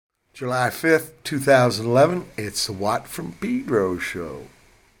July 5th, 2011. It's the Watt from Pedro Show.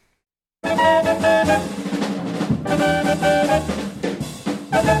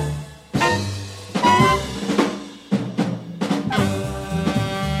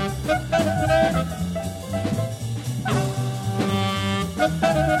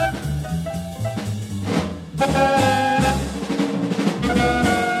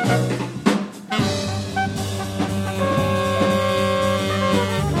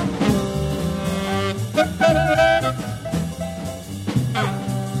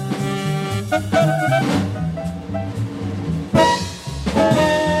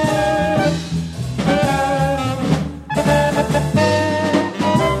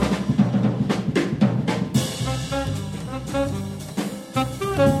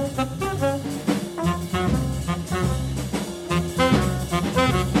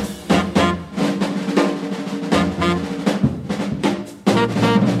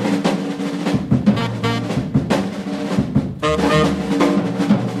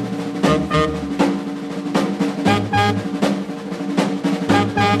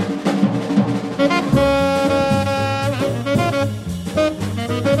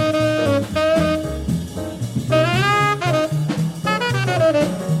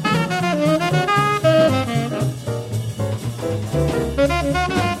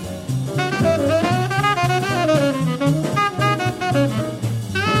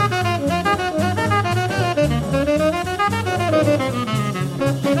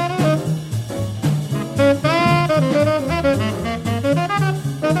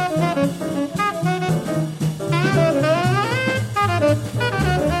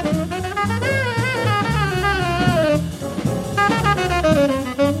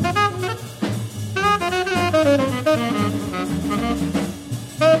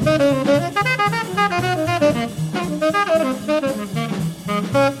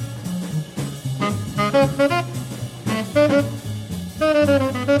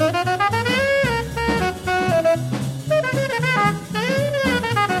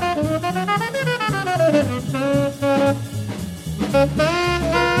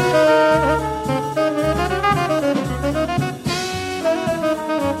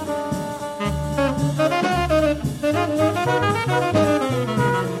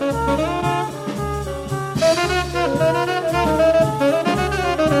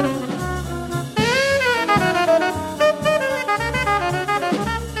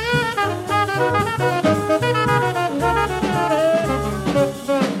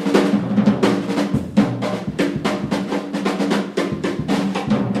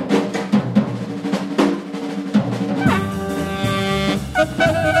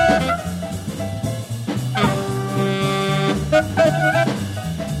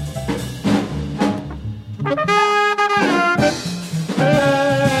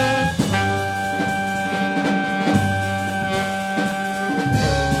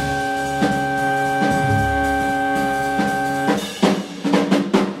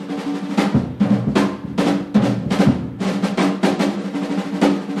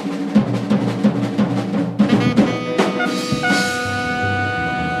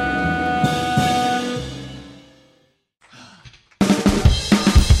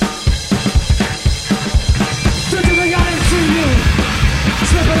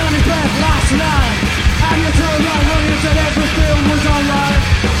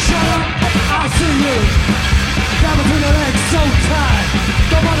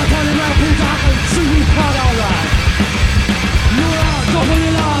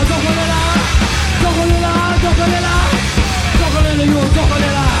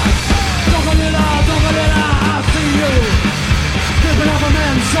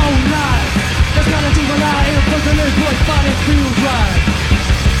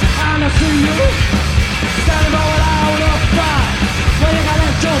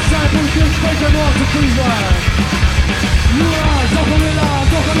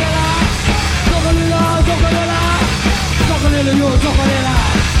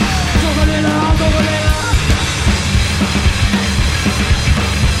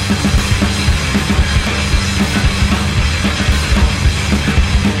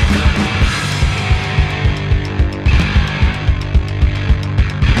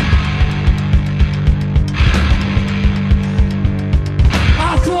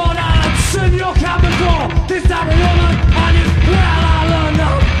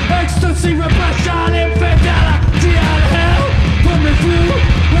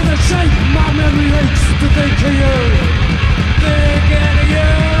 My memory aches to think of you, thinking of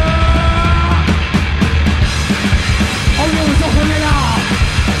you.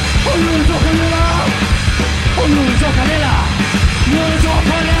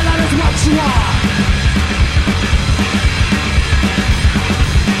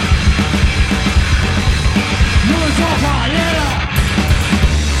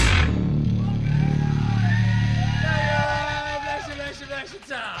 The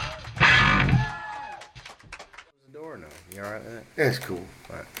door, no. You all right with that? Yeah, it's cool.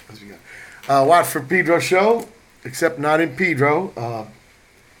 All right. Let's go. Watch for Pedro Show, except not in Pedro,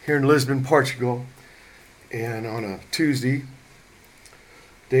 here in Lisbon, Portugal. And on a Tuesday,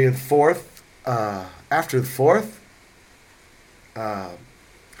 day of the 4th, after the 4th, I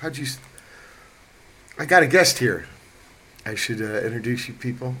got a guest here. I should introduce you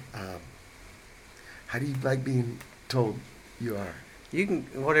people. How do you like being told you are? You can,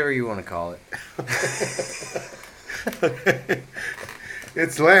 whatever you want to call it.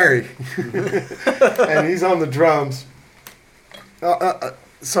 It's Larry. And he's on the drums.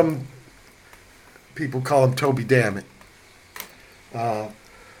 Some people call him Toby Dammit.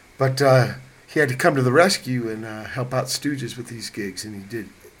 But he had to come to the rescue and help out Stooges with these gigs, and he did.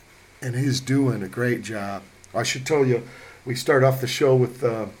 And he's doing a great job. I should tell you, we start off the show with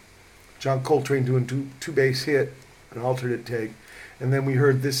John Coltrane doing two bass hit, an alternate take, and then we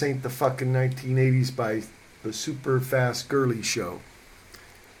heard This Ain't the Fucking 1980s by the super fast Girlie Show.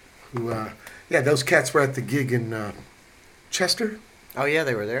 Who, those cats were at the gig in Chester. Oh, yeah,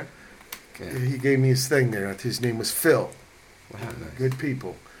 they were there? Yeah. He gave me his thing there. His name was Phil. Wow, nice. Good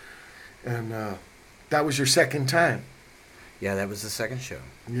people. And that was your second time. Yeah, that was the second show.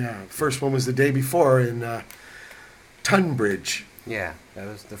 Yeah, first one was the day before in Tunbridge. Yeah, that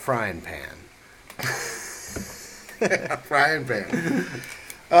was the frying pan. Frying pan.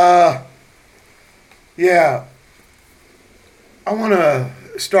 Yeah. I want to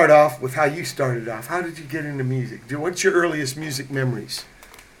start off with how you started off. How did you get into music? What's your earliest music memories?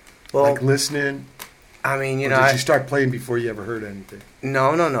 Well, like listening? I mean, did you start playing before you ever heard anything? No.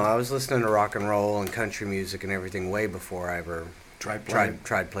 I was listening to rock and roll and country music and everything way before I ever tried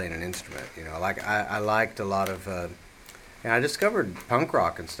playing an instrument. Like I liked a lot of. I discovered punk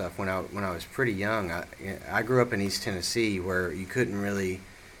rock and stuff when I was pretty young. I grew up in East Tennessee where you couldn't really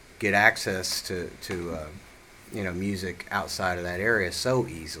get access to music outside of that area so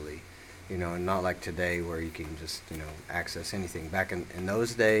easily. And not like today where you can just access anything. Back in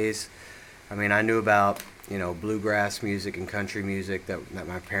those days. I mean, I knew about, bluegrass music and country music that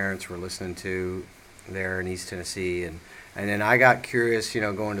my parents were listening to there in East Tennessee. And then I got curious,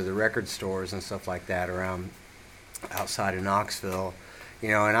 going to the record stores and stuff like that around outside of Knoxville,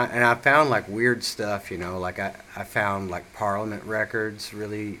 and I found like weird stuff, like I found like Parliament records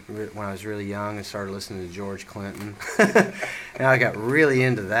when I was really young and started listening to George Clinton. And I got really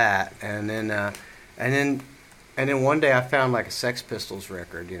into that. And then one day I found like a Sex Pistols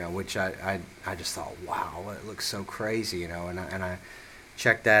record, which I just thought, wow, it looks so crazy, and I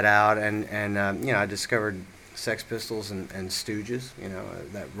checked that out, and I discovered Sex Pistols and Stooges,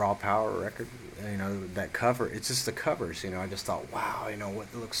 that Raw Power record, that cover. It's just the covers, I just thought, wow,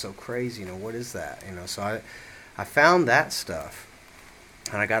 what looks so crazy, what is that, so I found that stuff,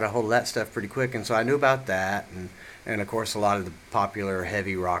 and I got a hold of that stuff pretty quick, and so I knew about that, and of course a lot of the popular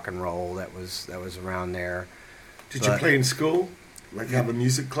heavy rock and roll that was around there. Did you play in school? Like have a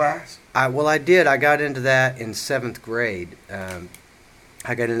music class? I did. I got into that in 7th grade.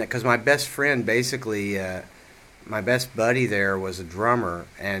 I got in that because my best friend, basically, my best buddy there was a drummer,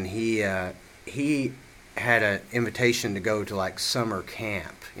 and he had an invitation to go to like summer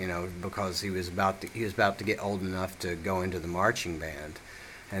camp, because he was about to get old enough to go into the marching band,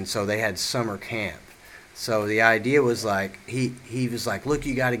 and so they had summer camp. So the idea was like, he was like, look,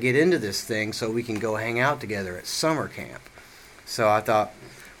 you got to get into this thing so we can go hang out together at summer camp. So I thought,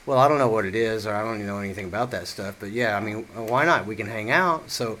 well, I don't know what it is, or I don't even know anything about that stuff, but yeah, I mean, why not? We can hang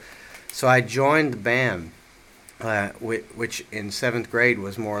out. So I joined the band, which in 7th grade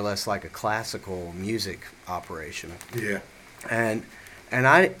was more or less like a classical music operation. Yeah. And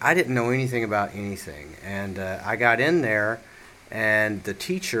I didn't know anything about anything, and I got in there. And the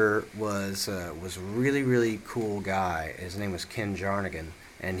teacher was a really, really cool guy. His name was Ken Jarnigan,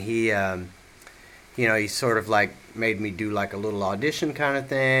 and he sort of like made me do like a little audition kind of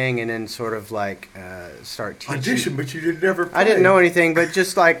thing, and then sort of like start teaching. Audition, but you didn't never play. I didn't know anything, but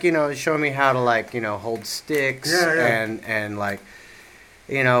just like show me how to like hold sticks. Yeah. And like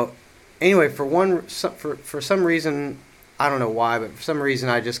anyway, for some reason, I don't know why, but for some reason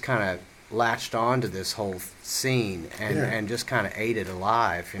I just kind of latched on to this whole scene and just kind of ate it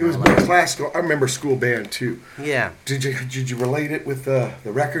alive. It was like classical. I remember school band too. Yeah. Did you relate it with the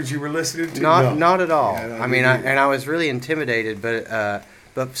records you were listening to? Not at all. Yeah, I was really intimidated,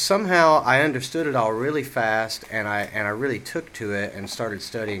 but somehow I understood it all really fast, and I really took to it and started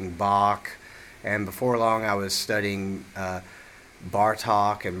studying Bach, and before long I was studying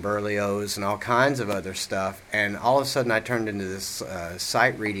Bartok and Berlioz and all kinds of other stuff, and all of a sudden I turned into this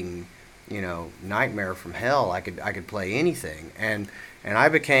sight reading nightmare from hell. I could play anything, and I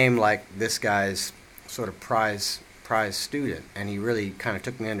became like this guy's sort of prize student, and he really kind of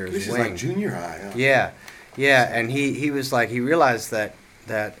took me under his wing. This is like junior high, huh? Yeah, and he was like, he realized that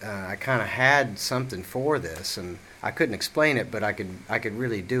I kind of had something for this, and I couldn't explain it, but I could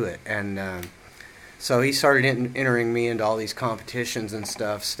really do it, and so he started entering me into all these competitions and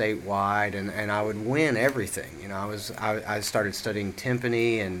stuff statewide, and I would win everything. I started studying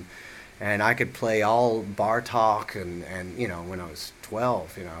timpani, and I could play all Bartok, and when I was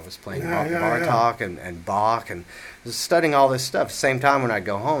 12, I was playing Bartok and Bach, and was studying all this stuff. Same time when I'd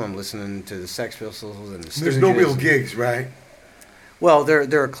go home, I'm listening to the Sex Pistols and the Stooges. There's no real gigs, right? Well,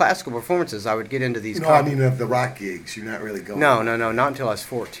 there are classical performances. I would get into these. No, I mean of the rock gigs. You're not really going. No, not until I was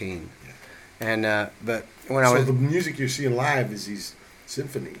 14. And but when I was, so the music you're seeing live is these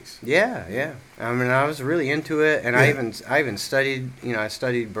symphonies. Yeah. I mean, I was really into it, and I even studied. I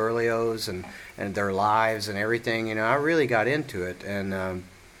studied Berlioz and their lives and everything. I really got into it, and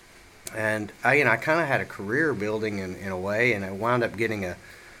I kind of had a career building in a way, and I wound up getting a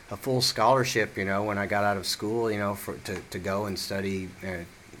full scholarship. When I got out of school, to go and study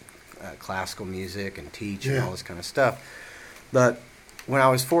classical music and teach and all this kind of stuff, but. When I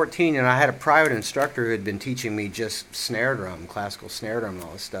was 14, I had a private instructor who had been teaching me just snare drum, classical snare drum and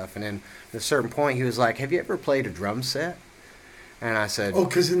all this stuff. And then at a certain point, he was like, "Have you ever played a drum set?" And I said, "Oh,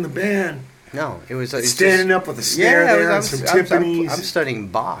 because in the band, no, it was standing just, up with a snare there and some timpanis." I'm studying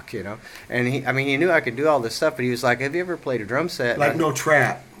Bach, and he knew I could do all this stuff, but he was like, "Have you ever played a drum set?" Like no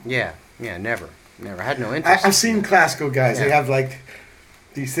trap. Yeah, never. I had no interest. I've seen classical guys; they have like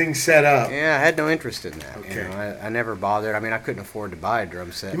these things set up. Yeah, I had no interest in that. Okay. I never bothered. I mean, I couldn't afford to buy a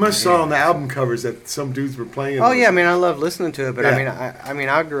drum set. You must have saw on the album covers that some dudes were playing. Oh yeah, I mean, I love listening to it, but I mean,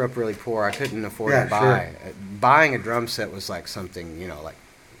 I grew up really poor. I couldn't afford to buy. Sure. Buying a drum set was like something, like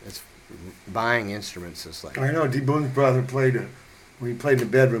it's buying instruments is like. I know. D. Boone's brother played when he played in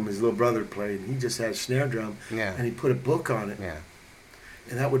the bedroom. His little brother played, and he just had a snare drum. Yeah. And he put a book on it. Yeah.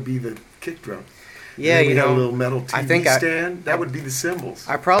 And that would be the kick drum. Yeah, a little metal TV stand. That would be the cymbals.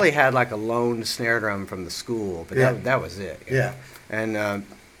 I probably had like a loaned snare drum from the school, but that was it. Yeah. And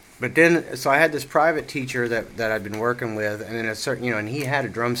but then, so I had this private teacher that I'd been working with, and then a certain, and he had a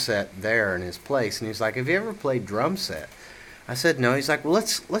drum set there in his place, and he was like, "Have you ever played drum set?" I said, "No." He's like, "Well,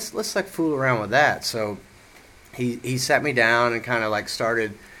 let's like fool around with that." So he sat me down and kind of like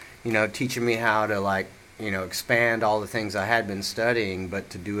started, teaching me how to like. Expand all the things I had been studying,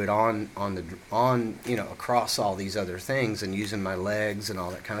 but to do it on across all these other things and using my legs and all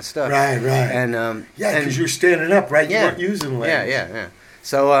that kind of stuff. Right. And because you're standing up, right? You weren't using legs. Yeah.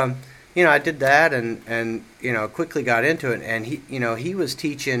 So I did that and quickly got into it. And he was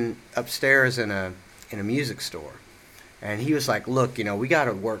teaching upstairs in a music store, and he was like, "Look, we got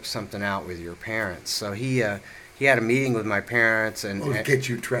to work something out with your parents." So he had a meeting with my parents and get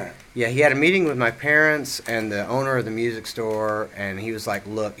you trapped. Yeah, he had a meeting with my parents and the owner of the music store, and he was like,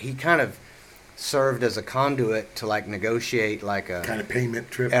 "Look," he kind of served as a conduit to like negotiate like a kind of payment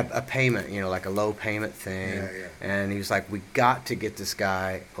trip, a payment, like a low payment thing. Yeah. And he was like, "We got to get this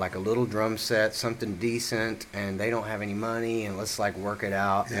guy like a little drum set, something decent, and they don't have any money, and let's like work it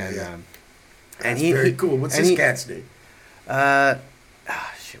out." And That's very cool. What's this cat's name? What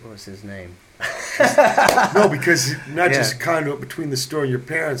was his name? No, because not just a conduit between the store and your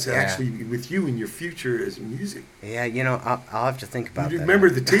parents, actually with you and your future as music. Yeah, I'll have to think about that. You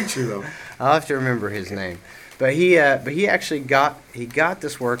remember the teacher though. I'll have to remember his name, but he actually got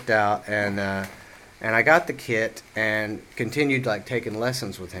this worked out, and I got the kit and continued like taking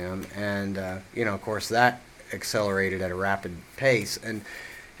lessons with him, and of course that accelerated at a rapid pace,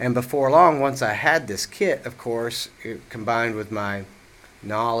 and before long, once I had this kit, of course, combined with my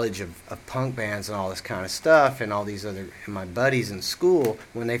knowledge of punk bands and all this kind of stuff, and all these other my buddies in school,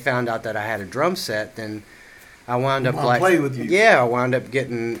 when they found out that I had a drum set, then I wound up play with you. Yeah, I wound up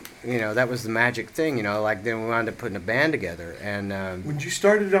getting, that was the magic thing, like then we wound up putting a band together. And when you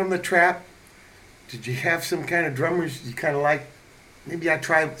started on the trap, did you have some kind of drummers you kind of like? Maybe I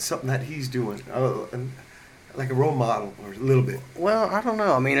tried something that he's doing, like a role model or a little bit. Well, I don't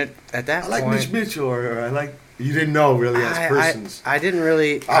know. I mean, at that point, I like Mitch Mitchell, or I like. You didn't know really as persons. I didn't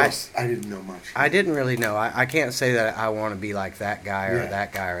really. I didn't know much. I didn't really know. I can't say that I want to be like that guy or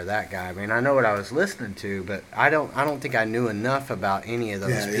that guy or that guy. I mean, I know what I was listening to, but I don't think I knew enough about any of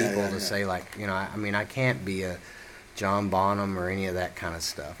those people to say like, I mean, I can't be a John Bonham or any of that kind of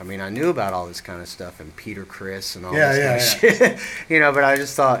stuff. I mean, I knew about all this kind of stuff and Peter Criss and all this kind of shit. But I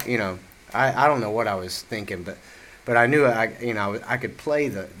just thought, I don't know what I was thinking, but I knew I could play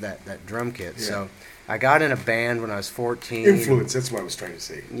that drum kit. Yeah. So I got in a band when I was 14. Influence, that's what I was trying to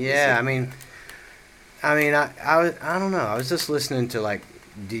say. Yeah, I mean, I don't know. I was just listening to like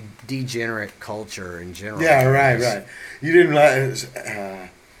degenerate culture in general. Yeah, right. You didn't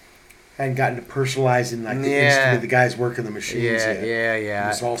hadn't gotten to personalizing like the instrument, the guys working the machines. Yeah. It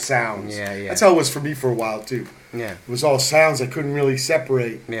was all sounds. Yeah. That's how it was for me for a while too. Yeah. It was all sounds. I couldn't really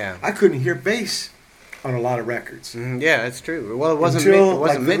separate. Yeah. I couldn't hear bass on a lot of records. Yeah, that's true. Well, it wasn't until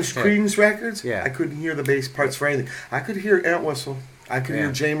like those Creedence records. Yeah. I couldn't hear the bass parts for anything. I could hear Entwistle. I could hear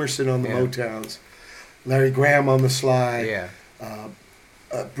Jamerson on the Motowns, Larry Graham on the slide. Yeah.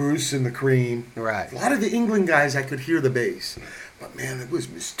 Bruce and the Cream. Right. A lot of the England guys, I could hear the bass. But man, it was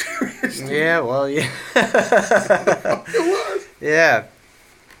mysterious. Yeah, well, yeah. It was. Yeah.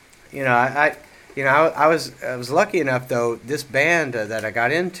 I was lucky enough though. This band that I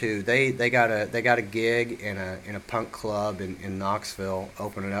got into, they got a gig in a punk club in Knoxville,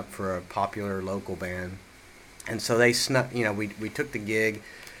 opening up for a popular local band, and so they snuck. We took the gig,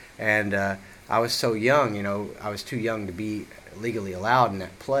 and I was so young. I was too young to be legally allowed in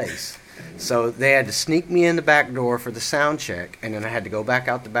that place. So they had to sneak me in the back door for the sound check, and then I had to go back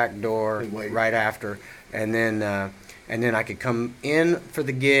out the back door right after, and then I could come in for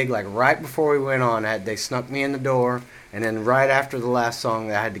the gig like right before we went on. They snuck me in the door, and then right after the last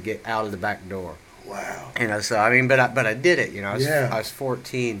song, I had to get out of the back door. Wow. So I mean, but I did it. I was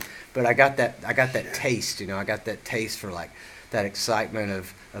 14, but I got that taste. I got that taste for like that excitement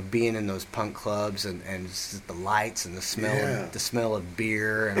of being in those punk clubs and just the lights and the smell of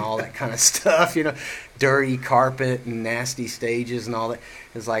beer and all that kind of stuff. Dirty carpet and nasty stages and all that.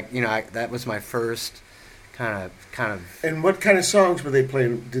 It's like that was my first kind of. And what kind of songs were they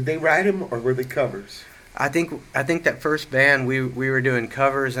playing? Did they write them or were they covers? I think that first band we were doing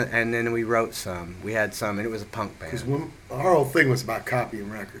covers and then we wrote some. We had some and it was a punk band. Because our whole thing was about copying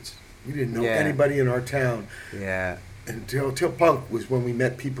records. We didn't know anybody in our town. Yeah. Until punk was when we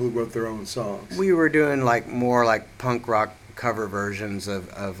met people who wrote their own songs. We were doing like more like punk rock cover versions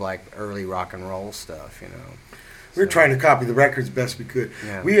of like early rock and roll stuff, We were trying to copy the records best we could.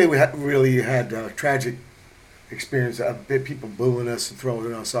 Yeah. We really had tragic experience of people booing us and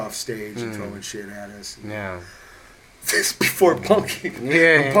throwing us off stage and throwing shit at us. Yeah. This before punk came.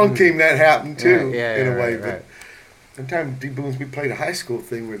 When punk came, that happened too, in a way. Right. But sometimes D-Boons, we played a high school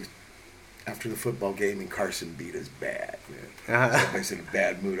thing where after the football game, and Carson beat us bad, man. Everybody's in a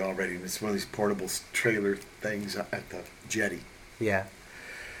bad mood already, and it's one of these portable trailer things at the jetty. Yeah.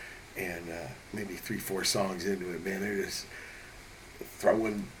 And maybe 3-4 songs into it, man, they're just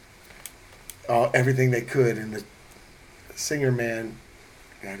throwing everything they could, and the singer, man,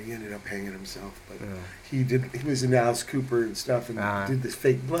 God, he ended up hanging himself, but he was in Alice Cooper and stuff, and did this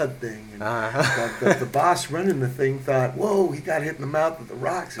fake blood thing, and the boss running the thing thought, whoa, he got hit in the mouth with the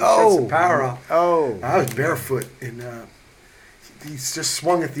rocks and shuts the power off. I was barefoot, and he just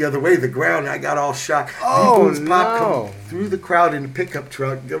swung it the other way, the ground, and I got all shocked. Pop come through the crowd in a pickup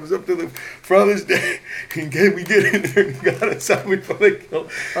truck, goes up to the front of his day, and we get in there, and he got us out before they killed.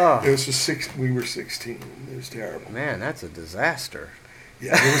 It was just we were 16. It was terrible. Man, that's a disaster.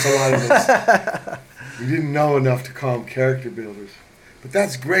 Yeah, there was a lot of us. We didn't know enough to call them character builders. But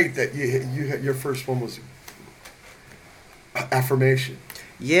that's great that your first one was Affirmation.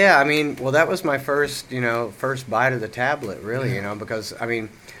 Yeah, I mean, well, that was my first bite of the tablet, really, because, I mean,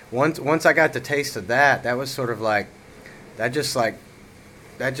 once I got the taste of that was sort of like, that just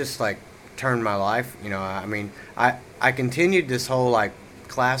turned my life, I mean, I continued this whole, like,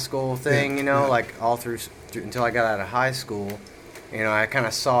 classical thing, like, all through until I got out of high school. I kind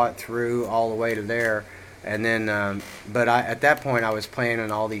of saw it through all the way to there, and then, but at that point I was playing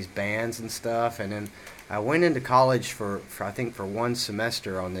in all these bands and stuff, and then I went into college for I think for one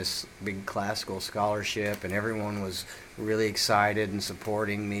semester on this big classical scholarship, and everyone was really excited and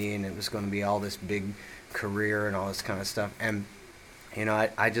supporting me, and it was going to be all this big career and all this kind of stuff, and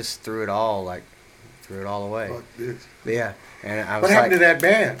I just threw it all away. Fuck this. Yeah, and I was What happened to that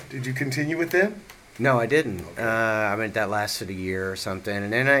band? Did you continue with them? No, I didn't. Okay. I mean, that lasted a year or something,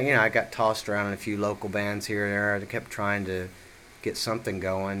 and then I got tossed around in a few local bands here and there. I kept trying to get something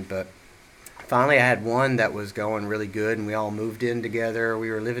going, but finally I had one that was going really good, and we all moved in together.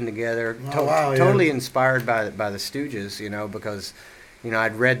 We were living together. Totally inspired by the Stooges, because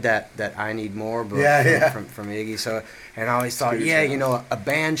I'd read that I Need More book from Iggy. So, and I always thought, a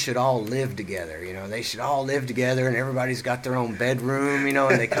band should all live together. They should all live together, and everybody's got their own bedroom,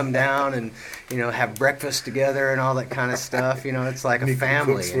 and they come down and have breakfast together and all that kind of stuff. It's like a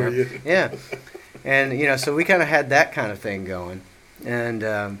family. Yeah, and so we kind of had that kind of thing going, and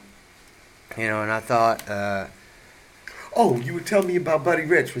and I thought. You would tell me about Buddy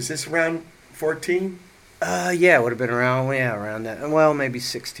Rich. Was this around 14? Yeah, it would have been around that. Well, maybe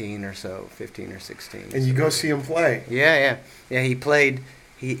 16 or so, 15 or 16. And you go see him play. Yeah. He played.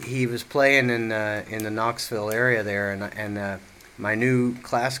 He was playing in the Knoxville area there, and my new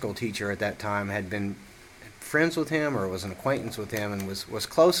classical teacher at that time had been friends with him or was an acquaintance with him, and was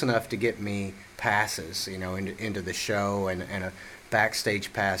close enough to get me passes, into the show and a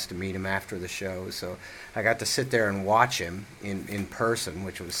backstage pass to meet him after the show. So I got to sit there and watch him in person,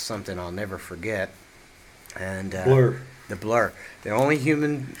 which was something I'll never forget. And the Blur, the only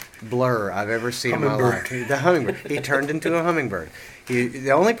human Blur I've ever seen in my life. The hummingbird. He turned into a hummingbird.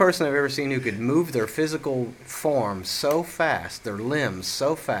 The only person I've ever seen who could move their physical form so fast, their limbs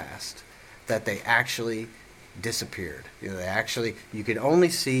so fast, that they actually disappeared. You could only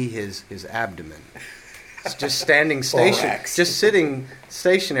see his abdomen. It's just standing just sitting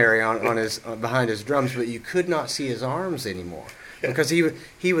stationary on his behind his drums, but you could not see his arms anymore because he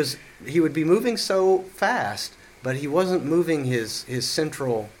would be moving so fast, but he wasn't moving his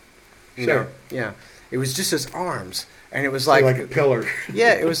central. Sure. Yeah. It was just his arms, and it was like a pillar.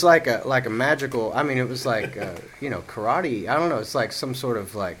 Yeah, it was like a magical. I mean, it was like karate. I don't know. It's like some sort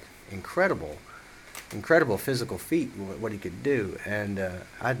of like incredible physical feat what he could do, and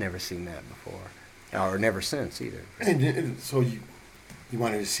I'd never seen that before, or never since either. And so you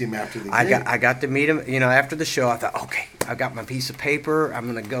wanted to see him after the game? I got to meet him. After the show, I thought, okay, I've got my piece of paper. I'm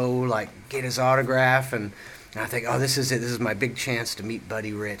gonna go like get his autograph, and I think, oh, this is it. This is my big chance to meet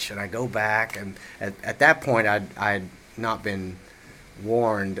Buddy Rich. And I go back, and at that point, I'd not been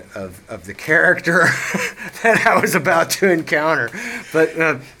warned of the character that I was about to encounter. But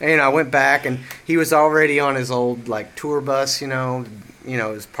I went back, and he was already on his old like tour bus. It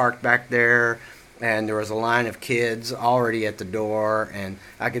was parked back there, and there was a line of kids already at the door, and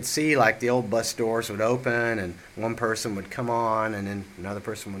I could see like the old bus doors would open, and one person would come on, and then another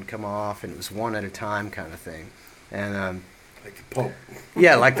person would come off, and it was one at a time kind of thing. And like the Pope.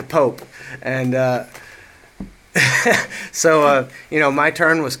 Yeah, like the Pope. And so my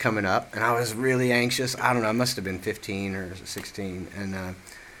turn was coming up, and I was really anxious. I don't know, I must have been 15 or 16, and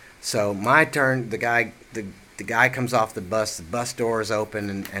so my turn. The guy comes off the bus doors open,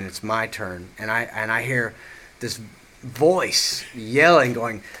 and it's my turn, and I hear this voice yelling,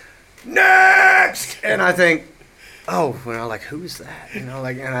 going, "Next!" And I think, oh, like, who's that? And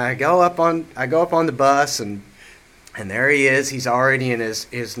I go up on the bus, and there he is. He's already in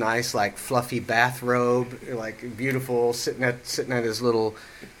his nice like fluffy bathrobe, like beautiful, sitting at his little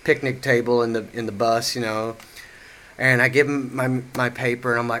picnic table in the bus, And I give him my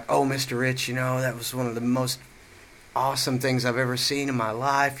paper, and I'm like, "Oh, Mr. Rich, that was one of the most awesome things I've ever seen in my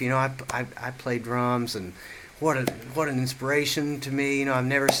life. I play drums, and what an inspiration to me. I've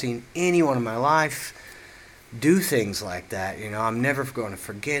never seen anyone in my life do things like that. I'm never going to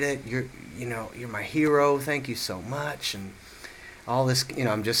forget it. You're my hero. Thank you so much." And all this,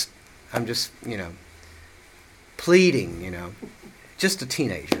 I'm just pleading, just a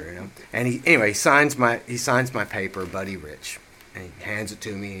teenager, And he signs my paper, Buddy Rich. And he hands it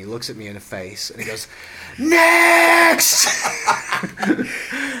to me, and he looks at me in the face, and he goes, "Next!"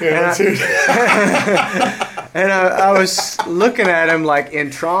 And I was looking at him like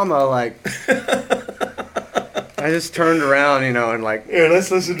in trauma, like I just turned around, and like... Here, let's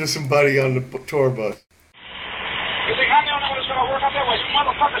listen to somebody on the tour bus. You think I'm the only one who's going to work up there? Well, you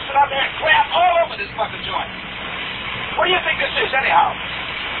motherfuckers sit out there and crap all over this fucking joint. What do you think this is, anyhow?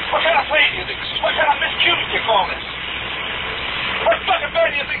 What kind of playing do you think this is? What kind of miscue do you call this? What fucking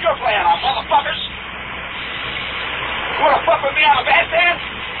band do you think you're playing on, motherfuckers? You want to fuck with me on a bandstand?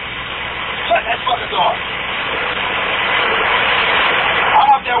 Shut that fucking door.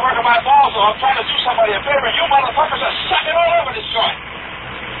 I'm up there working my balls off, trying to do somebody a favor, and you motherfuckers are sucking all over this joint.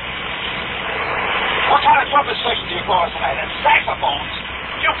 What kind of trumpet section do you call us tonight? And saxophones?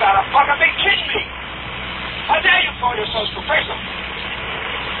 You gotta fucking be kidding me. How dare you call yourselves professional?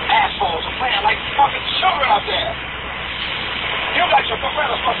 Assholes are playing like fucking children up there. You got your fuck,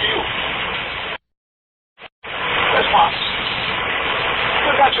 where the fuck are you? Where's Mons?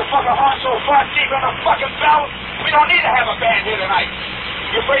 You got your fucking horn so far deep in the fucking bell, we don't need to have a band here tonight.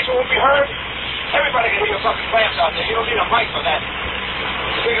 You afraid you won't be heard? Everybody can hear your fucking clams out there. You don't need a mic for that.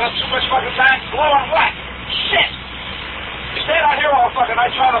 You're taking up too much fucking time blowing what? Shit! You stand out here all fucking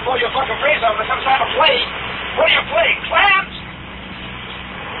night trying to blow your fucking brains out when it comes time to play. What do you play? Clams?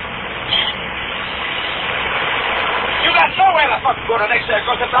 You got nowhere to fucking go the next day,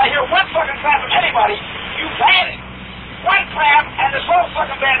 because if I hear one fucking clam from anybody, you've had it. One clam, and this whole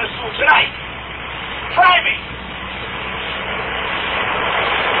fucking band is through tonight. Try me.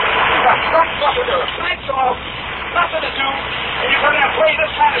 You got nothing fucking to do. Nights off, nothing to do, and you're going to play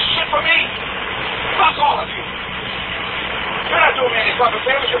this kind of shit for me? fucking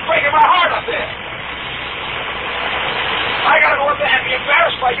famous. You're breaking my heart up there. I gotta go up there and be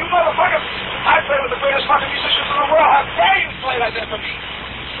embarrassed by you motherfuckers. I play with the greatest fucking musicians in the world. How dare you play like that for me?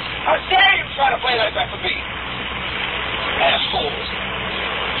 How dare you try to play like that for me? Assholes.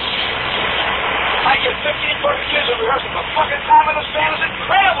 I get 15 fucking kids in rehearsal. The fucking time of this band is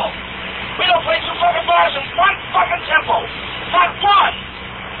incredible. We don't play two fucking bars in one fucking tempo. Not one.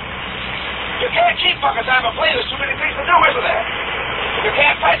 You can't keep fucking time and play. There's too many things to do, isn't there? If you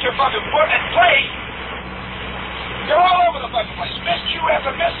can't fight your fucking foot and play, you're all over the fucking place. Missed you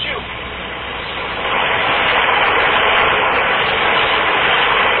after missed you.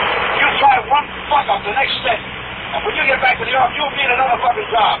 You try one fuck up the next step, and when you get back to the office, you'll need another fucking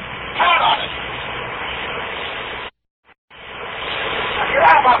job. Count on it. Now get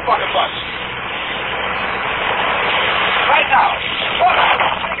out of my fucking bus. Right now.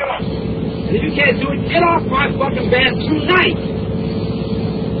 Take it off. And if you can't do it, get off my fucking band tonight.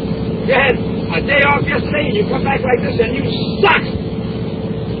 You had a day off yesterday and you come back like this and you suck.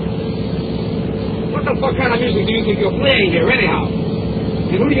 What the fuck kind of music do you think you're playing here anyhow?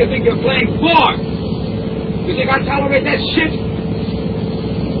 And who do you think you're playing for? You think I tolerate that shit?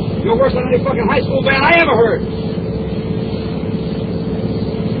 You're worse than any fucking high school band I ever heard.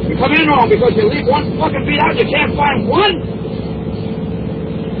 You come in wrong because you leave one fucking beat out and you can't find one?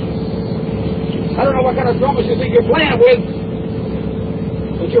 I don't know what kind of drummers you think you're playing with,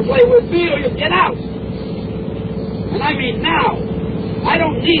 but you play with me or you get out. And I mean now. I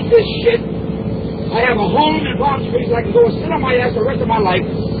don't need this shit. I have a home in Palm Springs. I can go and sit on my ass the rest of my life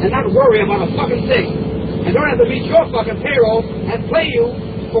and not worry about a fucking thing. And don't have to meet your fucking payroll and play you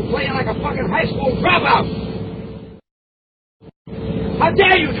for playing like a fucking high school dropout. How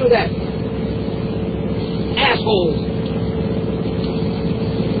dare you do that? Assholes.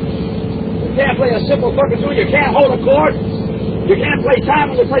 You can't play a simple fucking tune. You can't hold a chord. You can't play time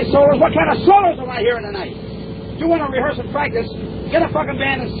when you play solos. What kind of solos am I hearing tonight? You want to rehearse and practice, get a fucking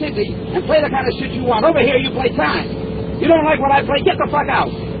band in Sydney and play the kind of shit you want. Over here you play time. You don't like what I play, get the fuck out.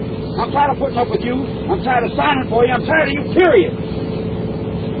 I'm tired of putting up with you. I'm tired of signing for you. I'm tired of you, period.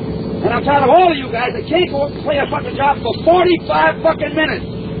 And I'm tired of all of you guys that can't go up and play a fucking job for 45 fucking minutes.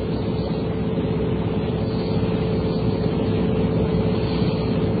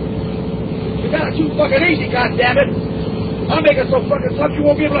 You got it too fucking easy, goddammit. I'll make it so fucking tough you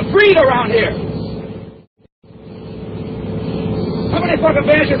won't be able to breathe around here. How many fucking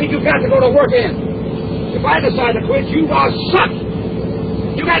bands do you think you got to go to work in? If I decide to quit, you all suck.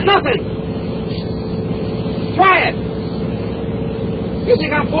 You got nothing. Try it. You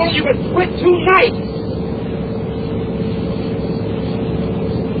think I'm fooling? You can quit tonight.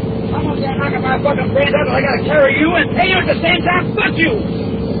 I'm up there knocking my fucking brains out and I gotta carry you and pay you at the same time. Fuck you.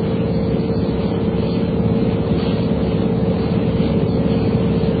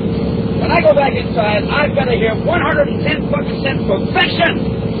 When I go back inside, I've got to hear 110 fucking cent perfection,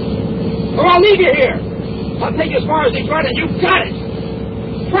 or I'll leave you here. I'll take you as far as they tried, and you got it.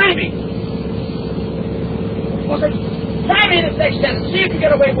 Try me. Fuckers, try me this next set and see if you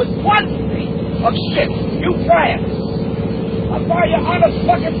get away with one piece of shit. You try it. I'll fire you on a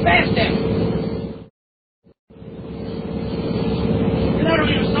fucking bandstand. You not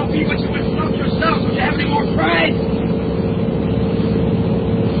only insult me, but you insult yourself. Don't you have any more pride?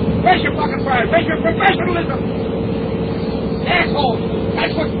 Where's your fucking pride? Where's your professionalism? Asshole!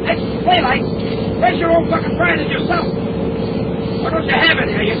 That's playwright. Where's your own fucking pride in yourself? Or don't you have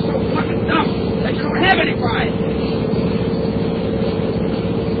it here? You're so fucking dumb that you don't have any pride.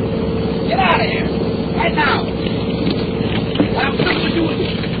 Get out of here. Right now. I'm done with you.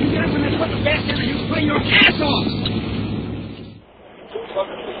 You get up in that fucking basket and you play your ass off. Two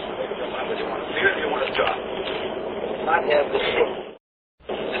fucking things to make up your mind whether you want a beer or you want a job. Not have this shit.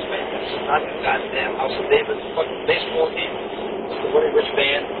 Not the goddamn House of David fucking baseball team, the Willie Rich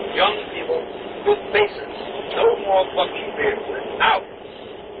band, young people with faces. No more fucking beers. Out.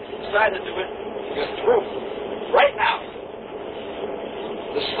 Decide to do it. You're through. Right now.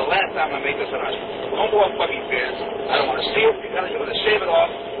 This is the last time I make this announcement. No more fucking beers. I don't want to see it. You're going to shave it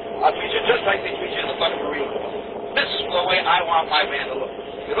off. I'll treat you just like they treat you in the fucking Marine Corps. This is the way I want my band to look.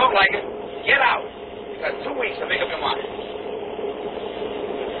 If you don't like it, get out. You got 2 weeks to make up your mind.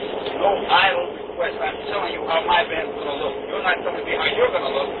 No idle request. I'm telling you how my band's going to look. You're not telling me how you're going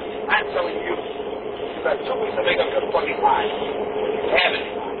to look. I'm telling you. You've got 2 weeks to make up your fucking mind. You have it.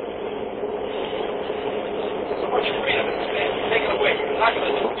 So much freedom in this band. Take it away. You're not going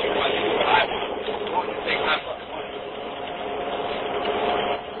to do what you want. You do what I want. Don't you take my fucking money.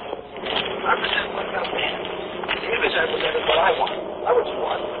 I present what kind of band. The image I present is what I want. Not what you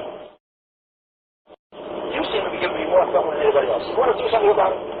want. You seem to be giving me more trouble than anybody else. You want to do something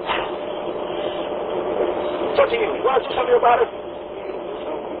about it? It's up to you. You want to do something about it?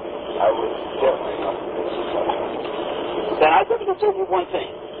 I would definitely not. Then I definitely tell you one thing.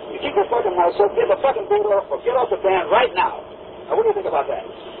 You keep your fucking mouth shut, get the fucking band off, or get off the band right now. Now, what do you think about that?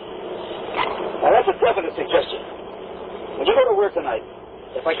 Now, that's a definite suggestion. When you go to work tonight,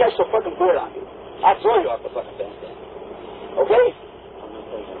 if I catch the fucking bird on you, I'll throw you off the fucking bandstand. Okay?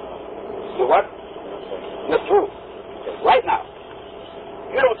 You what? You're through. Right now.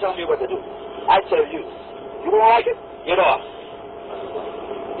 You don't tell me what to do. I tell you. You don't like it? Get off.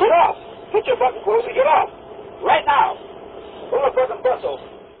 Get off. Get your fucking clothes and get off. Right now. Pull the fucking bus over.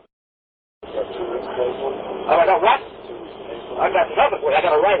 Oh, I got what? I got nothing for you. I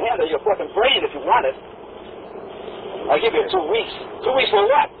got a right hand of your fucking brain if you want it. I'll give you 2 weeks. 2 weeks for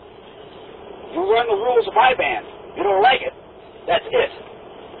what? You run the rules of my band. You don't like it. That's it.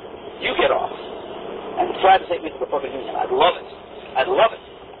 You get off. And try to take me to the fucking union. I'd love it. I'd love it.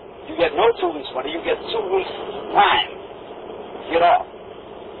 You get no 2 weeks money. You get 2 weeks time. Get off.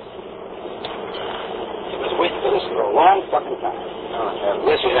 You've been waiting for this for a long fucking time. No, I haven't.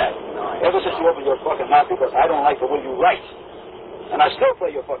 Yes, you have. No, I haven't. Ever since you opened your fucking mouth because I don't like the way you write. And I still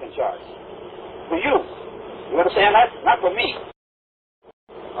play your fucking charts. For you. You understand that? Not for me.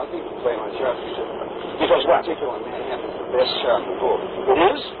 I think you play my chart Because what? particular Manhattan is the best chart in the book. It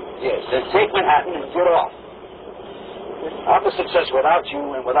is? Yes. Then take Manhattan and get off. I'm a success without you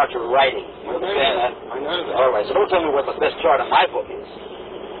and without your writing. You understand that? I know that. All right, so don't tell me what the best chart in my book is.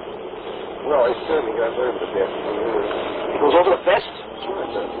 Well, it certainly goes over the best. It goes over the best? Sure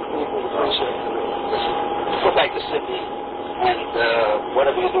it does. Go back to Sydney and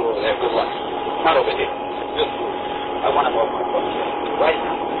whatever you do over there, good luck. Not over here. Good. I want him off my fucking head. Right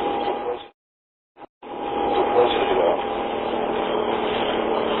now. Too close to the door.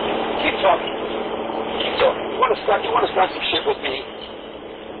 Keep talking. Keep talking. You want to start some shit with me?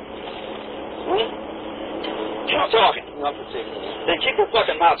 Hmm? Keep talking. Not particularly. Then keep your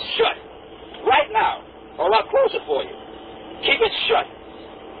fucking mouth shut. Right now. Or I'll close it for you. Keep it shut.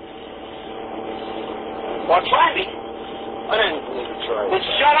 Or try me. I don't need to try. Then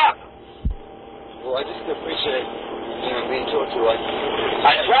shut up. Well, I just appreciate, being talked to like...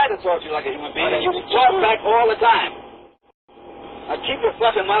 I try to talk to you like a human being, and you talk back all the time. Now keep your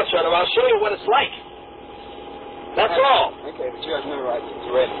fucking mouth shut, or I'll show you what it's like. That's all. Okay, but you have no right to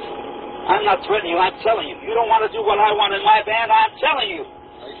threaten. I'm not threatening you, I'm telling you. You don't want to do what I want in my band, I'm telling you.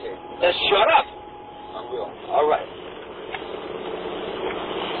 Okay. Then shut up. I will. All right.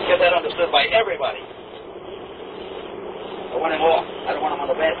 Get that understood by everybody. I want him off. I don't want him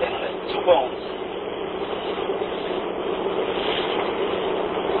on the bandstand on it. 2 bones.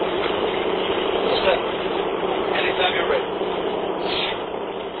 Anytime you're ready.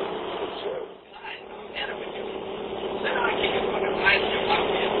 Then I keep your fucking eyes in your mouth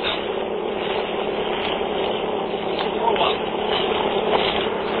for yourself. Grow up.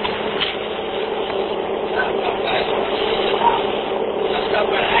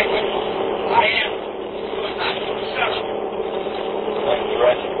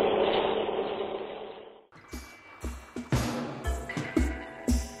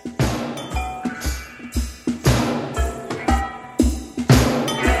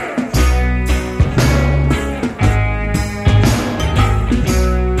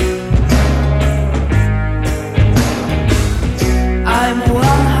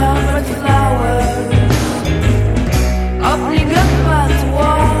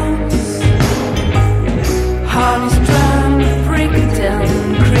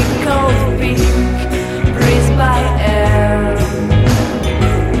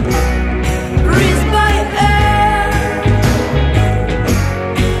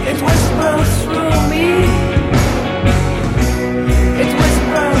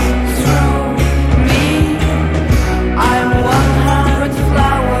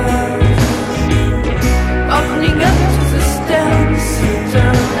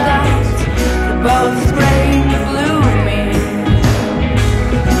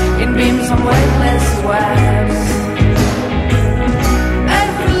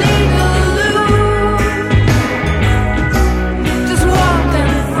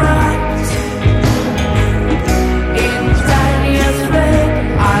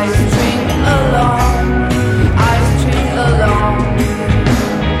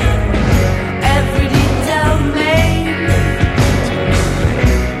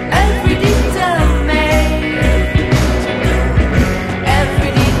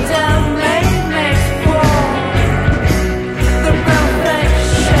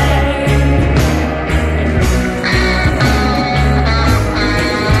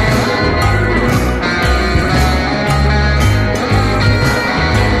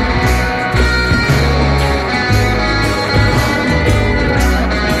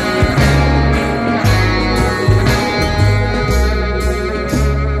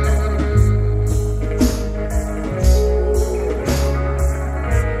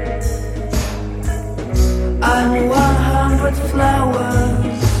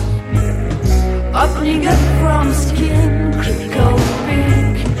 Opening up from skin, critical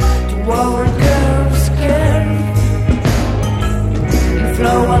pink to war girls curve. You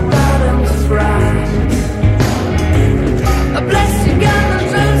flow our bottoms fried. A blessing gun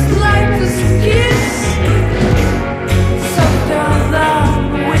just like this kiss. Softer than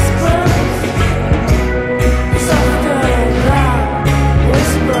whispers. Softer than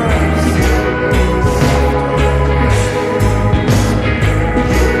whispers.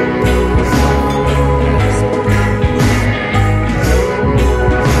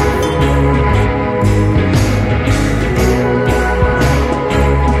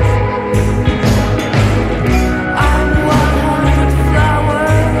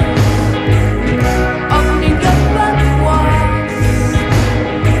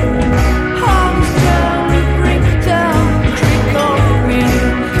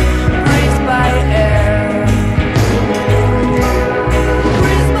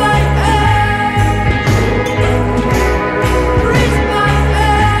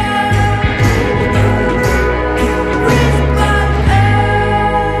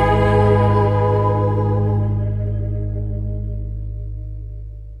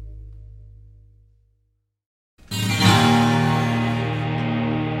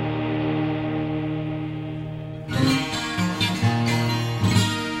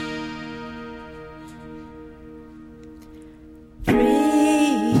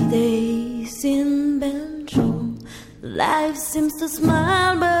 Life seems to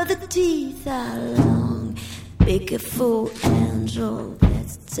smile, but the teeth are long. Pitiful angel,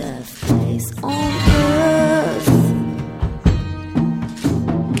 that's a tough place on earth.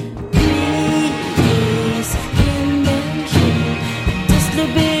 3 days in Benjamin, dusty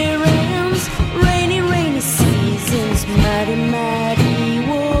rains, rainy, rainy seasons, muddy, muddy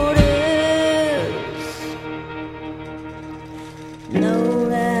waters. No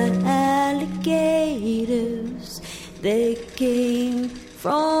alligators. They came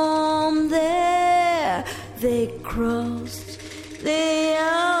from there, they crossed the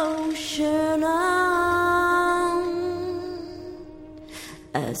ocean on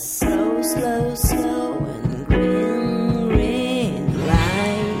a slow, slow, slow and green, green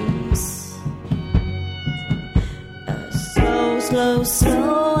lines. A slow, slow,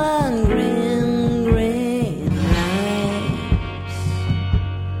 slow and green, green lines.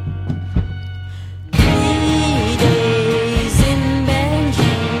 3 days in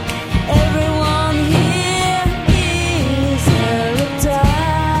Benjamin, everyone here is a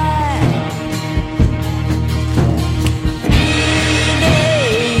reptile. 3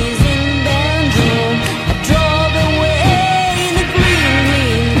 days in Benjamin, I drove away in a green,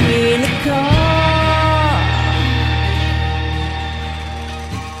 green, green car.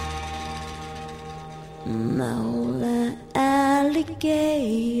 Now the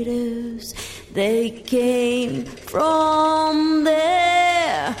alligators, they came from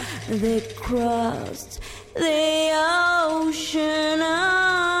there, they crossed the ocean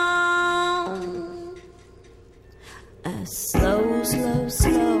on a slow, slow,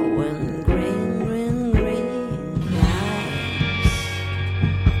 slow and green, green, green lines.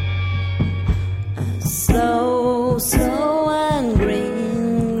 A slow, slow and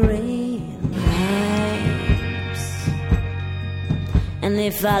green, green lines. And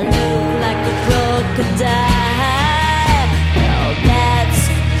if I look like a crocodile, well, that's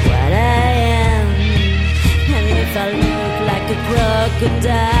what I am. And if I look like a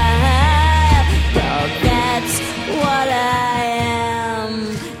crocodile, well, that's what I am.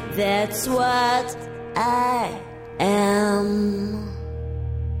 That's what I am.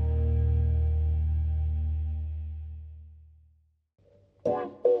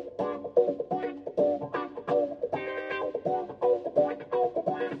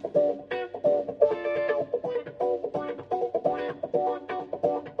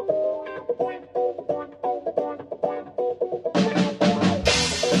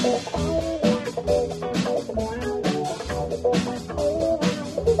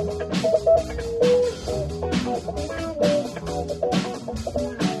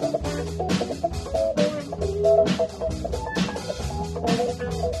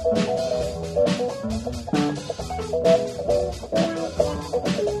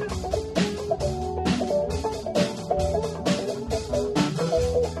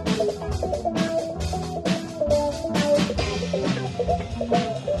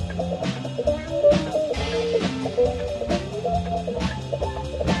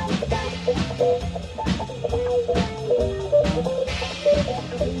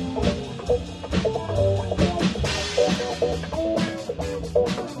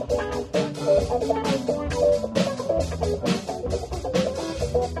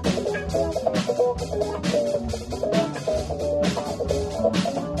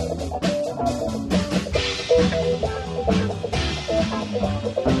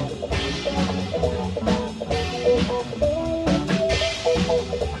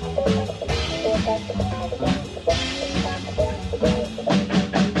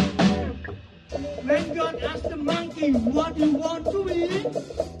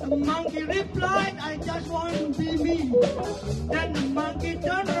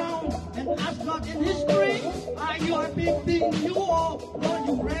 Because in history, you have been being you all, what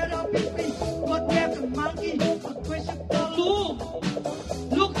you read up in me. But we have the monkey, a question for Lou.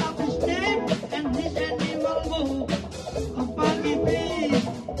 Look up his name and his animal move. A funky beast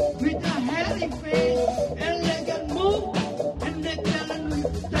with a hairy face, elegant move, and the talent will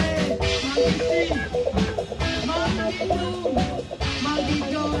stay. Monkey see, monkey do, monkey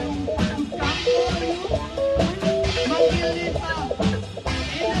going to come for you. Monkey live up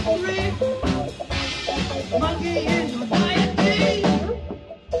in a tree. Monkey is your deity.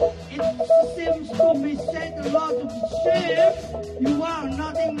 It seems to me, said the Lord to the ship, you are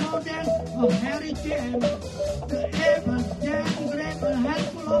nothing more than a hairy gem. The ever jam grab a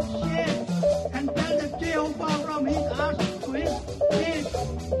handful of shit and tell the tail far from his ass to his feet.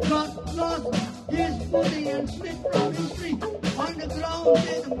 Got lost his footing and slipped from his feet. On the ground,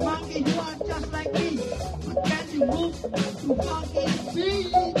 said the monkey, you are just like me. But can you move to funky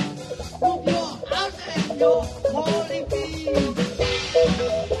beat? Move your ass and your holy feet.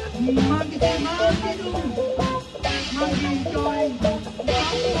 Monkey say, monkey do. Monkey going come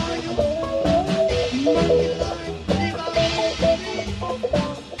for you. Monkey life live out the street.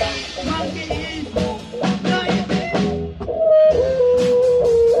 Monkey is deity.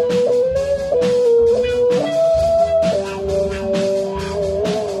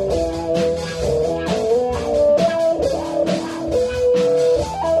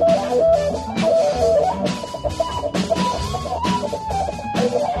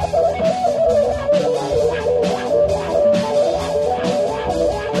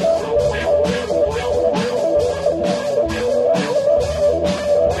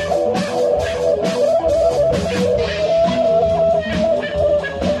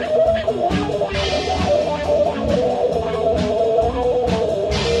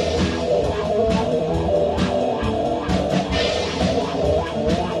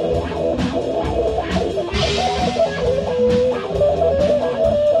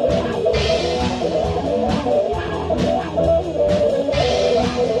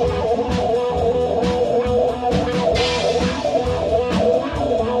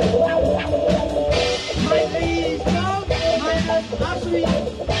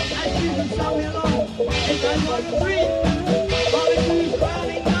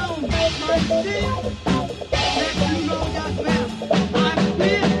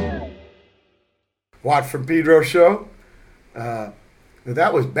 Watt from Pedro Show.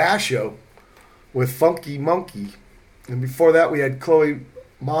 That was Basho with Funky Monkey. And before that, we had Chloe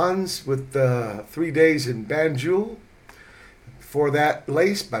Mons with 3 Days in Banjul. Before that,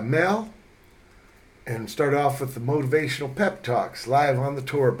 Lace by MeLL. And start off with the Motivational Pep Talks live on the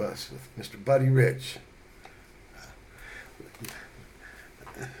tour bus with Mr. Buddy Rich.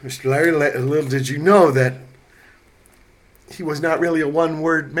 Mr. Larry, little did you know that he was not really a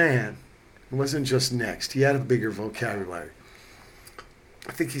one-word man. It wasn't just next. He had a bigger vocabulary.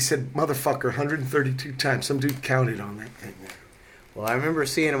 I think he said motherfucker 132 times. Some dude counted on that thing there. Well, I remember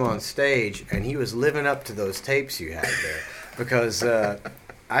seeing him on stage, and he was living up to those tapes you had there. Because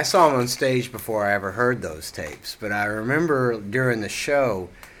I saw him on stage before I ever heard those tapes. But I remember during the show,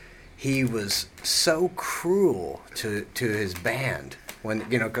 he was so cruel to his band. When,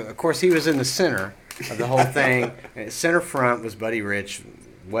 you know, of course, he was in the center of the whole thing. And center front was Buddy Rich,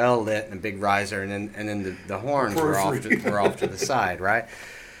 well lit and a big riser, and then the horns were off to the side, right?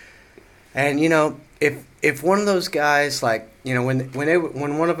 And you know, if one of those guys, like, you know, when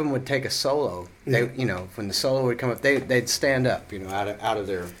one of them would take a solo, they, you know, when the solo would come up, they'd stand up, you know, out of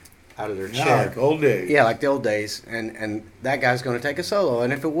their chair, like old days. Yeah, like the old days, and that guy's going to take a solo,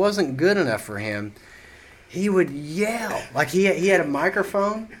 and if it wasn't good enough for him, he would yell. Like he had a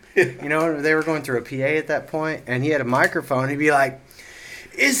microphone, you know, they were going through a PA at that point, and he had a microphone. He'd be like,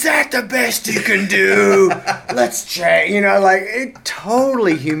 "Is that the best you can do? Let's change." You know, like, it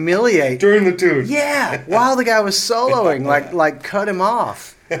totally humiliate. During the tune. Yeah, while the guy was soloing, like cut him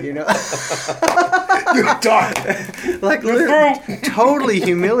off. You know, You're done. Like totally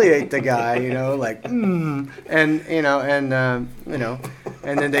humiliate the guy. You know, like, and you know, and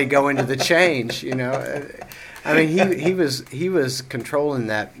then they go into the change. You know, I mean, he was controlling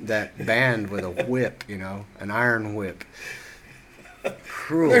that band with a whip. You know, an iron whip.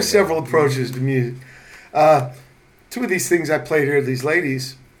 Cruel. There's several approaches to music. Two of these things I played here, these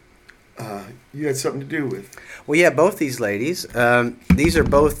ladies, you had something to do with. Well, yeah, both these ladies. These are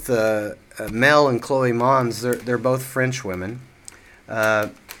both MeLL and Chloe Mons. They're both French women.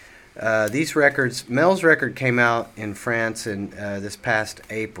 These records, MeLL's record came out in France in this past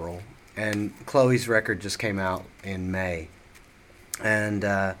April, and Chloe's record just came out in May. And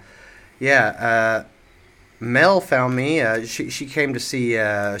MeLL found me. She came to see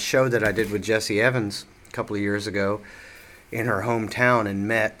a show that I did with Jessie Evans a couple of years ago in her hometown in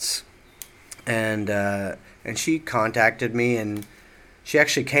Metz, and she contacted me, and she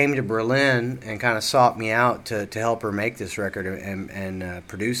actually came to Berlin and kind of sought me out to help her make this record and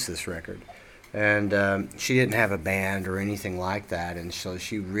produce this record. And she didn't have a band or anything like that, and so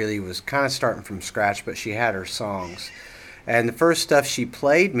she really was kind of starting from scratch, but she had her songs. And the first stuff she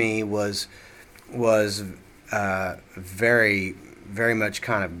played me was very, very much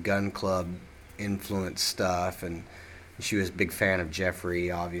kind of gun club influenced stuff, and she was a big fan of Jeffrey,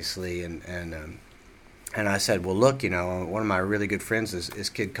 obviously, and I said, well, look, one of my really good friends is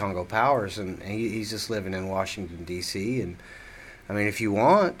Kid Congo Powers, and he's just living in Washington, D.C., and I mean, if you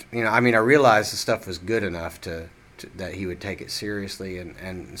want, I realized the stuff was good enough to that he would take it seriously,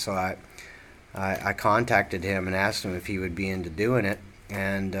 and so I contacted him and asked him if he would be into doing it,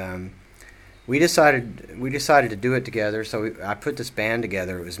 and we decided to do it together. So I put this band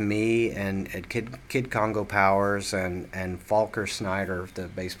together. It was me and Kid Congo Powers and Volker Snyder, the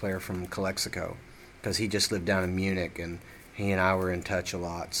bass player from Calexico, because he just lived down in Munich, and he and I were in touch a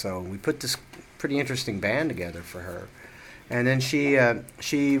lot. So we put this pretty interesting band together for her. And then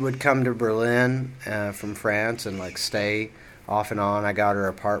she would come to Berlin from France and like stay off and on. I got her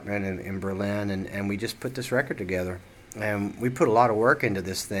apartment in Berlin, and we just put this record together. And we put a lot of work into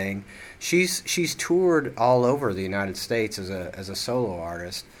this thing. She's toured all over the United States as a solo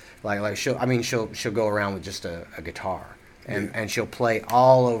artist. Like she'll go around with just a guitar, and she'll play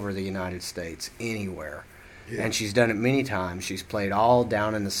all over the United States, anywhere. Yeah. And she's done it many times. She's played all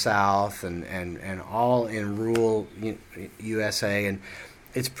down in the South and all in rural USA, and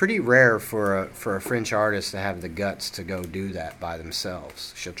it's pretty rare for a French artist to have the guts to go do that by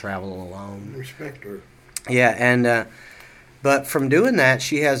themselves. She'll travel alone. Respect her. Yeah, and but from doing that,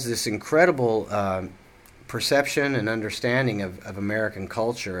 she has this incredible perception and understanding of American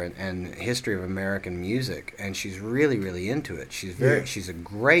culture and history of American music, and she's really, really into it. She's a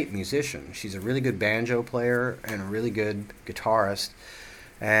great musician. She's a really good banjo player and a really good guitarist,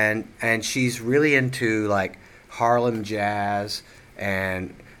 and she's really into like Harlem jazz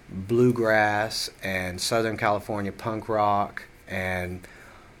and bluegrass and Southern California punk rock and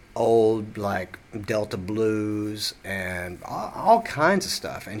old like Delta blues and all kinds of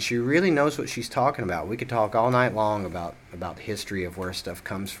stuff, and she really knows what she's talking about. We could talk all night long about the history of where stuff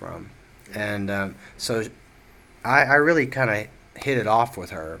comes from, and so I really kind of hit it off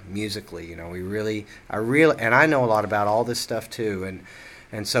with her musically. And I know a lot about all this stuff too,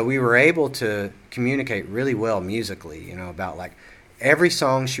 and so we were able to communicate really well musically. About like every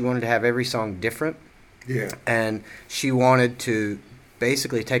song, she wanted to have every song different, and she wanted to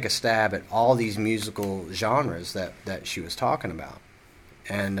basically take a stab at all these musical genres that she was talking about,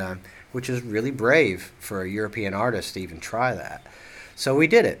 and which is really brave for a European artist to even try that. So we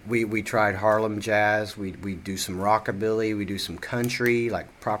did it. We tried Harlem jazz. We do some rockabilly. We do some country,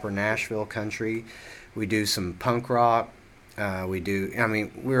 like proper Nashville country. We do some punk rock. We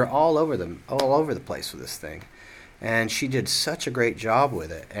were all over the place with this thing, and she did such a great job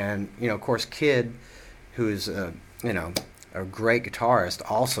with it. And of course, Kid, who's a great guitarist,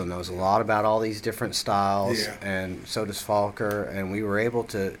 also knows a lot about all these different styles, and so does Volker, and we were able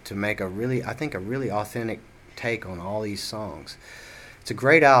to make a really authentic take on all these songs. It's a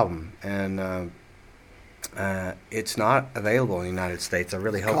great album, and it's not available in the United States. I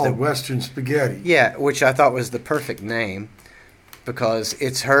really hope called Western Spaghetti. Yeah, which I thought was the perfect name, because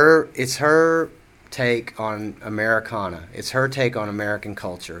it's her take on Americana. It's her take on American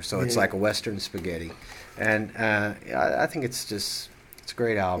culture, so it's like a Western spaghetti. And I think it's a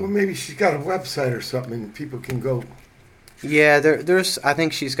great album. Well, maybe she's got a website or something, and people can go. Yeah, there's. I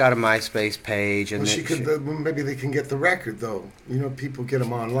think she's got a MySpace page, and maybe they can get the record though. People get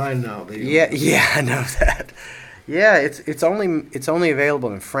them online now. I know that. Yeah, it's only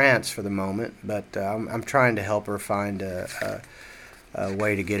available in France for the moment, but I'm trying to help her find a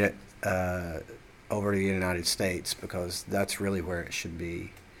way to get it over to the United States, because that's really where it should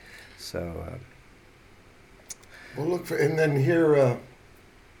be. So. We'll look for, and then here,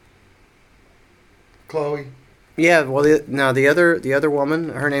 Chloe. Yeah, well, the other woman,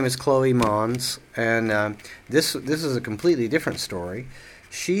 her name is Chloe Mons, and this is a completely different story.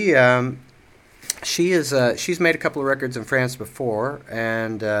 She's made a couple of records in France before,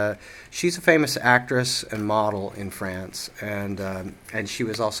 and she's a famous actress and model in France, and she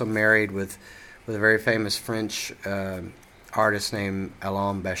was also married with a very famous French artist named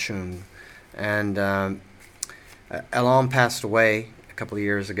Alain Bashung, and. Alain passed away a couple of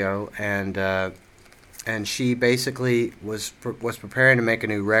years ago, and she basically was preparing to make a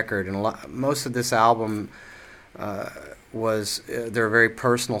new record, and most of this album they're very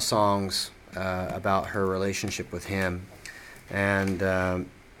personal songs about her relationship with him, and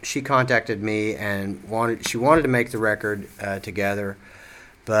she contacted me and wanted to make the record together,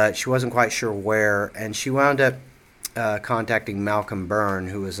 but she wasn't quite sure where, and she wound up contacting Malcolm Byrne,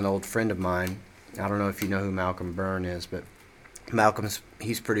 who is an old friend of mine. I don't know if you know who Malcolm Byrne is, but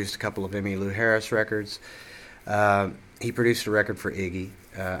he's produced a couple of Emmylou Harris records. He produced a record for Iggy.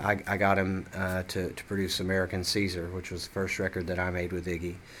 I got him to produce American Caesar, which was the first record that I made with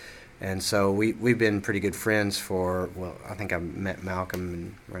Iggy. And so we've been pretty good friends I think I met Malcolm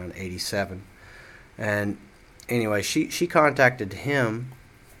in around 87. And anyway, she contacted him,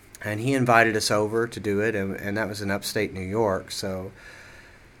 and he invited us over to do it, and that was in upstate New York. So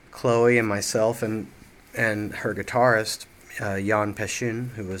Chloe and myself and her guitarist, Jan Peschun,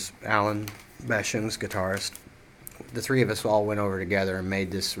 who was Alan Bashung's guitarist, the three of us all went over together and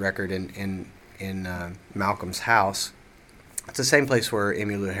made this record in Malcolm's house. It's the same place where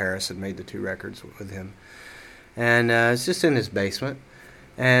Emmylou Harris had made the two records with him. And it's just in his basement.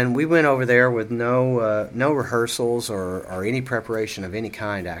 And we went over there with no rehearsals or any preparation of any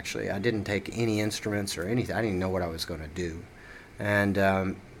kind, actually. I didn't take any instruments or anything. I didn't even know what I was going to do. And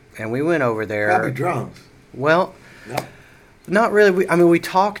we went over there. Probably drums. Well, no. Not really. We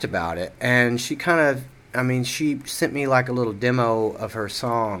talked about it, and she she sent me like a little demo of her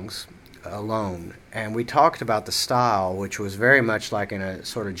songs alone, and we talked about the style, which was very much like in a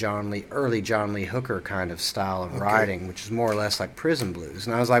sort of early John Lee Hooker kind of style of writing, which is more or less like prison blues.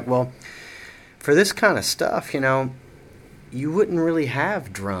 And I was like, well, for this kind of stuff, you wouldn't really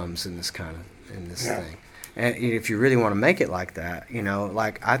have drums in this thing. And if you really want to make it like that,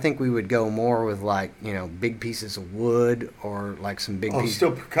 I think we would go more with big pieces of wood or like some big pieces.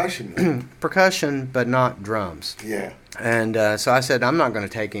 Still percussion. Percussion, but not drums. Yeah. And so I said, I'm not going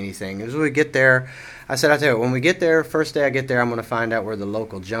to take anything. As we get there, I said, I'll tell you what, when we get there, first day I get there, I'm going to find out where the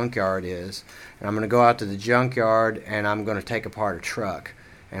local junkyard is. And I'm going to go out to the junkyard, and I'm going to take apart a truck.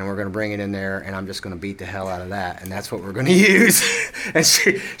 And we're going to bring it in there, and I'm just going to beat the hell out of that, and that's what we're going to use. And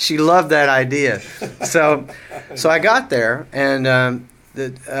she loved that idea. So I got there, and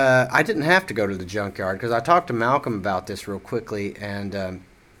I didn't have to go to the junkyard because I talked to Malcolm about this real quickly, and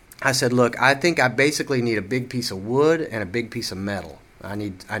I said, look, I think I basically need a big piece of wood and a big piece of metal. I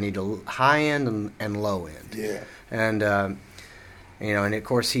need a high end and low end. Yeah. And and of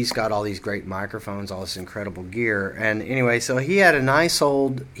course he's got all these great microphones, all this incredible gear. And anyway, so he had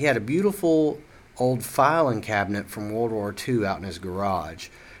a beautiful old filing cabinet from World War II out in his garage.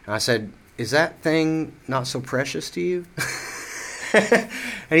 And I said, is that thing not so precious to you? And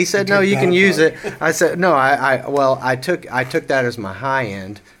he said, no, you can use it. I said, no, I took that as my high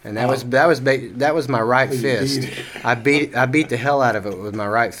end, and that was my right fist. I beat the hell out of it with my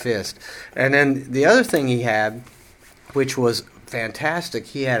right fist. And then the other thing he had, which was fantastic,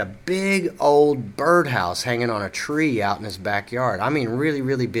 he had a big old birdhouse hanging on a tree out in his backyard. I mean, really,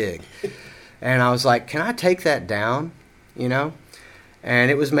 really big. And I was like, can I take that down?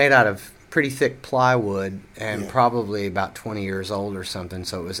 And it was made out of pretty thick plywood and probably about 20 years old or something,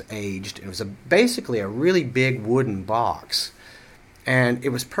 so it was aged. It was basically a really big wooden box. And it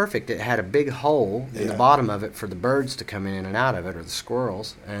was perfect. It had a big hole in the bottom of it for the birds to come in and out of it, or the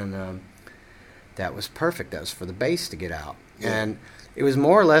squirrels. And that was perfect. That was for the bass to get out. And it was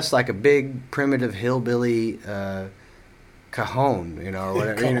more or less like a big primitive hillbilly cajon, or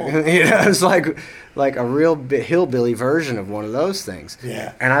whatever. It was like a real hillbilly version of one of those things.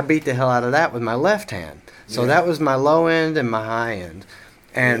 Yeah. And I beat the hell out of that with my left hand. So that was my low end and my high end.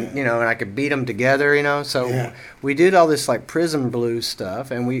 And and I could beat them together. So we did all this like prison blues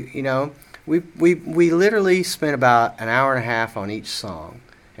stuff, and we literally spent about an hour and a half on each song.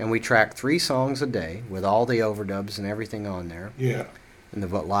 And we tracked 3 songs a day with all the overdubs and everything on there. Yeah. And the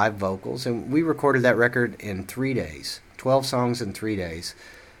live vocals. And we recorded that record in 3 days. 12 songs in 3 days.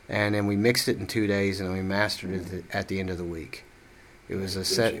 And then we mixed it in 2 days, and then we mastered it at the end of the week. It was a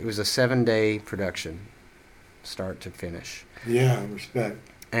 7-day production, start to finish. Yeah, respect.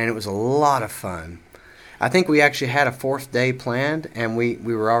 And it was a lot of fun. I think we actually had a 4th day planned, and we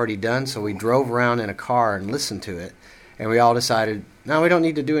were already done, so we drove around in a car and listened to it. And we all decided, no, we don't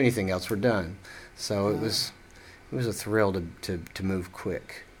need to do anything else. We're done. So it was a thrill to move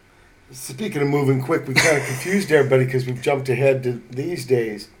quick. Speaking of moving quick, we kind of confused everybody because we've jumped ahead to these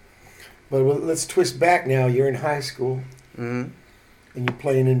days. But let's twist back now. You're in high school, and you're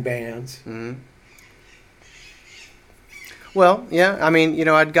playing in bands. Mm-hmm. Well, yeah,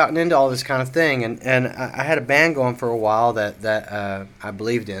 I'd gotten into all this kind of thing, and I had a band going for a while that I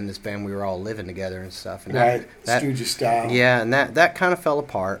believed in, this band. We were all living together and stuff. And right, Stooges style. Yeah, and that kind of fell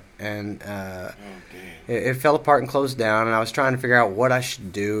apart, and it fell apart and closed down, and I was trying to figure out what I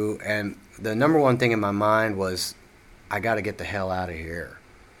should do. And the number one thing in my mind was, I got to get the hell out of here.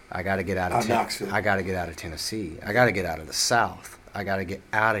 I got to get out of Knoxville. I got to get out of Tennessee. I got to get out of the South. I got to get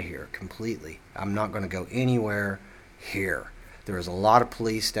out of here completely. I'm not going to go anywhere here. There was a lot of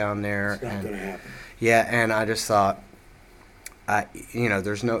police down there. It's not going to happen. Yeah, and I just thought, at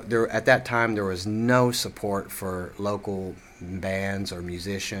that time there was no support for local bands or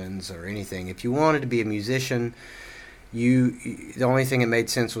musicians or anything. If you wanted to be a musician, the only thing that made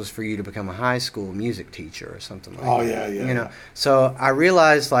sense was for you to become a high school music teacher or something like that. Oh, yeah. So I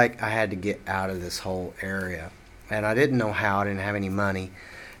realized like I had to get out of this whole area, and I didn't know how. I didn't have any money.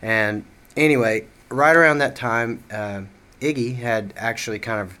 And anyway, right around that time, Iggy had actually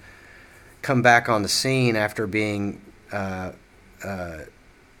kind of come back on the scene after being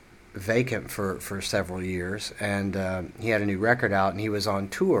vacant for several years, and he had a new record out, and he was on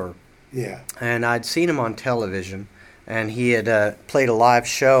tour. Yeah. And I'd seen him on television, and he had played a live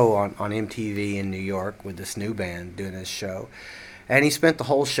show on MTV in New York with this new band doing his show. And he spent the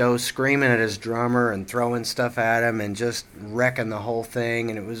whole show screaming at his drummer and throwing stuff at him and just wrecking the whole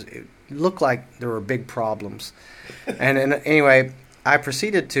thing. And it looked like there were big problems. and anyway, I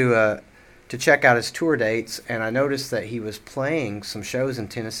proceeded to check out his tour dates, and I noticed that he was playing some shows in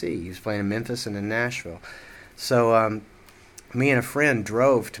Tennessee. He was playing in Memphis and in Nashville. So me and a friend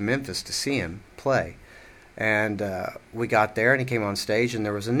drove to Memphis to see him play. And we got there, and he came on stage, and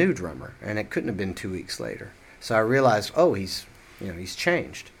there was a new drummer, and it couldn't have been 2 weeks later. So I realized, he's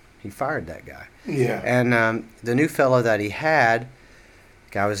changed. He fired that guy. Yeah. And the new fellow that he had,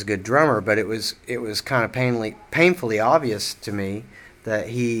 the guy was a good drummer, but it was kind of painfully obvious to me that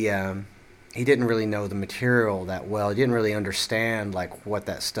he didn't really know the material that well. He didn't really understand like what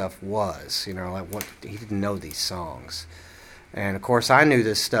that stuff was. He didn't know these songs. And of course, I knew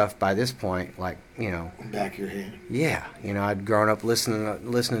this stuff by this point, like, back of your hand. Yeah, I'd grown up listening to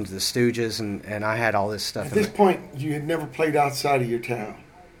the Stooges, and I had all this stuff. At this point, you had never played outside of your town.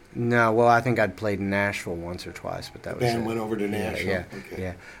 No, well, I think I'd played in Nashville once or twice, but that was it. Band went over to Nashville. Yeah, okay.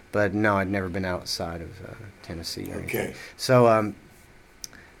 yeah. But no, I'd never been outside of Tennessee or anything. Okay. So, I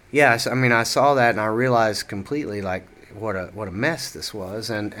saw that, and I realized completely, like, what a mess this was,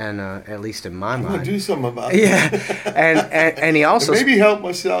 and at least in my mind, I'm gonna do something about it. Yeah, and he also maybe help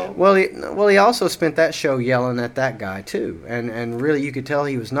myself. Well, he also spent that show yelling at that guy too, and really you could tell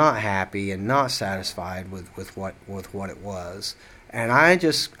he was not happy and not satisfied with what it was, and I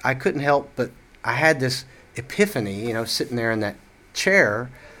couldn't help but I had this epiphany, sitting there in that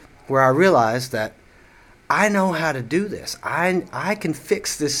chair, where I realized that I know how to do this. I can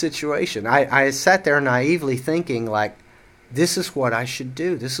fix this situation. I sat there naively thinking, like, this is what I should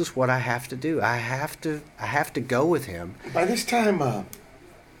do. This is what I have to do. I have to go with him. By this time,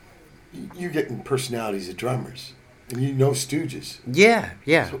 you're getting personalities of drummers, and you know Stooges. Yeah.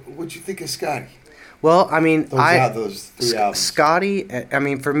 So what'd you think of Scotty? Well, I mean, those 3 albums. Scotty. I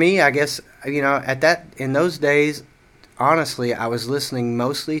mean, for me, I guess in those days, honestly, I was listening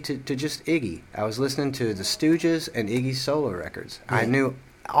mostly to just Iggy. I was listening to the Stooges and Iggy's solo records. Yeah. I knew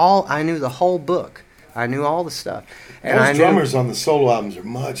the whole book. I knew all the stuff. And those drummers on the solo albums are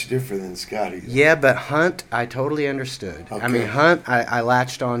much different than Scotty. Yeah, but Hunt, I totally understood. Okay. I mean, Hunt, I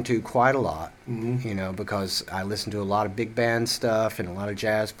latched onto quite a lot, because I listened to a lot of big band stuff and a lot of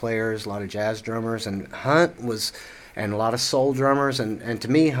jazz players, a lot of jazz drummers, and Hunt was, and a lot of soul drummers, and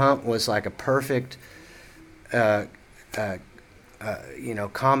to me, Hunt was like a perfect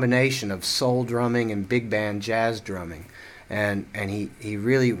combination of soul drumming and big band jazz drumming, and he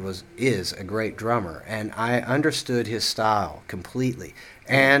really is a great drummer, and I understood his style completely,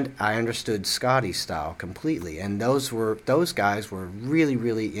 and I understood Scotty's style completely, and those guys were really,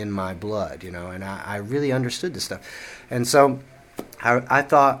 really in my blood, and I really understood this stuff, and so I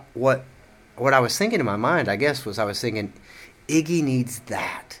thought what I was thinking in my mind, I guess, was I was thinking, Iggy needs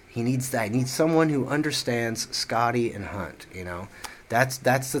that. He needs that. He needs someone who understands Scotty and Hunt, That's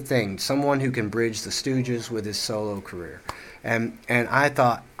the thing. Someone who can bridge the Stooges with his solo career. And I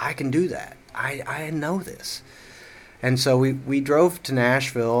thought, I can do that. I know this. And so we drove to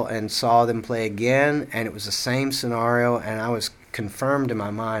Nashville and saw them play again, and it was the same scenario, and I was confirmed in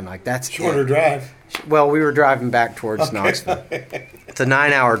my mind, like, that's shorter drive. Well, we were driving back towards Knoxville. It's a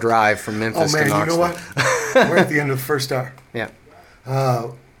 9-hour drive from Memphis to Knoxville. You know what? We're at the end of the first hour. Yeah.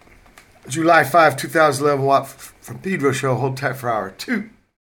 July 5, 2011, Watt from Pedro Show. Hold tight for hour 2.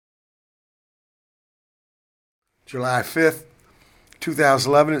 July 5th,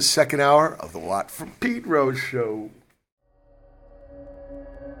 2011, it's second hour of the Watt from Pedro Show.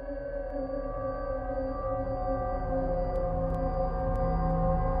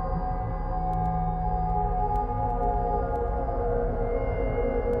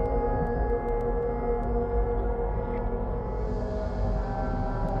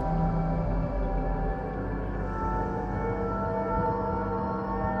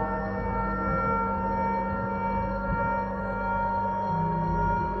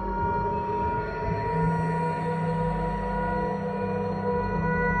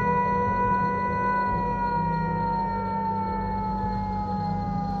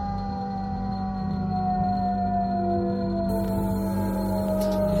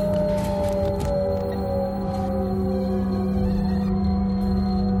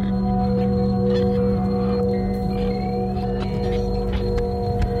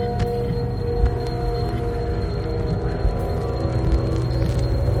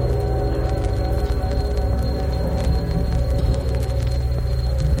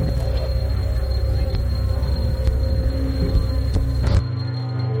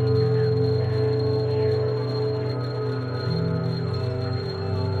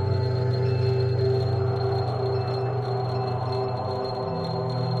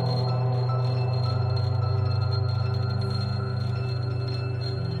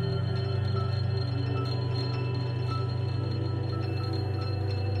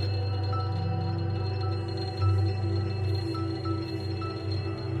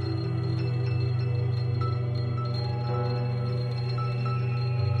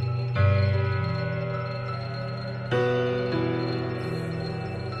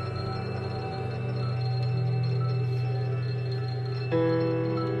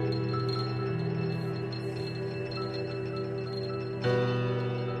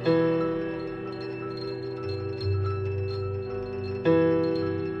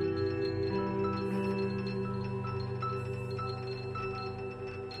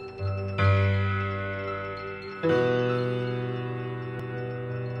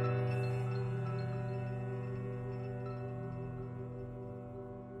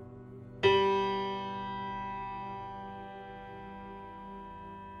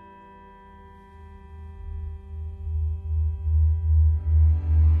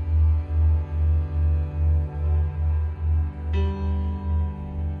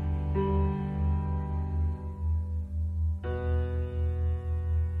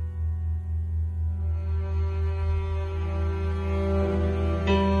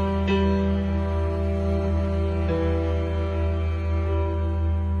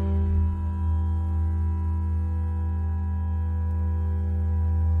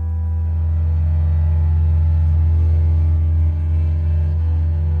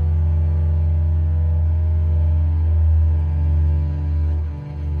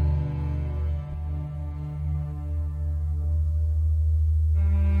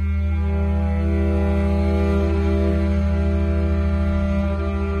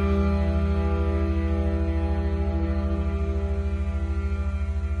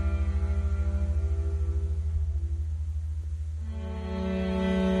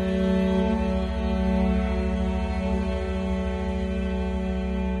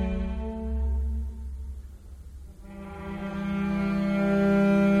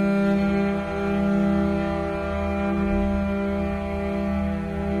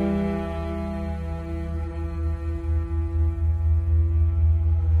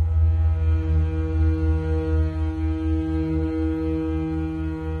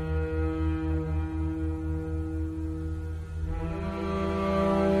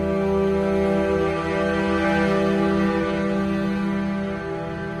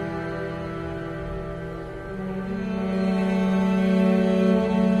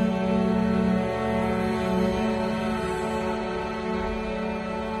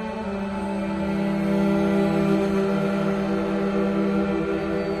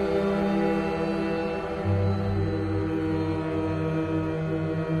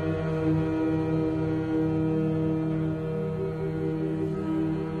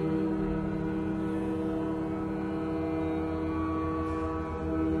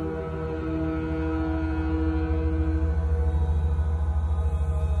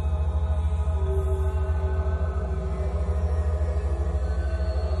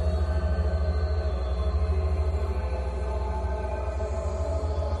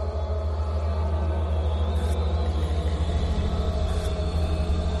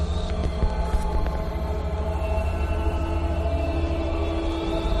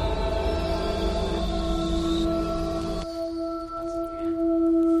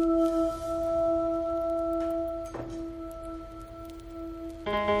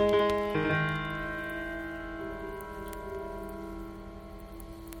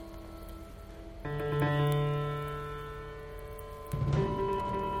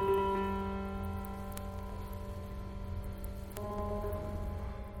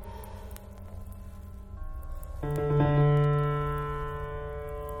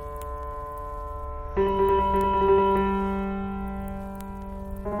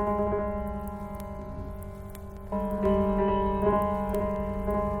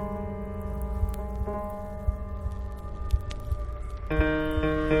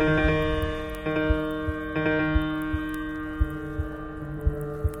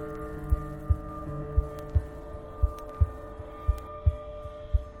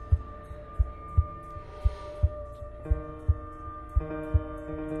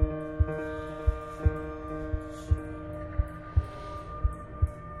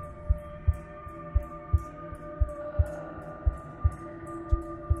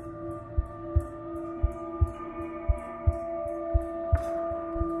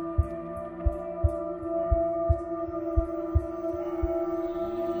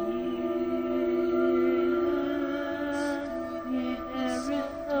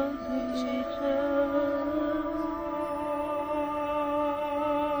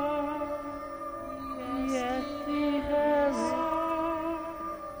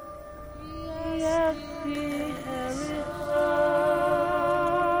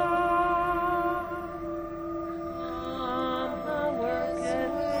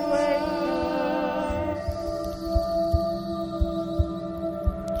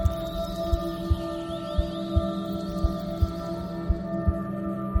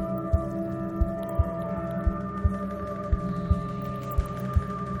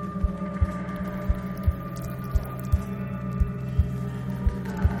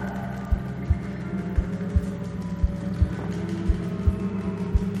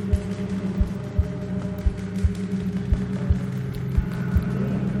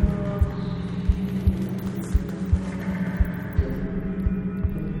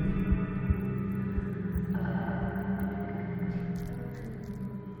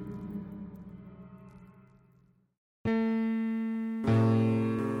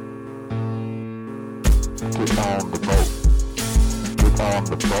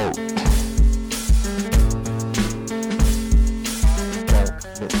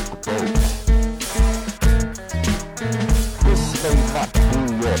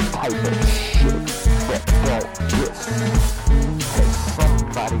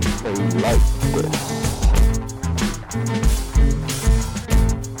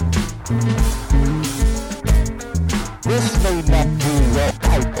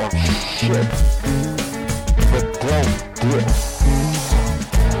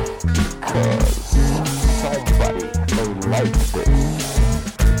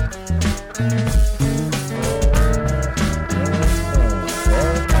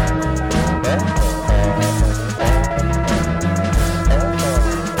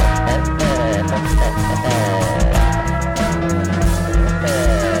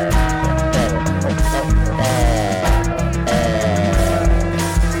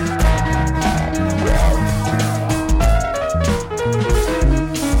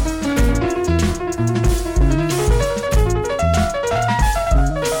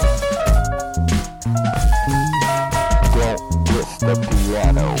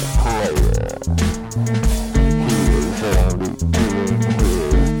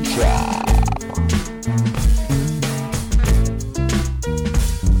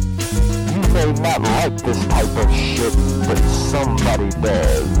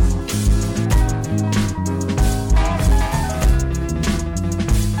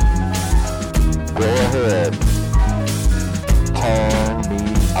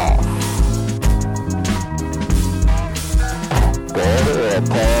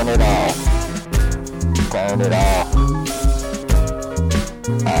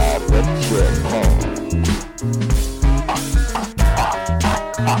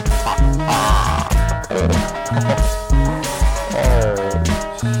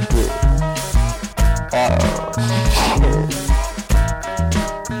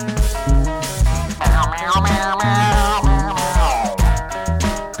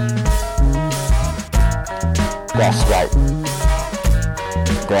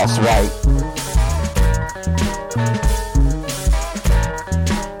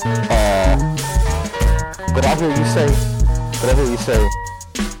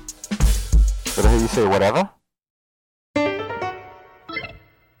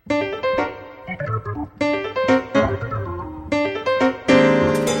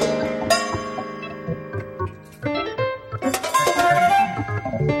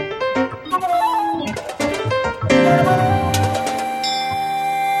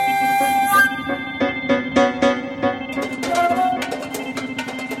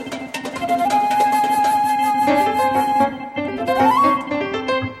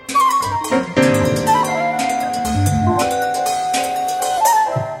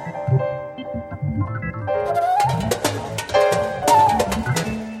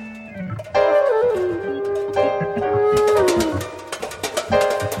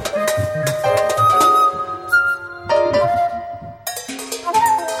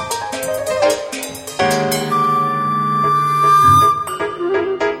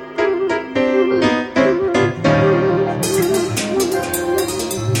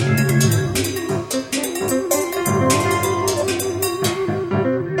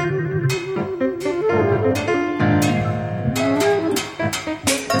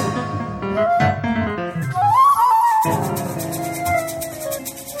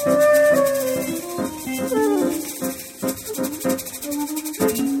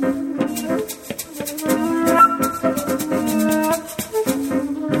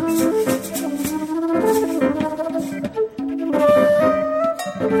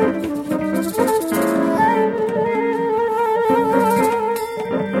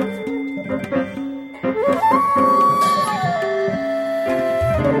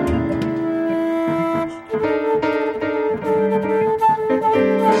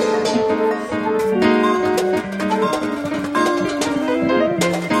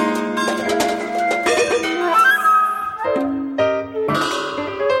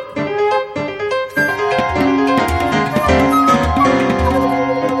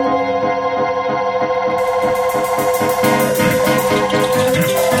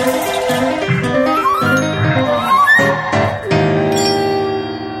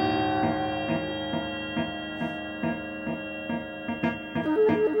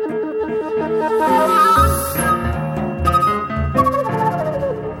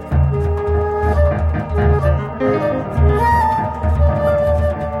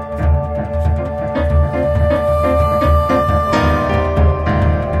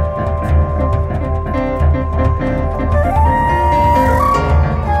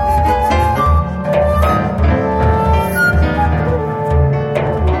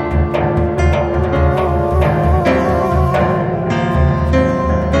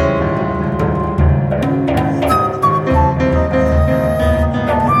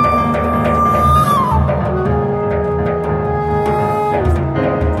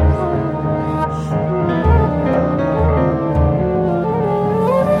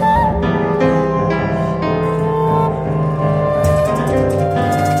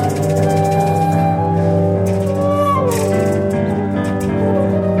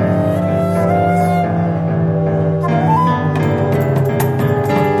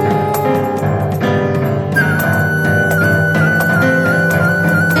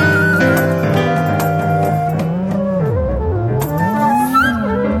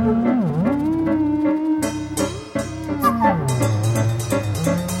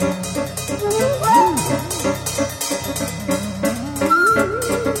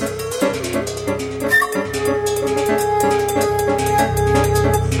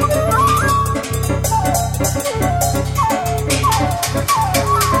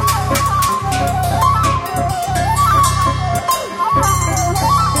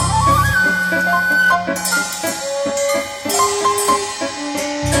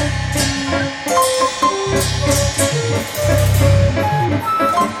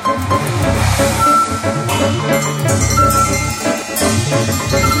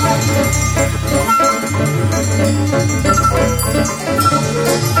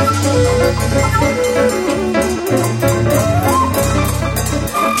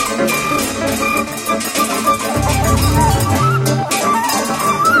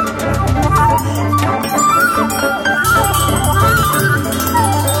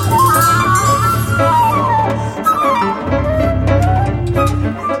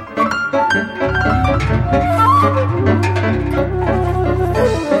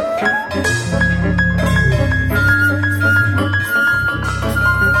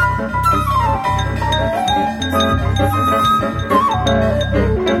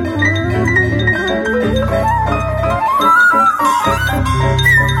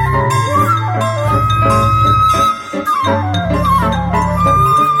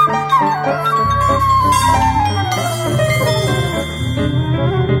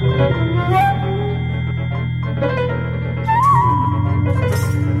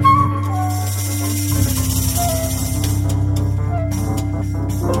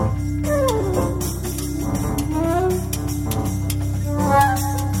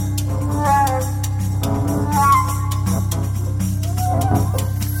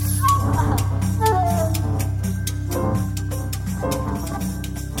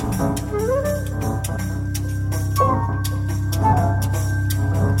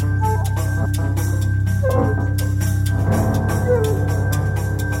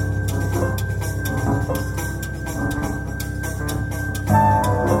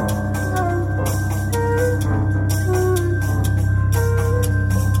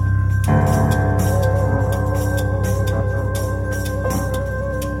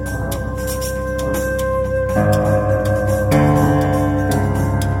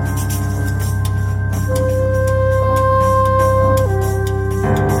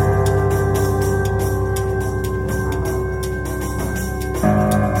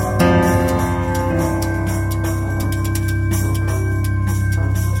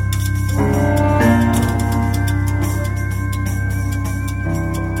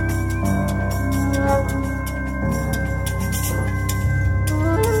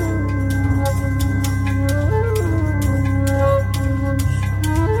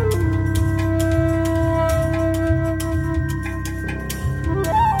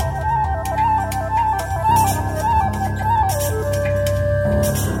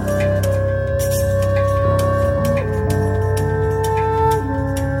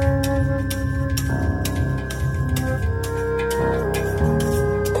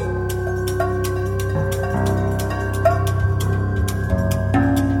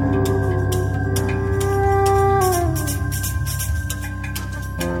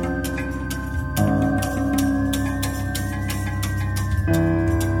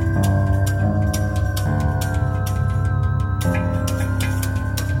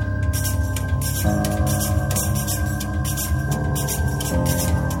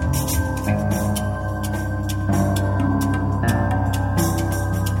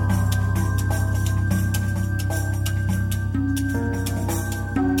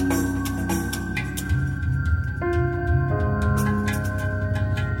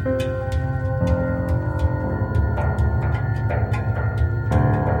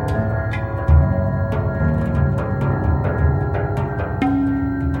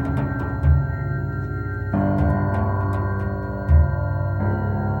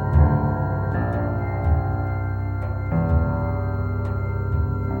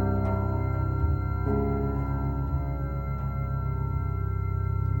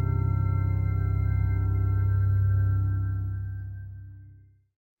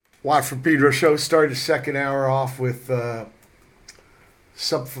 Watt from Pedro Show. Started the second hour off with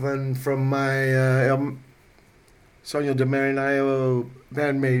something from my Sogno di Marinaio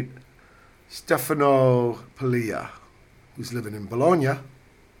bandmate Stefano Paglia, who's living in Bologna.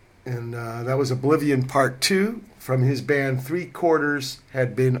 And that was Oblivion Part 2 from his band Three Quarters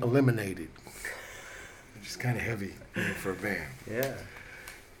Had Been Eliminated. Which is kind of heavy for a band. Yeah.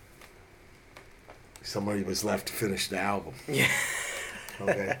 Somebody was left to finish the album. Yeah.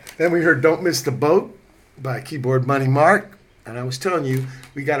 Okay. Then we heard Don't Miss the Boat by Keyboard Money Mark. And I was telling you,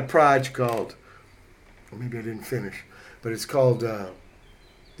 we got a project called, or maybe I didn't finish, but it's called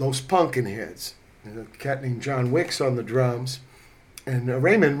Los Punkin Heads. And a cat named John Wicks on the drums. And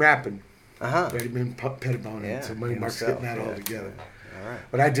Raymond rapping. Raymond Pettibone. Yeah, so Money Mark's himself, getting that all yeah. together. All right.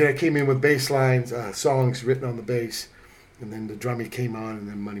 What I did, I came in with bass lines, songs written on the bass. And then the drummy came on, and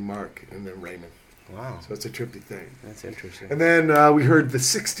then Money Mark, and then Raymond. Wow. So it's a trippy thing. That's interesting. And then we heard the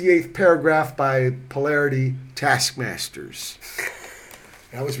 68th paragraph by Polarity, Taskmasters.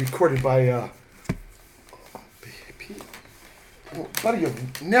 That was recorded by buddy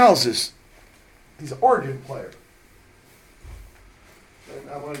of Nels. He's an organ player.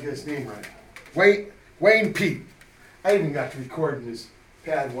 I want to get his name right. Wayne Pete. I even got to record in his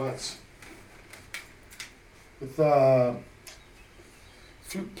pad once. With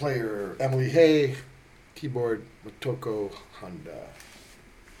flute player Emily Hay, keyboard Motoko Honda.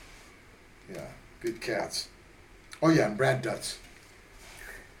 Yeah, good cats. Oh yeah, and Brad Dutz.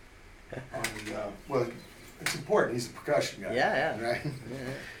 Well, it's important. He's a percussion guy. Yeah. Right?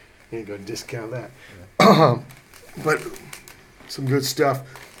 Yeah. You ain't gonna discount that. But some good stuff.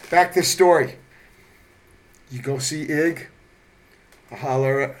 Back to the story. You go see Ig, a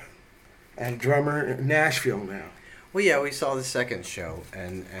holler at a drummer in Nashville now. Well, yeah, we saw the second show,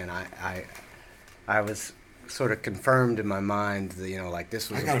 and I was sort of confirmed in my mind that, you know, like this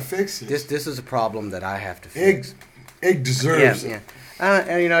was I gotta fix this. This is a problem that I have to fix. Ig deserves it. Yeah.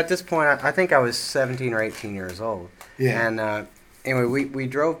 And you know, at this point, I think I was 17 or 18 years old. Yeah. And anyway, we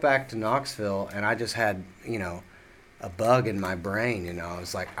drove back to Knoxville, and I just had, you know, a bug in my brain. You know, I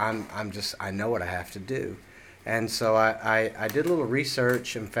was like, I know what I have to do. And so I did a little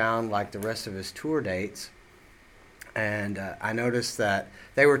research and found like the rest of his tour dates. And I noticed that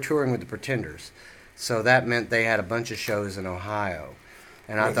they were touring with the Pretenders. So that meant they had a bunch of shows in Ohio.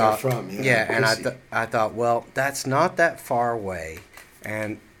 And I thought, I thought, well, that's not that far away.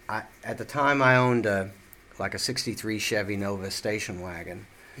 And at the time I owned like a 63 Chevy Nova station wagon.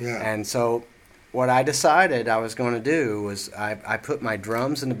 Yeah. And so what I decided I was going to do was I put my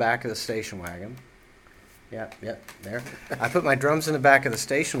drums in the back of the station wagon. Yep, there. I put my drums in the back of the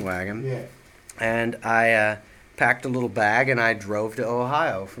station wagon. Yeah. And I packed a little bag and I drove to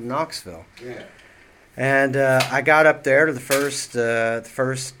Ohio from Knoxville. Yeah. And I got up there to the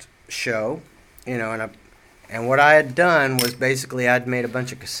first show, you know, and what I had done was basically I'd made a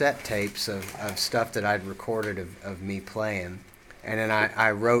bunch of cassette tapes of stuff that I'd recorded of me playing. And then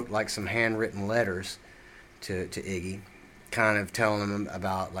I wrote like some handwritten letters to Iggy, kind of telling him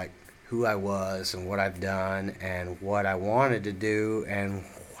about like who I was and what I've done and what I wanted to do and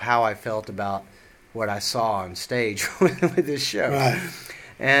how I felt about what I saw on stage with this show. Right.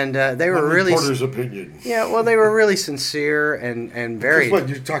 And they were really... reporter's opinion. Yeah, well, they were really sincere and very... Because what,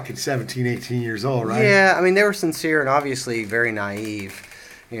 you're talking 17, 18 years old, right? Yeah, I mean, they were sincere and obviously very naive,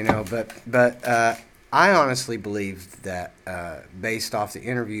 you know, but I honestly believed that, based off the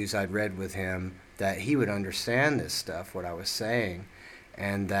interviews I'd read with him, that he would understand this stuff, what I was saying,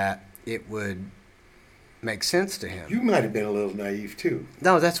 and that it would make sense to him. You might have been a little naive, too.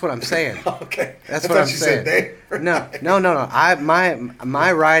 No, that's what I'm saying. Okay. That's what I'm saying. Said they were No.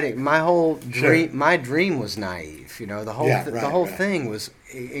 My writing, my whole dream, my dream was naive. You know, the whole thing was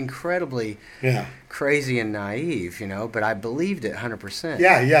incredibly crazy and naive. You know, but I believed it 100%.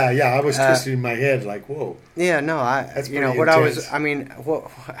 Yeah. I was twisted in my head, like, whoa. Yeah, no, That's you know pretty what intense. I mean,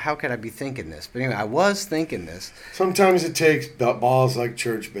 how could I be thinking this? But anyway, I was thinking this. Sometimes it takes balls like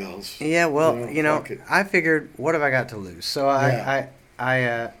church bells. Yeah, well, you know, fuck it. I figured, what have I got to lose? So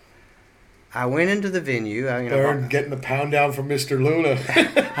I went into the venue. They're getting a pound down from Mr. Luna.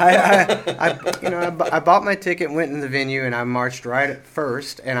 I bought my ticket, went in the venue, and I marched right up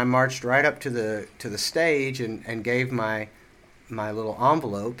first, and I marched right up to the stage and gave my little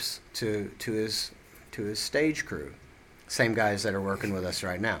envelopes to his stage crew, same guys that are working with us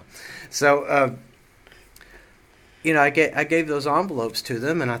right now. So I gave those envelopes to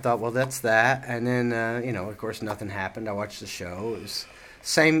them, and I thought, well, that's that. And then of course, nothing happened. I watched the show. It was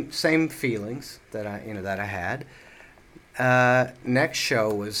same feelings that I had. Next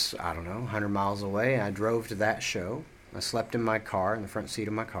show was, I don't know, 100 miles away. I drove to that show, I slept in my car, in the front seat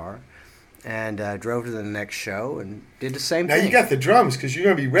of my car, and drove to the next show and did the same Now thing. you got the drums because you're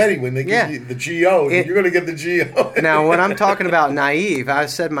going to be ready when they give you the GO. You're going to get the GO. Now, when I'm talking about naive, I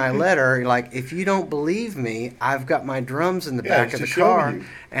said in my letter, like, if you don't believe me, I've got my drums in the back of the car,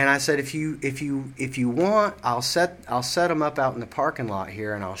 and I said, if you want, I'll set them up out in the parking lot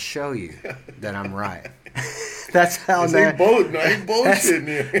here, and I'll show you that I'm right. That's how bullshitting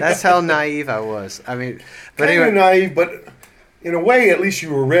you. That's how naive I was. I mean, but kind of anyway, naive, but in a way, at least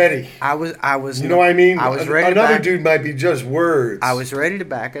you were ready. I was. You know what I mean? I was ready. Another dude might be just words. I was ready to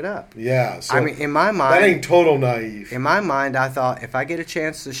back it up. Yeah. So I mean, in my mind, that ain't total naive. In my mind, I thought if I get a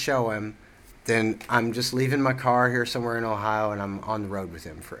chance to show him, then I'm just leaving my car here somewhere in Ohio, and I'm on the road with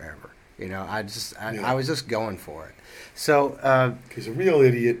him forever. You know, I was just going for it. So because a real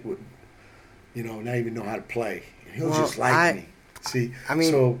idiot would, not even know how to play. He'll just like me. See, I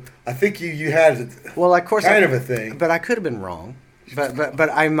mean, so I think you had of course kind of a thing, but I could have been wrong. But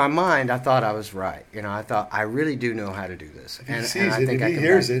in my mind, I thought I was right. I thought I really do know how to do this. If he sees it, if he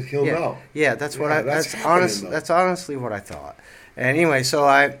hears it, he'll know. Yeah, that's honestly what I thought. And anyway, so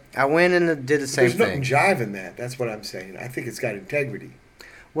I went and did the same thing. There's no jive in that. That's what I'm saying. I think it's got integrity.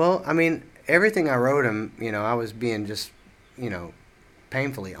 Well, I mean, everything I wrote him, I was being just,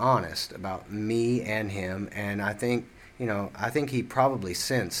 painfully honest about me and him, and I think he probably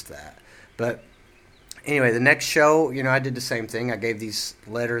sensed that. But anyway, the next show, I did the same thing. I gave these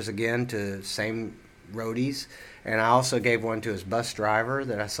letters again to same roadies, and I also gave one to his bus driver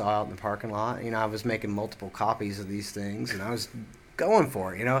that I saw out in the parking lot. I was making multiple copies of these things, and I was going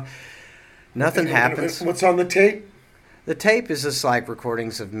for it. Nothing happens. What's on the tape? The tape is just like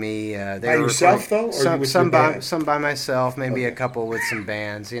recordings of me. By yourself, though? Or some by myself, maybe a couple with some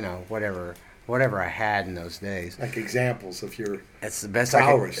bands, whatever I had in those days. Like examples of your It's the best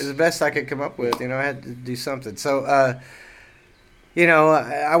prowess. It's the best I could come up with. I had to do something. So,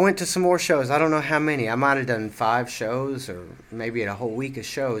 I went to some more shows. I don't know how many. I might have done 5 shows or maybe a whole week of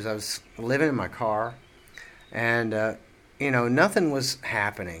shows. I was living in my car, and nothing was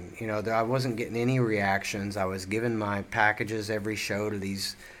happening. I wasn't getting any reactions. I was giving my packages every show to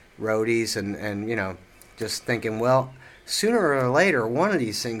these roadies and just thinking, well, sooner or later, one of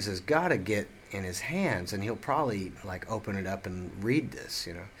these things has got to get in his hands, and he'll probably, open it up and read this,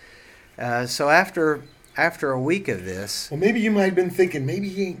 So after a week of this... Well, maybe you might have been thinking, maybe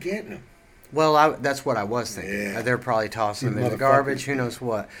he ain't getting them. Well, that's what I was thinking. Yeah. They're probably tossing them in the garbage, who knows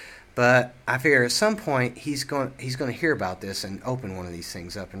what. But I figure at some point he's going to hear about this and open one of these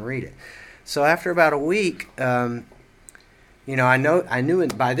things up and read it. So after about a week, I knew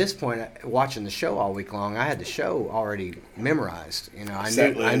by this point, watching the show all week long, I had the show already memorized.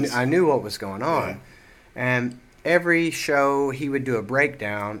 I knew what was going on, yeah. And every show he would do a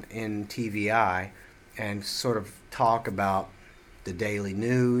breakdown in TVI and sort of talk about the daily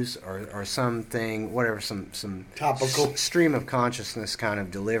news or something, whatever, some topical stream of consciousness kind of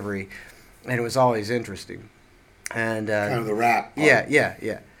delivery, and it was always interesting. And kind of the rap part.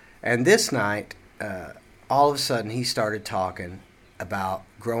 Yeah. And this night, all of a sudden, he started talking about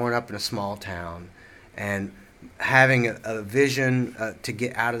growing up in a small town and having a vision to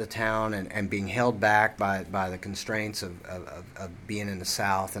get out of the town and being held back by the constraints of being in the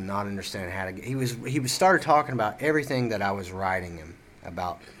South and not understanding how to get. He started talking about everything that I was writing him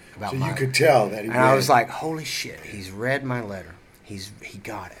about. So you could tell that he and I was like, holy shit, he's read my letter. He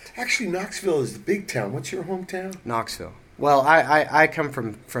got it. Actually, Knoxville is the big town. What's your hometown? Knoxville. Well, I come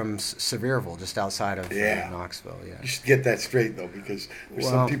from Sevierville, just outside of Knoxville. Yeah. You should get that straight though, because there's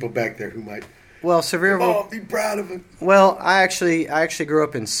some people back there who might. Well, Sevierville. Oh, be proud of it. Well, I actually grew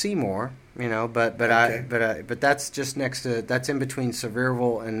up in Seymour, but that's just that's in between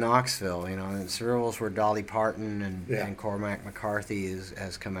Sevierville and Knoxville, and Sevierville's where Dolly Parton and Cormac McCarthy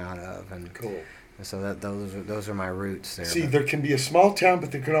has come out of, and cool. And so those are my roots there. See, there can be a small town,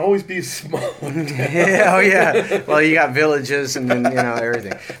 but there can always be a small town. Yeah. Well, you got villages and then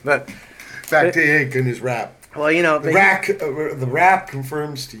everything, but back to Hank and his rap. Well, the rap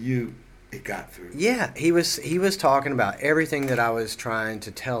confirms to you. It got through. Yeah, he was talking about everything that I was trying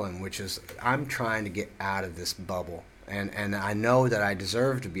to tell him, which is I'm trying to get out of this bubble, and I know that I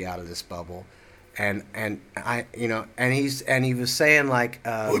deserve to be out of this bubble, and I and he was saying like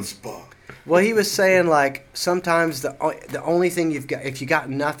well, he was saying like sometimes the only thing you've got, if you got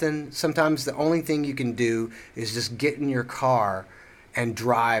nothing, sometimes the only thing you can do is just get in your car and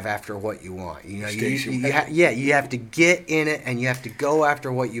drive after what you want. You have to get in it, and you have to go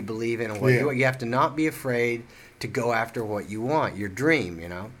after what you believe in, and you have to not be afraid to go after what you want, your dream.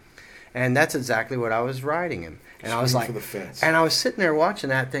 And that's exactly what I was writing him. And I was like, for the fence. And I was sitting there watching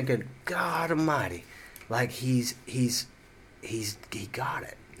that, thinking, God Almighty, like he got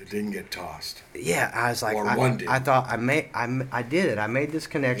it. It didn't get tossed. Yeah, I was like, Or one did. I thought I did it. I made this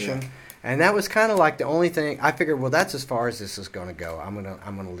connection, and that was kind of like the only thing I figured. Well, that's as far as this is going to go. I'm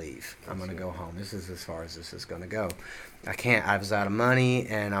gonna leave. I'm gonna go home. This is as far as this is going to go. I can't. I was out of money,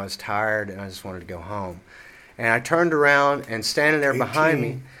 and I was tired, and I just wanted to go home. And I turned around, and standing there behind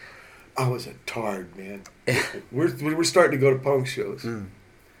me, I was a tard, man. we're starting to go to punk shows.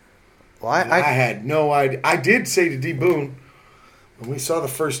 Well, I had no idea. I did say to D. Boone, when we saw the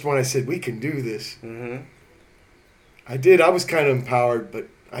first one, I said, we can do this. Mm-hmm. I did. I was kind of empowered, but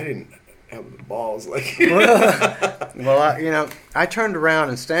I didn't have the balls like well, I turned around,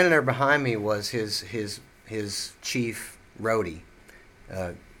 and standing there behind me was his chief roadie,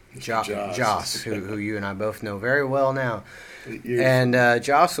 Joss, who you and I both know very well now. And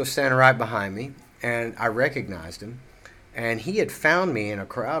Joss was standing right behind me, and I recognized him. And he had found me in a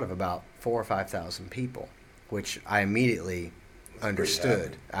crowd of about 4,000 or 5,000 people, which I immediately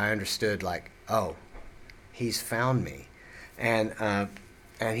understood. I understood, like, oh, he's found me. And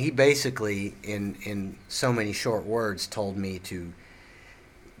he basically, in so many short words, told me to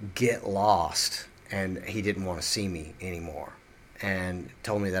get lost, and he didn't want to see me anymore. And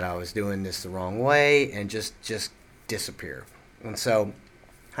told me that I was doing this the wrong way, and just disappear. And so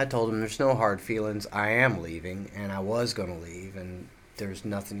I told him there's no hard feelings. I am leaving, and I was going to leave, and there's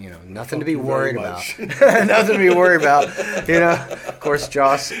nothing, nothing to be worried about. Nothing to be worried about. Of course,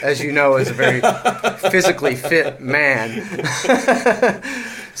 Joss, as you know, is a very physically fit man.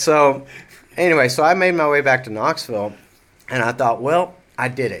 So, anyway, so I made my way back to Knoxville, and I thought, well, I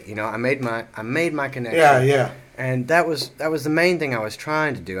did it. I made my connection. Yeah. And that was the main thing I was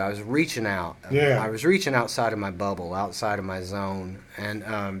trying to do. I was reaching out. Yeah. I was reaching outside of my bubble, outside of my zone, and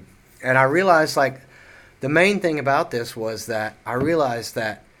I realized, like, the main thing about this was that I realized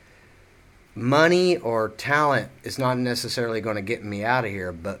that money or talent is not necessarily going to get me out of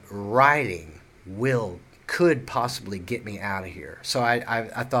here, but writing could possibly get me out of here. So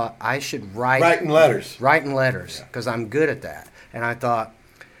I thought I should writing letters because I'm good at that, and I thought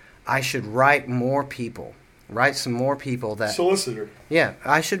I should write more people. Write some more people that... Solicitor. Yeah,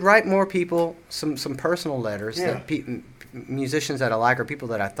 I should write more people, some personal letters that musicians that I like or people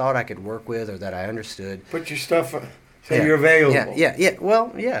that I thought I could work with or that I understood. Put your stuff... Say you're available. Yeah.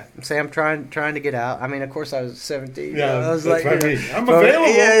 Well, yeah. Say I'm trying to get out. I mean, of course, I was 17. Yeah, I was that's like, what I mean. I'm available.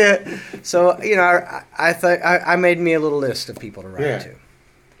 Yeah. So, I thought I made me a little list of people to write to.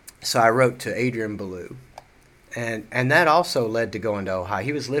 So I wrote to Adrian Ballou. And that also led to going to Ohio.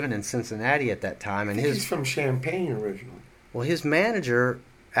 He was living in Cincinnati at that time, and he's from Champaign originally. Well, his manager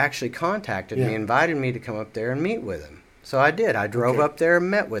actually contacted me, invited me to come up there and meet with him. So I did. I drove up there and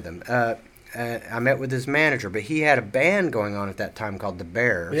met with him. I met with his manager, but he had a band going on at that time called the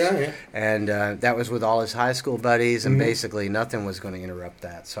Bears. Yeah. And that was with all his high school buddies, and basically nothing was going to interrupt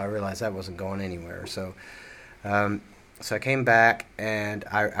that. So I realized that wasn't going anywhere. So, so I came back and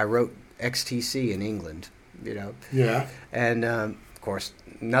I wrote XTC in England. Yeah. And, of course,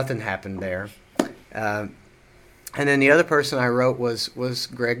 nothing happened there. And then the other person I wrote was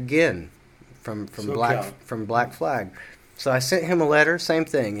Greg Ginn from Black Flag. So I sent him a letter, same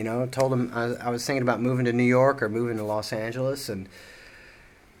thing, told him I was thinking about moving to New York or moving to Los Angeles. And,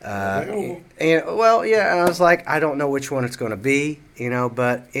 and I was like, I don't know which one it's going to be,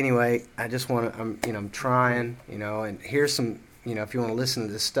 but anyway, I just want to, I'm trying, and here's some... if you want to listen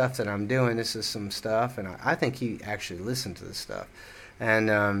to this stuff that I'm doing, this is some stuff. And I think he actually listened to this stuff. And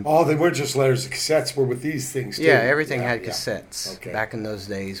they weren't just letters. The cassettes were with these things, too. Yeah, everything had cassettes. Okay. Back in those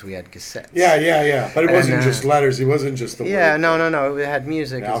days, we had cassettes. Yeah. But it wasn't just letters. It wasn't just the word. No. It had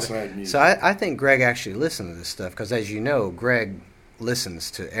music. It also had music. So I think Greg actually listened to this stuff because, as you know, Greg listens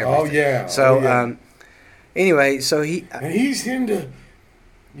to everything. Oh, yeah. So, anyway, so he... And he's into,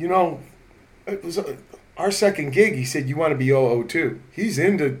 it was... Our second gig, he said, you want to be 002. He's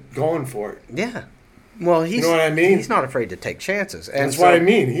into going for it. Yeah. Well, you know what I mean? He's not afraid to take chances. And that's what I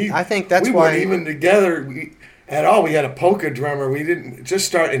mean. I think that's we why... We weren't even together at all. We had a polka drummer. We didn't just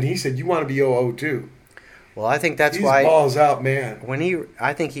start, and he said, you want to be 002. Well, I think that's He's why... balls out, man.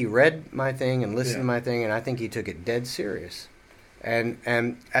 I think he read my thing and listened to my thing, and I think he took it dead serious. And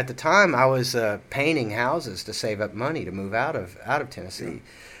at the time, I was painting houses to save up money to move out of Tennessee. Yeah.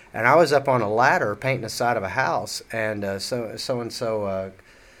 And I was up on a ladder painting the side of a house, and so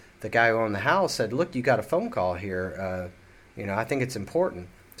the guy who owned the house said, "Look, you got a phone call here. I think it's important."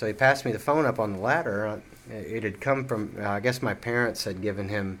 So he passed me the phone up on the ladder. It had come from, I guess my parents had given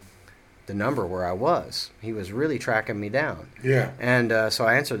him the number where I was. He was really tracking me down. Yeah. And so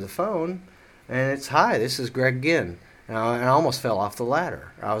I answered the phone, and it's, "Hi, this is Greg Ginn." And I almost fell off the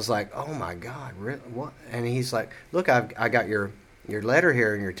ladder. I was like, "Oh my God, really? What?" And he's like, "Look, I got your letter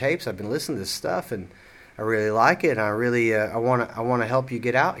here and your tapes. I've been listening to this stuff, and I really like it. And I really I want to help you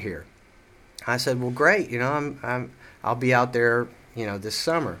get out here." I said, "Well, great. You know, I'll be out there, you know, this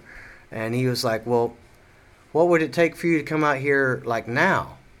summer." And he was like, "Well, what would it take for you to come out here like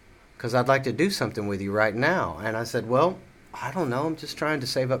now? Because I'd like to do something with you right now." And I said, "Well, I don't know. I'm just trying to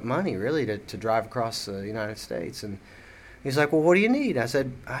save up money, really, to drive across the United States." And he's like, "Well, what do you need?" I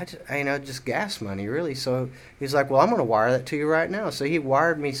said, just gas money, really." So he's like, "Well, I'm going to wire that to you right now." So he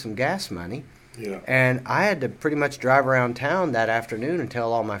wired me some gas money. Yeah. And I had to pretty much drive around town that afternoon and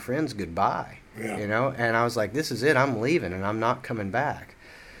tell all my friends goodbye. Yeah. You know, and I was like, "This is it. I'm leaving, and I'm not coming back."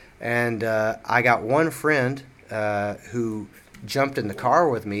 And I got one friend who jumped in the car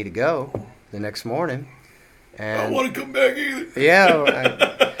with me to go the next morning. And I don't want to come back either.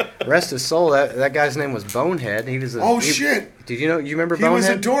 Yeah, rest his soul. That guy's name was Bonehead. He was. Shit! Did you know? You remember He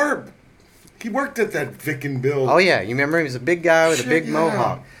Bonehead? was a dorp. He worked at that Vic and Bill. Oh yeah, you remember him? He was a big guy with a big yeah.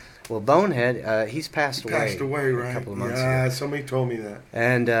 mohawk. Well, Bonehead, he's passed away. Passed away, right? A couple of months yeah, ago. somebody told me that.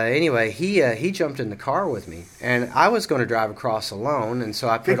 And anyway, he jumped in the car with me, and I was going to drive across alone, and so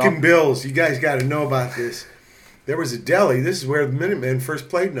I put Vic and Bill's. You guys got to know about this. There was a deli. This is where the Minutemen first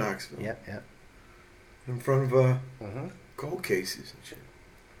played Knoxville. Yep. In front of gold cases and shit.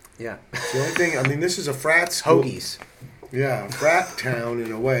 Yeah. It's the only thing. I mean, this is a frat school. Hoagies. Yeah, frat town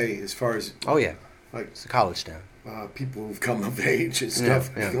in a way, as far as Oh yeah. like It's a college town. people who've come of age and stuff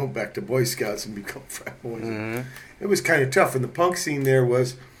Yeah. go back to Boy Scouts and become frat boys. Mm-hmm. It was kind of tough, and the punk scene there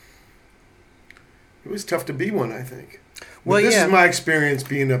was. It was tough to be one, I think. Well, this yeah. is my experience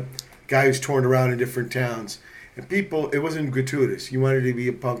being a guy who's toured around in different towns, and people. It wasn't gratuitous. You wanted to be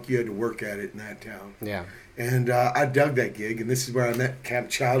a punk, you had to work at it in that town. Yeah. And I dug that gig, and this is where I met Camp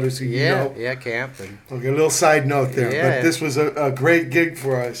Childers, who you Yeah. know. Yeah. Camp. And, Okay, a little side note there, Yeah. but this was a great gig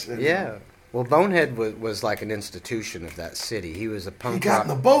for us. And, yeah. Well, Bonehead was like an institution of that city. He was a He punk got rock. in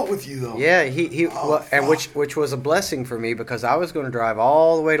the boat with you, though. Yeah, he Oh, well, and fuck. which was a blessing for me because I was going to drive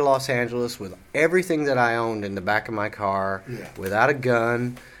all the way to Los Angeles with everything that I owned in the back of my car, Yeah. without a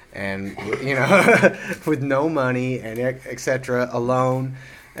gun, and you know, with no money and etc. alone,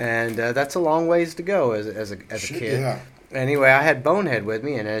 and that's a long ways to go as a Shit, kid. yeah. Anyway, I had Bonehead with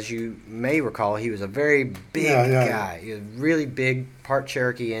me, and as you may recall, he was a very big guy. He was a really big, part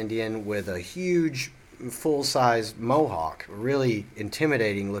Cherokee Indian with a huge, full-size mohawk, really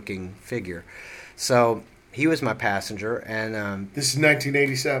intimidating-looking figure. So he was my passenger, and This is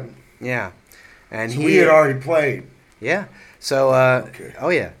 1987. yeah, and So he we had already played. yeah. So Okay. oh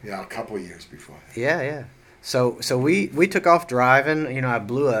yeah, Yeah, a couple of years before that. yeah. So we took off driving. You know, I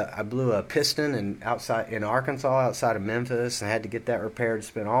blew a piston in Arkansas, outside of Memphis, and had to get that repaired.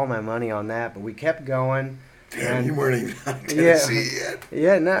 Spent all my money on that, but we kept going. Damn, And- you weren't even out of Tennessee yet.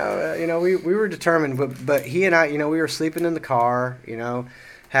 Yeah, no, you know, we were determined, but he and I, you know, we were sleeping in the car, you know,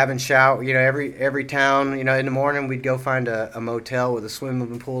 having shower, you know, every town, you know, in the morning we'd go find a motel with a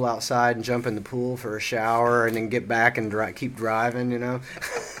swimming pool outside and jump in the pool for a shower and then get back and keep driving, you know.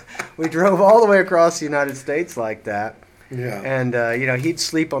 We drove all the way across the United States like that. Yeah. And you know, he'd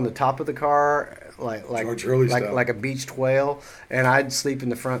sleep on the top of the car like George Hurley style. like a beached whale, and I'd sleep in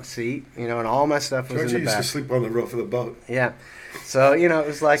the front seat, you know, and all my stuff was George in the used back. to sleep on the roof of the boat. Yeah. So, you know, it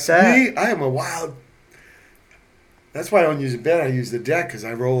was like that. Me, I am a wild. That's why I don't use a bed. I use the deck because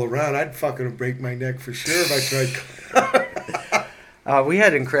I roll around. I'd fucking break my neck for sure if I tried. We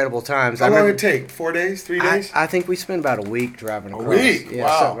had incredible times. How long did it take? 4 days? 3 days? I think we spent about a week driving across. week? Yeah,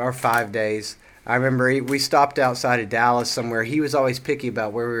 Wow. or 5 days. I remember we stopped outside of Dallas somewhere. He was always picky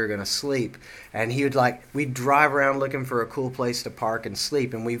about where we were going to sleep. And he would we'd drive around looking for a cool place to park and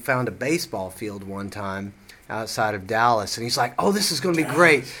sleep. And we found a baseball field one time outside of Dallas. And he's like, "Oh, this is going to be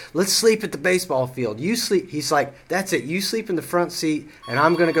great. Let's sleep at the baseball field. You sleep." He's like, "That's it. You sleep in the front seat, and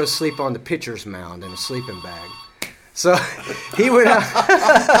I'm going to go sleep on the pitcher's mound in a sleeping bag." So he went out.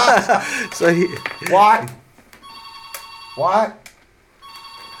 What?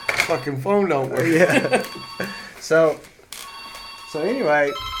 Fucking phone don't work. Yeah. So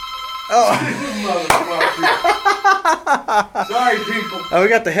anyway. Sorry, people. Oh, we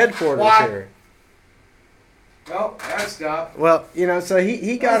got the headquarters What? here. Oh, that stopped. Well, you know, so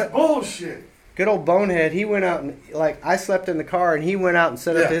he got That's it. bullshit. Good old Bonehead. He went out and I slept in the car, and he went out and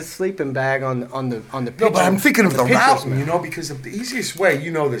set up Yeah. his sleeping bag on the No, pitcher. but I'm thinking of the pitcher's route, mound. you know, because the easiest way,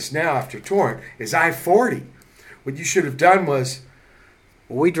 you know this now after touring, is I-40. What you should have done was,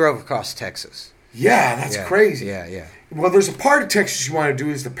 We drove across Texas. yeah, that's Yeah, crazy. Yeah. Well, there's a part of Texas you want to do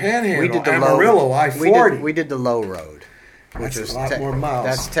is the Panhandle, We did the Amarillo, low. I-40. We did the low road. which That's is a lot more miles.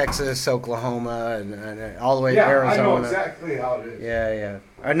 That's Texas, Oklahoma, and all the way to Yeah, Arizona. I know exactly how it is. Yeah.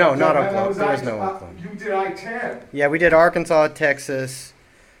 No, not Oklahoma. There was no I-10. Oklahoma. You did I-10. Yeah, we did Arkansas, Texas.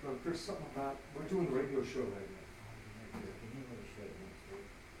 Look, there's something about, we're doing a radio show right now.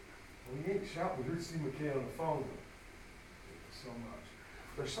 Well, he ain't shouting. We heard Steve McKay on the phone. So much.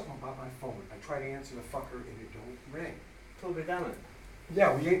 There's something about my phone. I try to answer the fucker and it don't ring. Totally done it.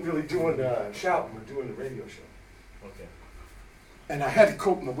 Yeah, we ain't really doing shouting. We're doing the radio show. Okay. And I had to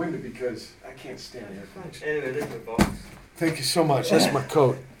coat in the window because I can't stand air conditioning. Anyway, this is the box. Thank you so much. That's my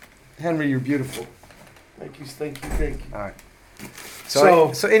coat. Henry, you're beautiful. Thank you. All right.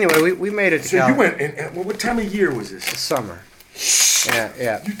 So anyway, we made it. So you went, and what time of year was this? Summer.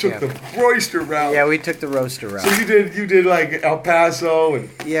 Yeah. You took the roister route. Yeah, we took the roaster route. So you did like El Paso and.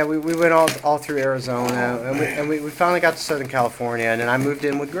 Yeah, we went all through Arizona, and we finally got to Southern California, and then I moved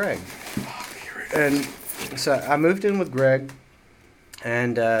in with Greg. And so I moved in with Greg,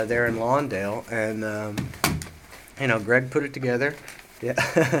 and they're in Lawndale, and Greg put it together.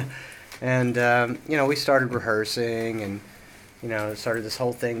 Yeah. And we started rehearsing, and started this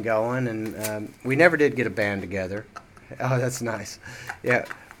whole thing going, and we never did get a band together. Oh, that's nice. Yeah,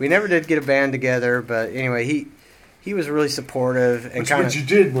 we never did get a band together, but anyway, he was really supportive and kind of. What you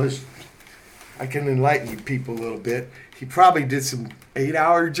did was, I can enlighten you people a little bit. He probably did some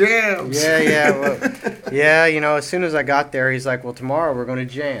 8-hour jams. Yeah. Well, as soon as I got there, he's like, "Well, tomorrow we're going to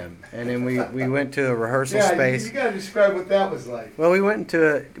jam," and then we went to a rehearsal space. You got to describe what that was like. Well, we went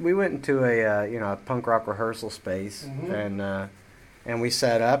into a punk rock rehearsal space, and we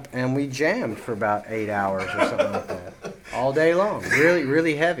set up and we jammed for about 8 hours or something like that, all day long. Really,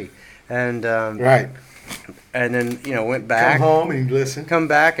 really heavy, and right. And then went back. Come home and he'd listen. Come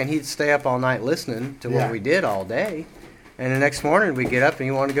back and he'd stay up all night listening to what we did all day, and the next morning we get up and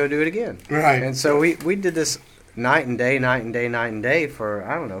he wanted to go do it again. Right. And so we did this night and day for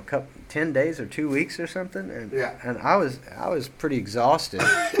I don't know 10 days or 2 weeks or something, and I was pretty exhausted.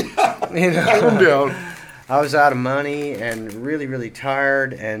 I'm down. I was out of money and really, really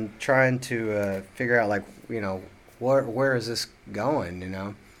tired and trying to figure out, where is this going,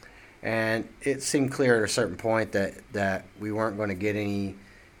 And it seemed clear at a certain point that we weren't going to get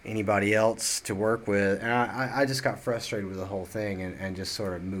anybody else to work with. And I just got frustrated with the whole thing and just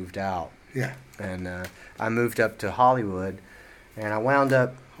sort of moved out. Yeah. And I moved up to Hollywood, and I wound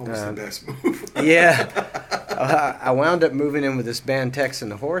up... Almost the best move. Yeah. I wound up moving in with this band, Tex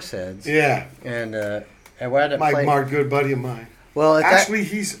and the Horseheads. Yeah. And I wound up Mike Mark, good buddy of mine. Well, actually,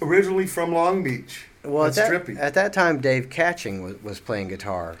 he's originally from Long Beach. Well, that's trippy. At that time, Dave Catching was playing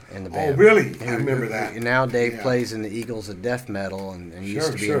guitar in the band. Oh, really? I remember that. Now Dave plays in the Eagles of Death Metal and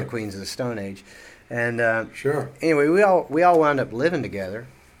used to be in the Queens of the Stone Age. And anyway, we all wound up living together.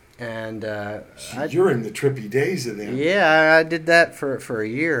 And you're in the trippy days of them. Yeah, I did that for a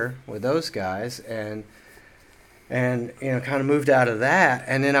year with those guys, and kind of moved out of that,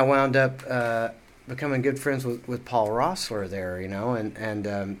 and then I wound up becoming good friends with Paul Rossler there,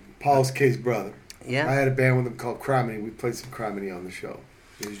 and Paul's Kay's brother. Yeah. I had a band with him called Criminy. We played some Criminy on the show.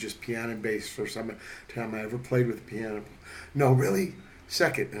 It was just piano and bass for some time I ever played with the piano. No, really,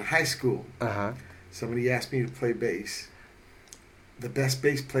 second in high school. Somebody asked me to play bass. The best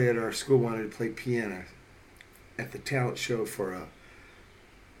bass player at our school wanted to play piano at the talent show for a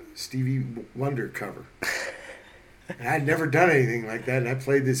Stevie Wonder cover. And I'd never done anything like that, and I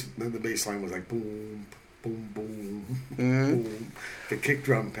played this, and the bass line was like boom, boom, boom, boom, the kick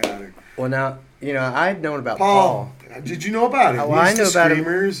drum pattern. Well, now, I'd known about Paul. Did you know about him? Oh, I knew about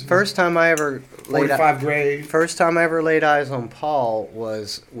him. First time I ever laid eyes on Paul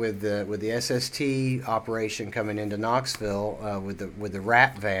was with the SST operation coming into Knoxville with the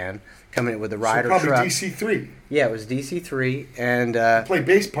rat van coming in with the rider probably truck. DC3. Yeah, it was DC3, and played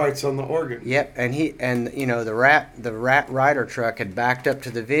bass parts on the organ. Yep, and the rat rider truck had backed up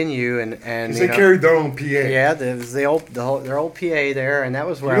to the venue, and they carried their own PA. Yeah, there was their old PA there, and that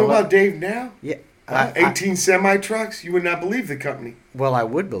was where you know about Dave now? Yeah. 18 semi-trucks? You would not believe the company. Well, I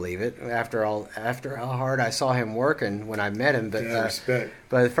would believe it after how hard I saw him working when I met him. But respect.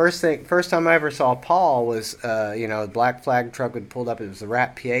 But the first time I ever saw Paul was the black flag truck had pulled up. It was the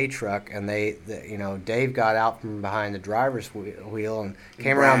Rat PA truck, and Dave got out from behind the driver's wheel and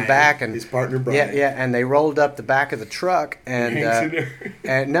came around back, and his partner Brian. Yeah, and they rolled up the back of the truck, and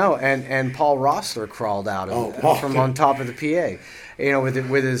Paul Rossler crawled out from on top of the PA.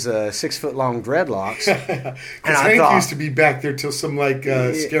 With his 6 foot long dreadlocks. Because Hank used to be back there till some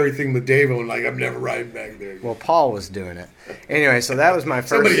scary thing with Dave on, I'm never riding back there. Well, Paul was doing it. Anyway, so that was my first.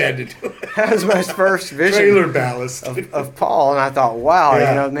 Somebody had to do it. That was my first vision. Trailer ballast of Paul, and I thought,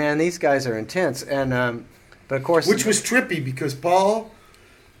 wow, man, these guys are intense. And But of course, which was trippy because Paul,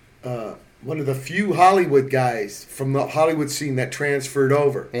 one of the few Hollywood guys from the Hollywood scene that transferred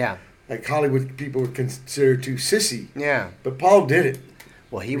over. Yeah. Like Hollywood people would consider too sissy. Yeah. But Paul did it.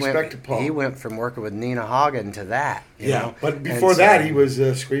 Well, he went from working with Nina Hagen to that. You know? But before that, he was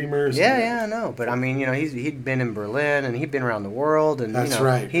Screamers. Yeah, I know. But I mean, you know, he'd been in Berlin and he'd been around the world, and that's you know,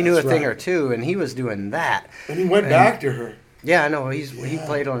 right. He knew a thing or two, and he was doing that. And he went back to her. Yeah, I know. He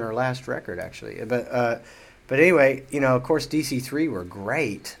played on her last record actually, but anyway, you know, of course, DC3 were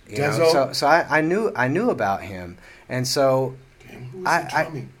great. You know? So I knew about him, and so damn, who was the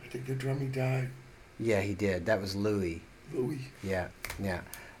drumming? I think the drumming died. Yeah, he did. That was Louis. Yeah.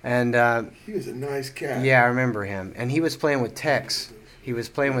 And he was a nice cat. Yeah, I remember him. And he was playing with Tex. He was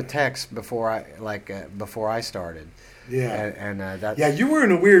playing with Tex before I started. Yeah. And that. Yeah, you were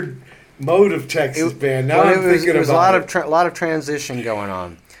in a weird mode of Tex's band. Now I'm thinking about it. There was a lot of transition going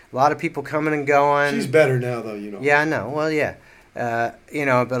on. A lot of people coming and going. She's better now, though, you know. Yeah, I know. Well, yeah. You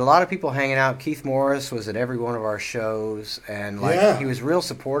know, but a lot of people hanging out. Keith Morris was at every one of our shows, and he was real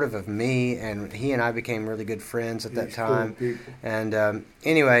supportive of me, and he and I became really good friends at that time. Cool and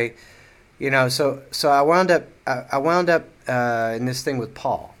anyway, you know, so I wound up in this thing with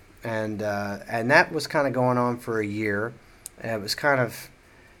Paul, and that was kind of going on for a year. And it was kind of,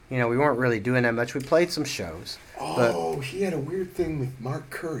 you know, we weren't really doing that much. We played some shows. Oh, he had a weird thing with Mark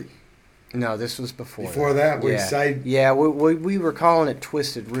Curry. No, this was before. Before that, yeah, we were calling it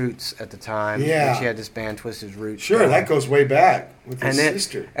Twisted Roots at the time. Yeah, she had this band Twisted Roots. Sure, that goes way back with his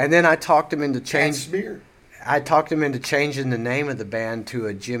sister. And then I talked him into changing the name of the band to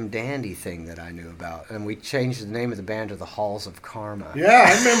a Jim Dandy thing that I knew about, and we changed the name of the band to the Halls of Karma. Yeah,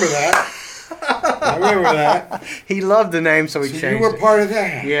 I remember that. I remember that. He loved the name, so we changed it. You were part of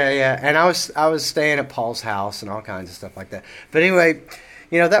that. Yeah, and I was staying at Paul's house and all kinds of stuff like that. But anyway.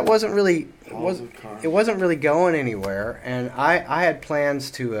 You know, that wasn't really it wasn't really going anywhere, and I had plans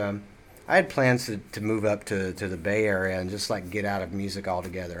to move up to the Bay Area and just like get out of music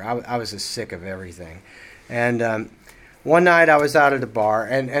altogether. I was just sick of everything, and one night I was out at a bar,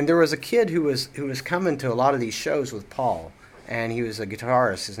 and there was a kid who was coming to a lot of these shows with Paul, and he was a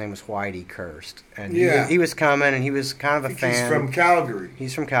guitarist. His name was Whitey Kirst, and he was coming, and he was kind of a fan. He's from Calgary.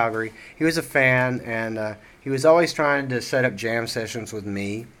 He's from Calgary. He was a fan, and he was always trying to set up jam sessions with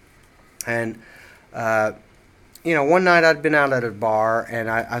me. And, you know, one night I'd been out at a bar, and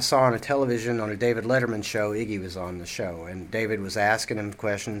I saw on a television, on a David Letterman show, Iggy was on the show. And David was asking him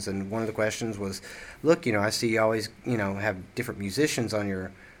questions, and one of the questions was, look, you know, I see you always, you know, have different musicians on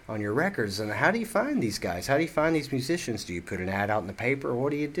your records, and how do you find these guys? How do you find these musicians? Do you put an ad out in the paper, or what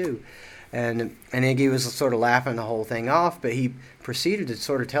do you do? And Iggy was sort of laughing the whole thing off, but he proceeded to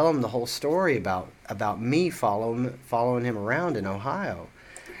sort of tell him the whole story about me following him around in Ohio.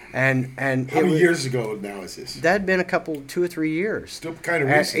 And how many years ago now is this? That had been 2 or 3 years. Still kind of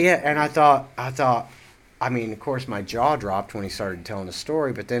recent. And I thought, I mean, of course, my jaw dropped when he started telling the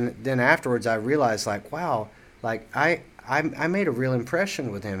story, but then afterwards I realized, like, wow, like I made a real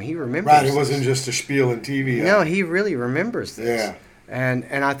impression with him. He remembers. Right, it wasn't just a spiel on TV. No, he really remembers this. Yeah.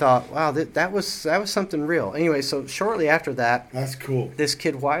 And I thought, wow, that was something real. Anyway, so shortly after that, that's cool. This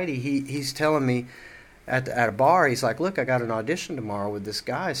kid Whitey, he's telling me at a bar, he's like, look, I got an audition tomorrow with this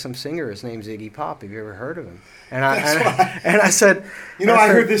guy, some singer. His name's Iggy Pop. Have you ever heard of him? And I said, you know, I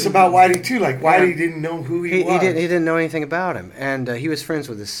heard this about Whitey too. Like Whitey didn't know who he was. He didn't know anything about him, and he was friends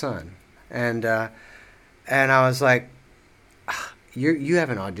with his son. And I was like, you have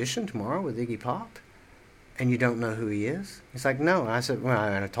an audition tomorrow with Iggy Pop? And you don't know who he is? He's like, no. And I said, well,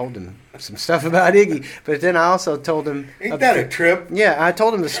 and I told him some stuff about Iggy, but then I also told him, ain't that a trip? Yeah, I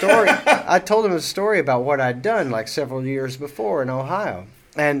told him the story. I told him the story about what I'd done like several years before in Ohio,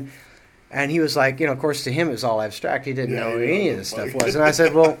 and he was like, you know, of course to him it was all abstract. He didn't know who any of this stuff was. And I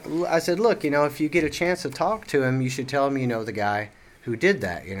said, look, you know, if you get a chance to talk to him, you should tell him you know the guy who did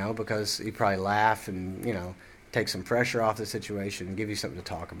that, you know, because he'd probably laugh and, you know, take some pressure off the situation and give you something to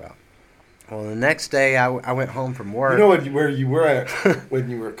talk about. Well, the next day I went home from work. You know where you were at when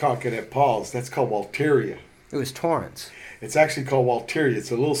you were conking at Paul's? That's called Walteria. It was Torrance. It's actually called Walteria.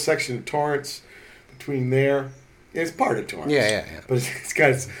 It's a little section of Torrance between there. Yeah, it's part of Torrance. Yeah. But it's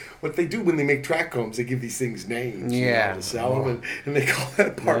got what they do when they make track homes. They give these things names. Yeah. You know, to sell them, and they call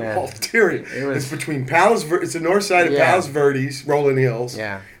that part of Walteria. It's between Palos. It's the north side of Palos Verdes, Rolling Hills.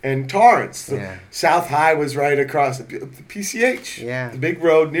 Yeah. And Torrance. The South High was right across the PCH. Yeah. The big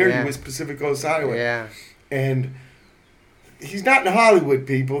road near you was Pacific Coast Highway. Yeah. And he's not in Hollywood,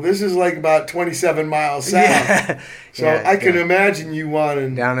 people. This is like about 27 miles south. Yeah. So I can imagine you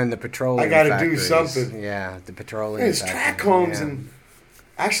wanting... Down in the petroleum I got to factories. do something. Yeah, the petroleum There's track homes and...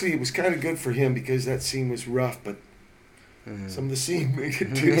 Actually, it was kind of good for him because that scene was rough, but some of the scene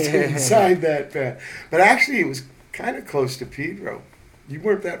dudes inside that band. But actually, it was kind of close to Pedro. You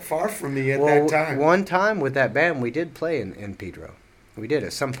weren't that far from me at that time. One time with that band, we did play in Pedro. We did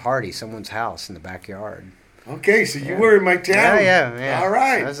at some party, someone's house in the backyard. Okay, so you were in my town. Yeah. All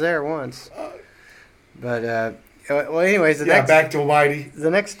right. I was there once. But, well, anyways, back to Whitey.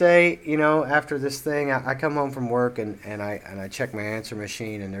 The next day, after this thing, I come home from work and I check my answer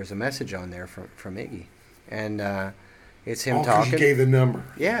machine, and there's a message on there from Iggy. And it's him talking. You gave the number.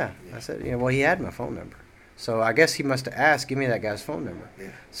 Yeah. I said, well, he had my phone number. So I guess he must have asked, give me that guy's phone number. Yeah.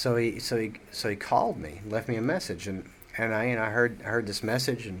 So he called me, left me a message, and I heard this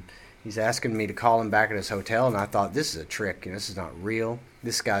message, and he's asking me to call him back at his hotel, and I thought, this is a trick. This is not real.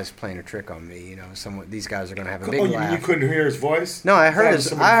 This guy's playing a trick on me. These guys are going to have a big laugh. You couldn't hear his voice? No, I heard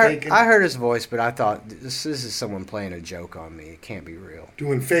his voice, but I thought this is someone playing a joke on me. It can't be real.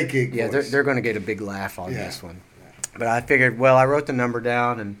 Doing fake Iggy. Yeah, they're going to get a big laugh on this one. But I figured, I wrote the number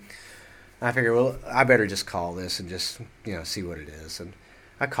down, and I figured, I better just call this and just, see what it is. And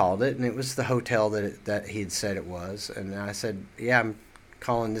I called it, and it was the hotel that he had said it was. And I said, yeah, I'm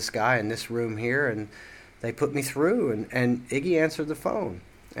calling this guy in this room here, and they put me through, and Iggy answered the phone.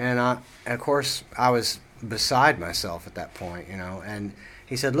 And of course, I was beside myself at that point, and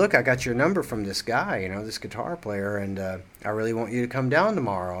he said, look, I got your number from this guy, this guitar player, and I really want you to come down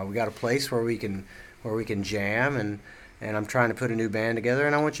tomorrow. We got a place where we can jam, and I'm trying to put a new band together,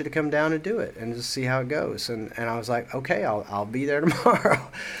 and I want you to come down and do it and just see how it goes. And I was like, okay, I'll be there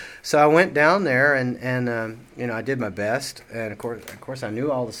tomorrow. So I went down there, and I did my best, and of course I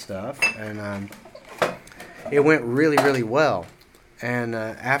knew all the stuff, and it went really, really well. And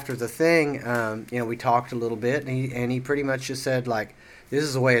after the thing, we talked a little bit, and he pretty much just said, like, this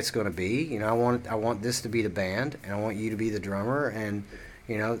is the way it's going to be. I want this to be the band, and I want you to be the drummer, and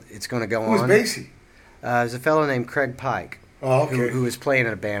it's going to go on. Who's Basie? There's a fellow named Craig Pike, who was playing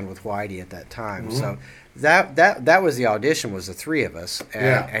in a band with Whitey at that time. Mm-hmm. So that was the audition, was the three of us,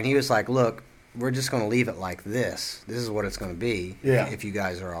 and he was like, look, we're just going to leave it like this. This is what it's going to be if you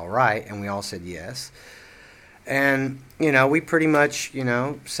guys are all right. And we all said yes. And, we pretty much,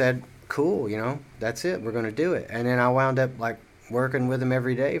 said, cool, that's it. We're going to do it. And then I wound up, like, working with him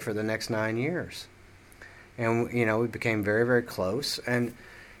every day for the next 9 years. And, we became very, very close. And,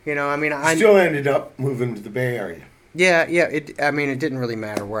 I still ended up moving to the Bay Area. Yeah. It didn't really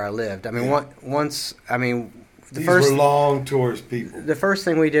matter where I lived. These were long tours, people. The first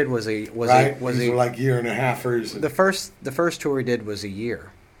thing we did was These were like year and a halfers. The first tour we did was a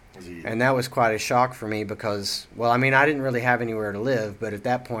year. And that was quite a shock for me because, I didn't really have anywhere to live, but at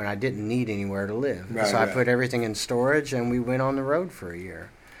that point I didn't need anywhere to live. So I put everything in storage, and we went on the road for a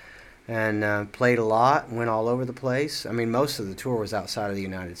year. And played a lot, went all over the place. Most of the tour was outside of the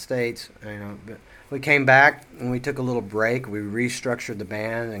United States, but we came back and we took a little break. We restructured the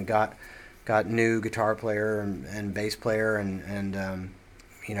band and got new guitar player and bass player and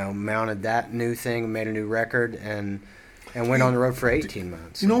mounted that new thing, made a new record, and went on the road for 18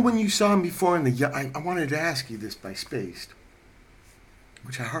 months. When you saw him before in the... I wanted to ask you this by Spaced,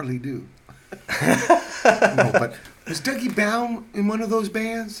 which I hardly do. No, but was Dougie Baum in one of those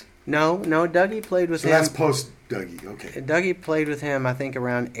bands? No, Dougie played with him. So that's post-Dougie, okay. Dougie played with him, I think,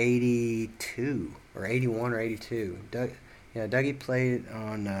 around 82 or 81 or 82. Dougie played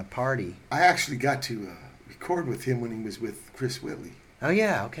on Party. I actually got to record with him when he was with Chris Whitley. Oh,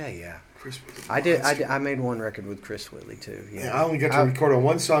 yeah, okay, yeah. Chris Whitley. I made one record with Chris Whitley, too. Yeah, I only got to record on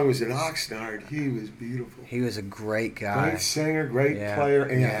one song. It was in Oxnard. He was beautiful. He was a great guy. Great singer, great player,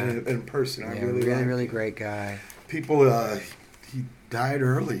 and in person. I really great guy. People, he died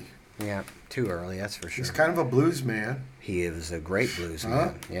early. Yeah, too early, that's for sure. He's kind of a blues man. He was a great blues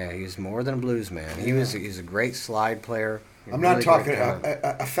man. Yeah, he's more than a blues man. He's a great slide player. I'm not talking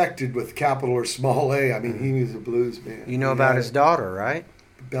affected with capital or small A. He was a blues man. You know about his daughter, right?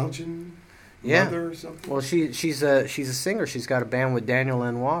 Belgian mother or something? Well, she's a singer. She's got a band with Daniel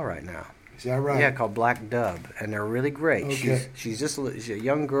Lanois right now. Is that right? Yeah, called Black Dub, and they're really great. Okay. She's a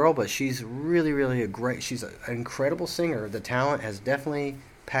young girl, but she's really, really she's an incredible singer. The talent has definitely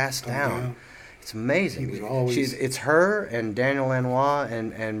passed down. It's amazing. It's her and Daniel Lanois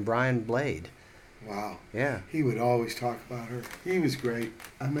and Brian Blade. Wow. Yeah. He would always talk about her. He was great.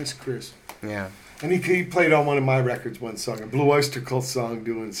 I miss Chris. Yeah. And he played on one of my records one song, a Blue Oyster Cult song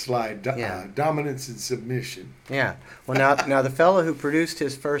doing slide, Dominance and Submission. Yeah. Well, now the fellow who produced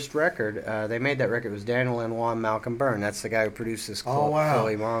his first record, they made that record, was Daniel Lanois and Malcolm Byrne. That's the guy who produced this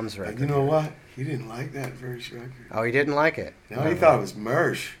Chloe Mons record. And you know what? He didn't like that first record. Oh, he didn't like it? No, he thought it was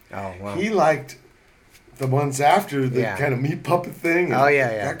mersh. Oh, wow. He liked the ones after the Yeah. kind of meat puppet thing. Oh, and yeah,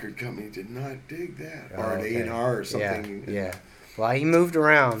 the yeah. record company did not dig that. Oh, Or an okay. A&R or something. Yeah. Well, he moved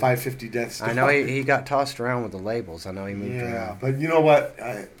around. 550 Death Star. I know he got tossed around with the labels. I know he moved around. But you know what?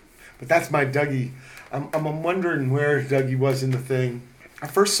 But that's my Dougie. I'm wondering where Dougie was in the thing. I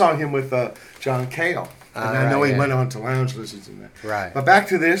first saw him with John Cale. And I know he went on to Lounge Lizards and that. Right. But back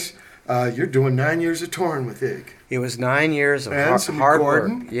to this. You're doing 9 years of touring with Ig. It was 9 years of some hard work.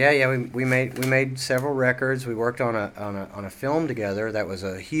 recording? Yeah. We made several records. We worked on a film together. That was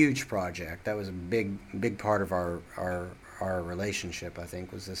a huge project. That was a big part of our relationship. I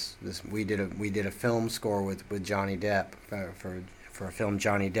think was this. We did a film score with Johnny Depp for a film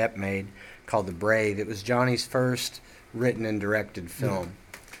Johnny Depp made called The Brave. It was Johnny's first written and directed film.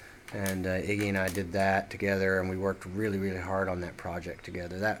 And Iggy and I did that together, and we worked really, really hard on that project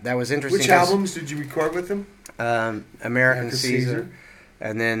together. That was interesting. Which albums did you record with him? American Caesar,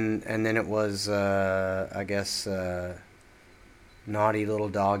 and then it was I guess Naughty Little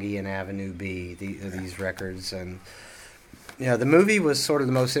Doggy and Avenue B. These records, and the movie was sort of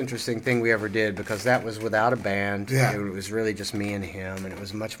the most interesting thing we ever did because that was without a band. Yeah. It was really just me and him, and it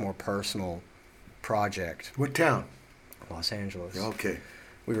was a much more personal project. What town? Los Angeles. Okay.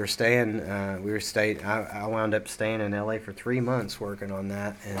 We were staying. I wound up staying in LA for 3 months working on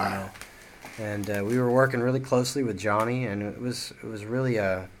that, and wow. And we were working really closely with Johnny, and it was really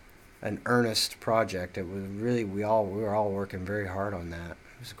an earnest project. It was really we were all working very hard on that.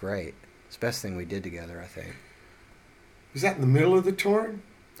 It was great. It's the best thing we did together, I think. Was that in the middle of the tour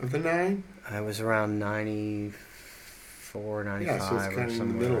of the 9? I was around 94, 95, so it's kind or of in the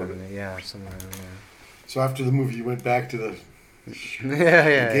somewhere middle around of it. there. Yeah, somewhere around there. So after the movie, you went back to the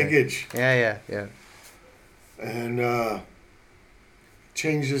giggage. Yeah. And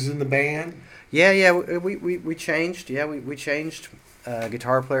changes in the band? Yeah, we changed. Yeah, we changed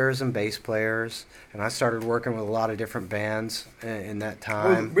guitar players and bass players, and I started working with a lot of different bands in that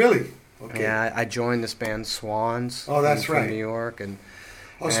time. Oh, really? Okay. Yeah, I joined this band Swans. Oh, that's from right. New York, and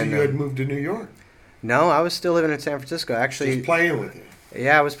so you had moved to New York? No, I was still living in San Francisco. Actually, just playing with you.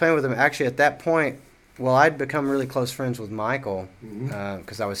 Yeah, I was playing with them. Actually, at that point, well, I'd become really close friends with Michael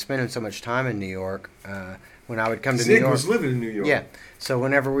because I was spending so much time in New York. When I would come to New York, was living in New York. Yeah, so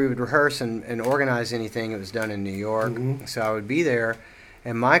whenever we would rehearse and organize anything, it was done in New York. So I would be there,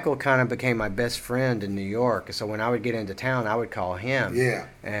 and Michael kind of became my best friend in New York. So when I would get into town, I would call him. Yeah.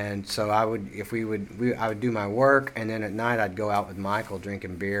 And so I would, I would do my work, and then at night I'd go out with Michael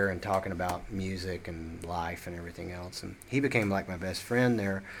drinking beer and talking about music and life and everything else. And he became like my best friend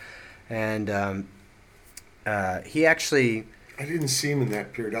there, and he actually. I didn't see him in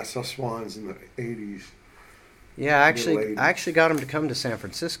that period. I saw Swans in the 80s. Yeah, I actually got him to come to San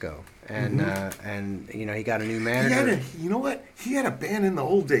Francisco, and he got a new manager. You know what? He had a band in the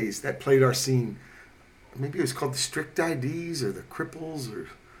old days that played our scene. Maybe it was called the Strict IDs or the Cripples or.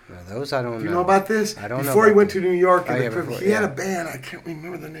 No, those I don't know. Do you know about this? I don't know. Before he went to New York, he had a band. I can't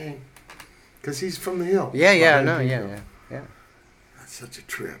remember the name because he's from the Hill. Yeah. That's such a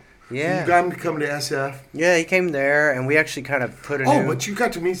trip. Yeah. So you got him to come to SF. Yeah, he came there, and we actually kind of put but you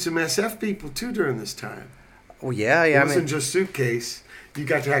got to meet some SF people too during this time. Well, yeah. It wasn't just Suitcase. You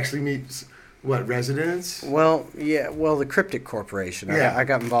got to actually meet, residents? Well, the Cryptic Corporation. Yeah. I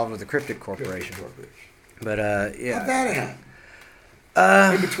got involved with the Cryptic Corporation. But, yeah. How'd that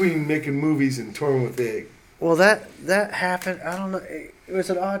happen? In between making movies and touring with Ig. Well, that happened. I don't know. It was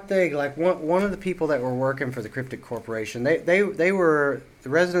an odd thing. Like one of the people that were working for the Cryptic Corporation, the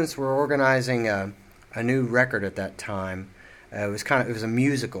residents were organizing a new record at that time. It was a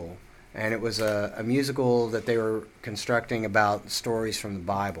musical. And it was a musical that they were constructing about stories from the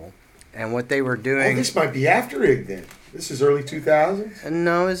Bible. And what they were doing... Oh, this might be after Ig then. This is early 2000s?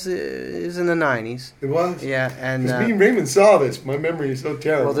 No, it was in the 90s. It was? Yeah, and... Because me and Raymond saw this. My memory is so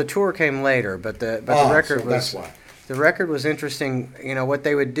terrible. Well, the tour came later, but the record was... that's why. The record was interesting. What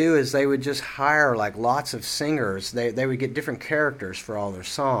they would do is they would just hire, lots of singers. They would get different characters for all their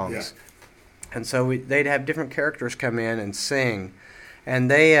songs. Yeah. And so they'd have different characters come in and sing.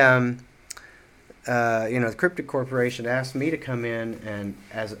 And they, the Cryptic Corporation asked me to come in and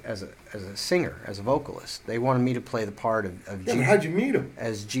as a singer, as a vocalist. They wanted me to play the part of Jesus. How'd you meet them?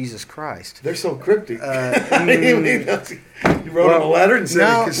 As Jesus Christ. They're so cryptic. You wrote them a letter and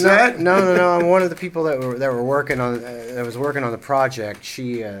sent a cassette? No. I'm one of the people that were working on the project.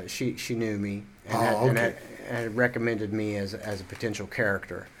 She knew me and had recommended me as a potential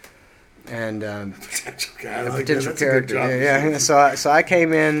character. And potential character. Yeah. So I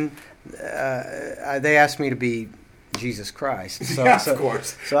came in. They asked me to be Jesus Christ. So, of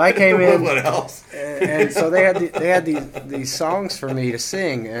course. So I came in. What else? And so they had these songs for me to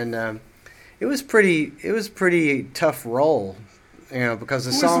sing, and it was pretty tough role, because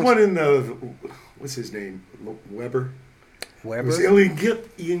the Who songs. was the one in the, what's his name? Weber? It was Weber?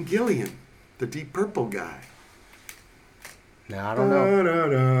 Ian Gillian, the Deep Purple guy. No, I don't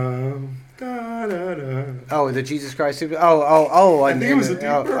know. Da, da, da. Oh, the Jesus Christ Super. Oh! I think it was the Deep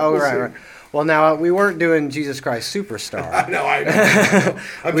Purple right. Well, now we weren't doing Jesus Christ Superstar. I know.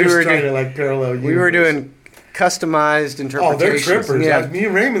 I'm just trying to like parallel. We were doing customized interpretations. Oh, they're trippers. Yeah. Me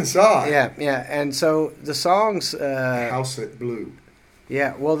and Raymond saw it. Yeah. And so the songs. House at Blue.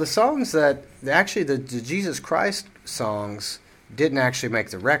 Yeah. Well, the songs that actually the Jesus Christ songs didn't actually make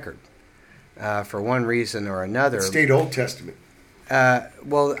the record for one reason or another. It stayed Old Testament.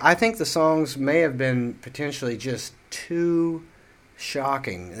 Well, I think the songs may have been potentially just too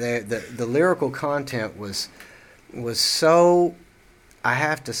shocking. The lyrical content was so. I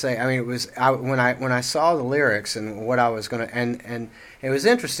have to say, I mean, it was when I saw the lyrics and what I was gonna and it was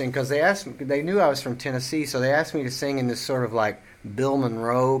interesting because they knew I was from Tennessee, so they asked me to sing in this sort of like Bill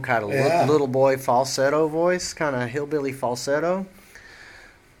Monroe kind of little boy falsetto voice, kind of hillbilly falsetto,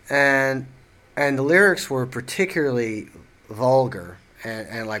 and the lyrics were particularly vulgar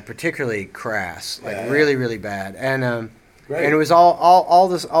and like particularly crass, like really, really bad. And it was all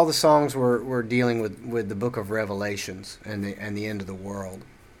the songs were dealing with the Book of Revelations and the end of the world,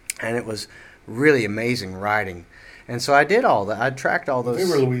 and it was really amazing writing. And so I did all that. I tracked all those. They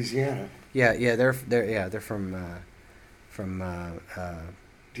were Louisiana. Yeah, they're from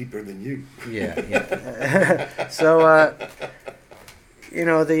deeper than you. Yeah. So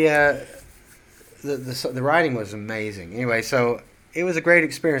the writing was amazing. Anyway, so it was a great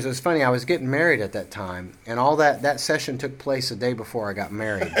experience. It was funny. I was getting married at that time, and all that session took place the day before I got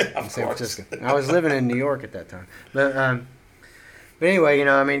married in San Francisco. I was living in New York at that time. But anyway,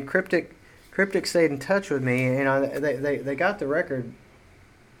 I mean, Cryptic stayed in touch with me. They got the record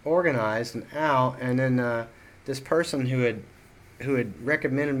organized and out, and then this person who had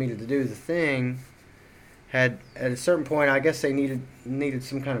recommended me to do the thing had at a certain point, I guess they needed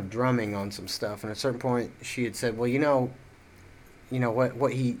some kind of drumming on some stuff, and at a certain point she had said, well,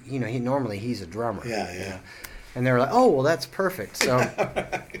 what he normally he's a drummer. Yeah. And they were like, oh, well, that's perfect.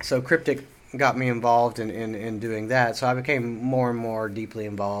 So Cryptic got me involved in doing that. So I became more and more deeply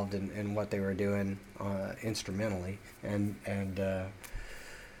involved in what they were doing instrumentally, and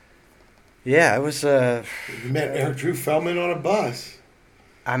it was. You met Eric Drew Feldman on a bus.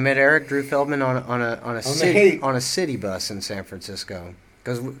 I met Eric Drew Feldman on a city bus in San Francisco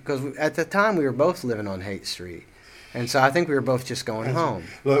because at the time we were both living on Haight Street. And so I think we were both just going home.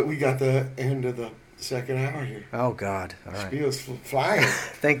 Look, we got the end of the second hour here. Oh, God. All right. Spiel's flying.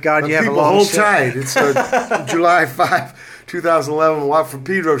 Thank God you have a long show. Hold tight. It's July 5, 2011 Watt from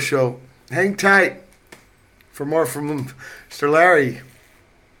Pedro Show. Hang tight for more from Mr. Larry.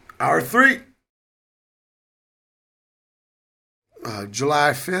 Hour 3.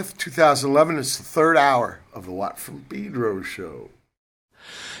 July 5th, 2011. It's the third hour of the Watt from Pedro Show.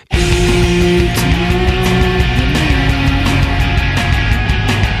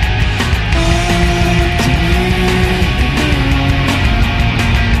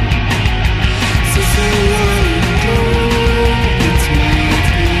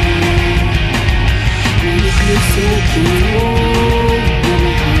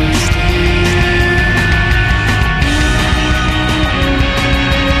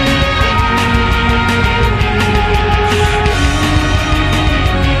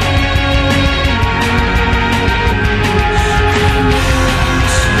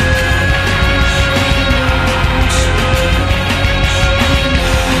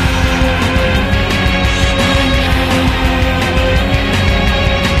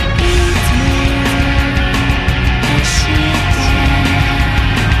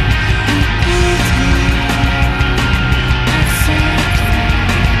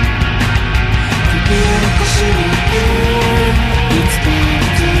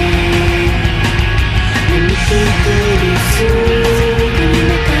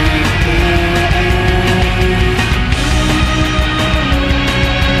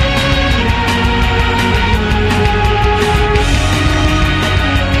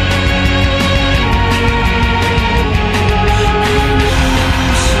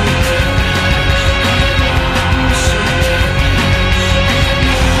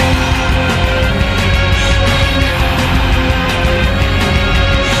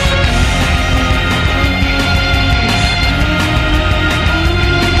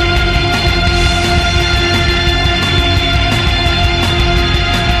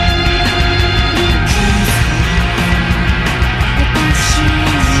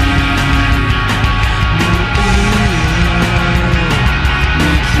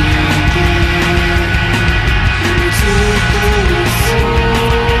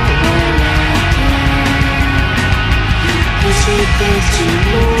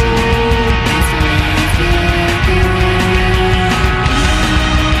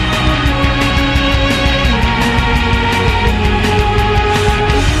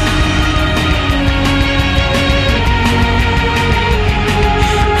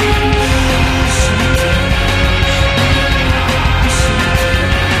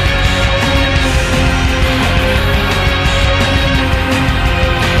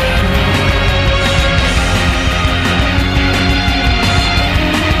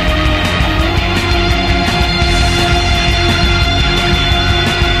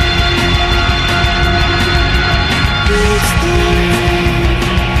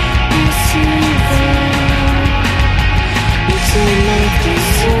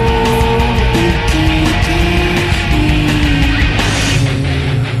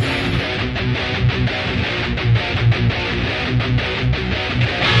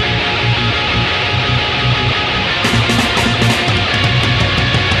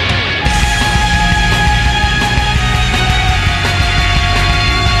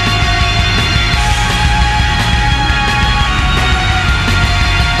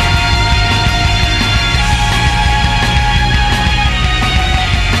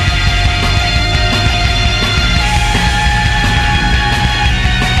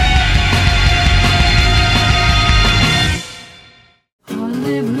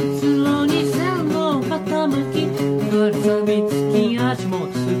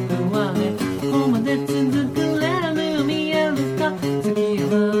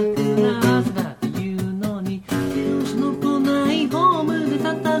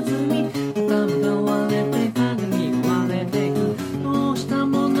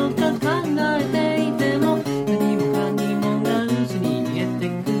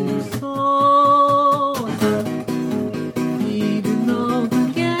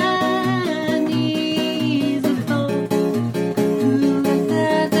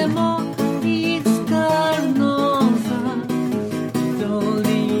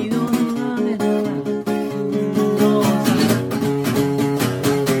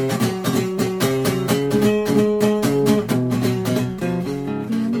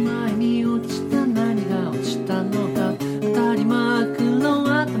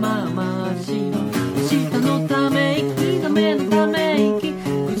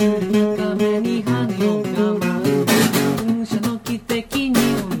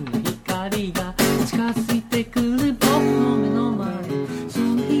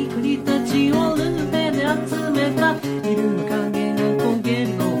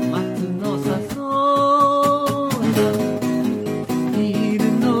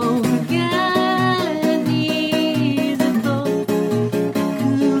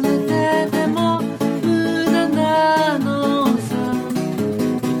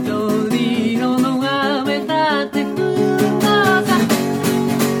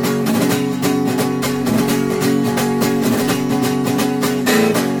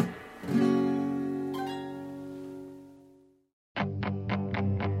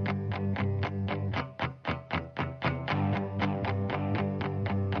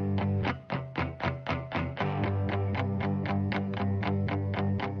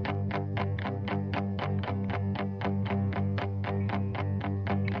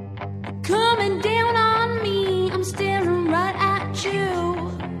 coming down on me. I'm staring right at you.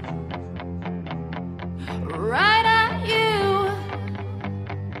 Right at you.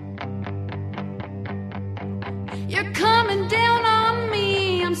 You're coming down on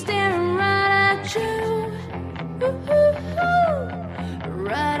me. I'm staring right at you.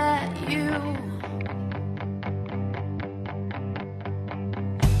 Right at you.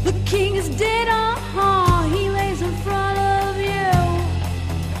 The king is dead, he lays in front of you.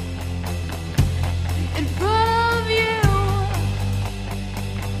 In front of you.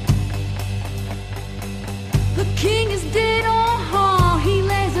 The king is dead, he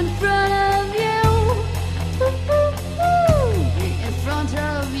lays in front of you. In front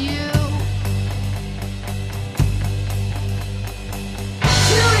of you.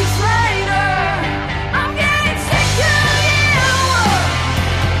 2 weeks later, I'm getting sick of you.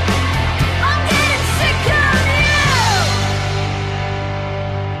 I'm getting sick.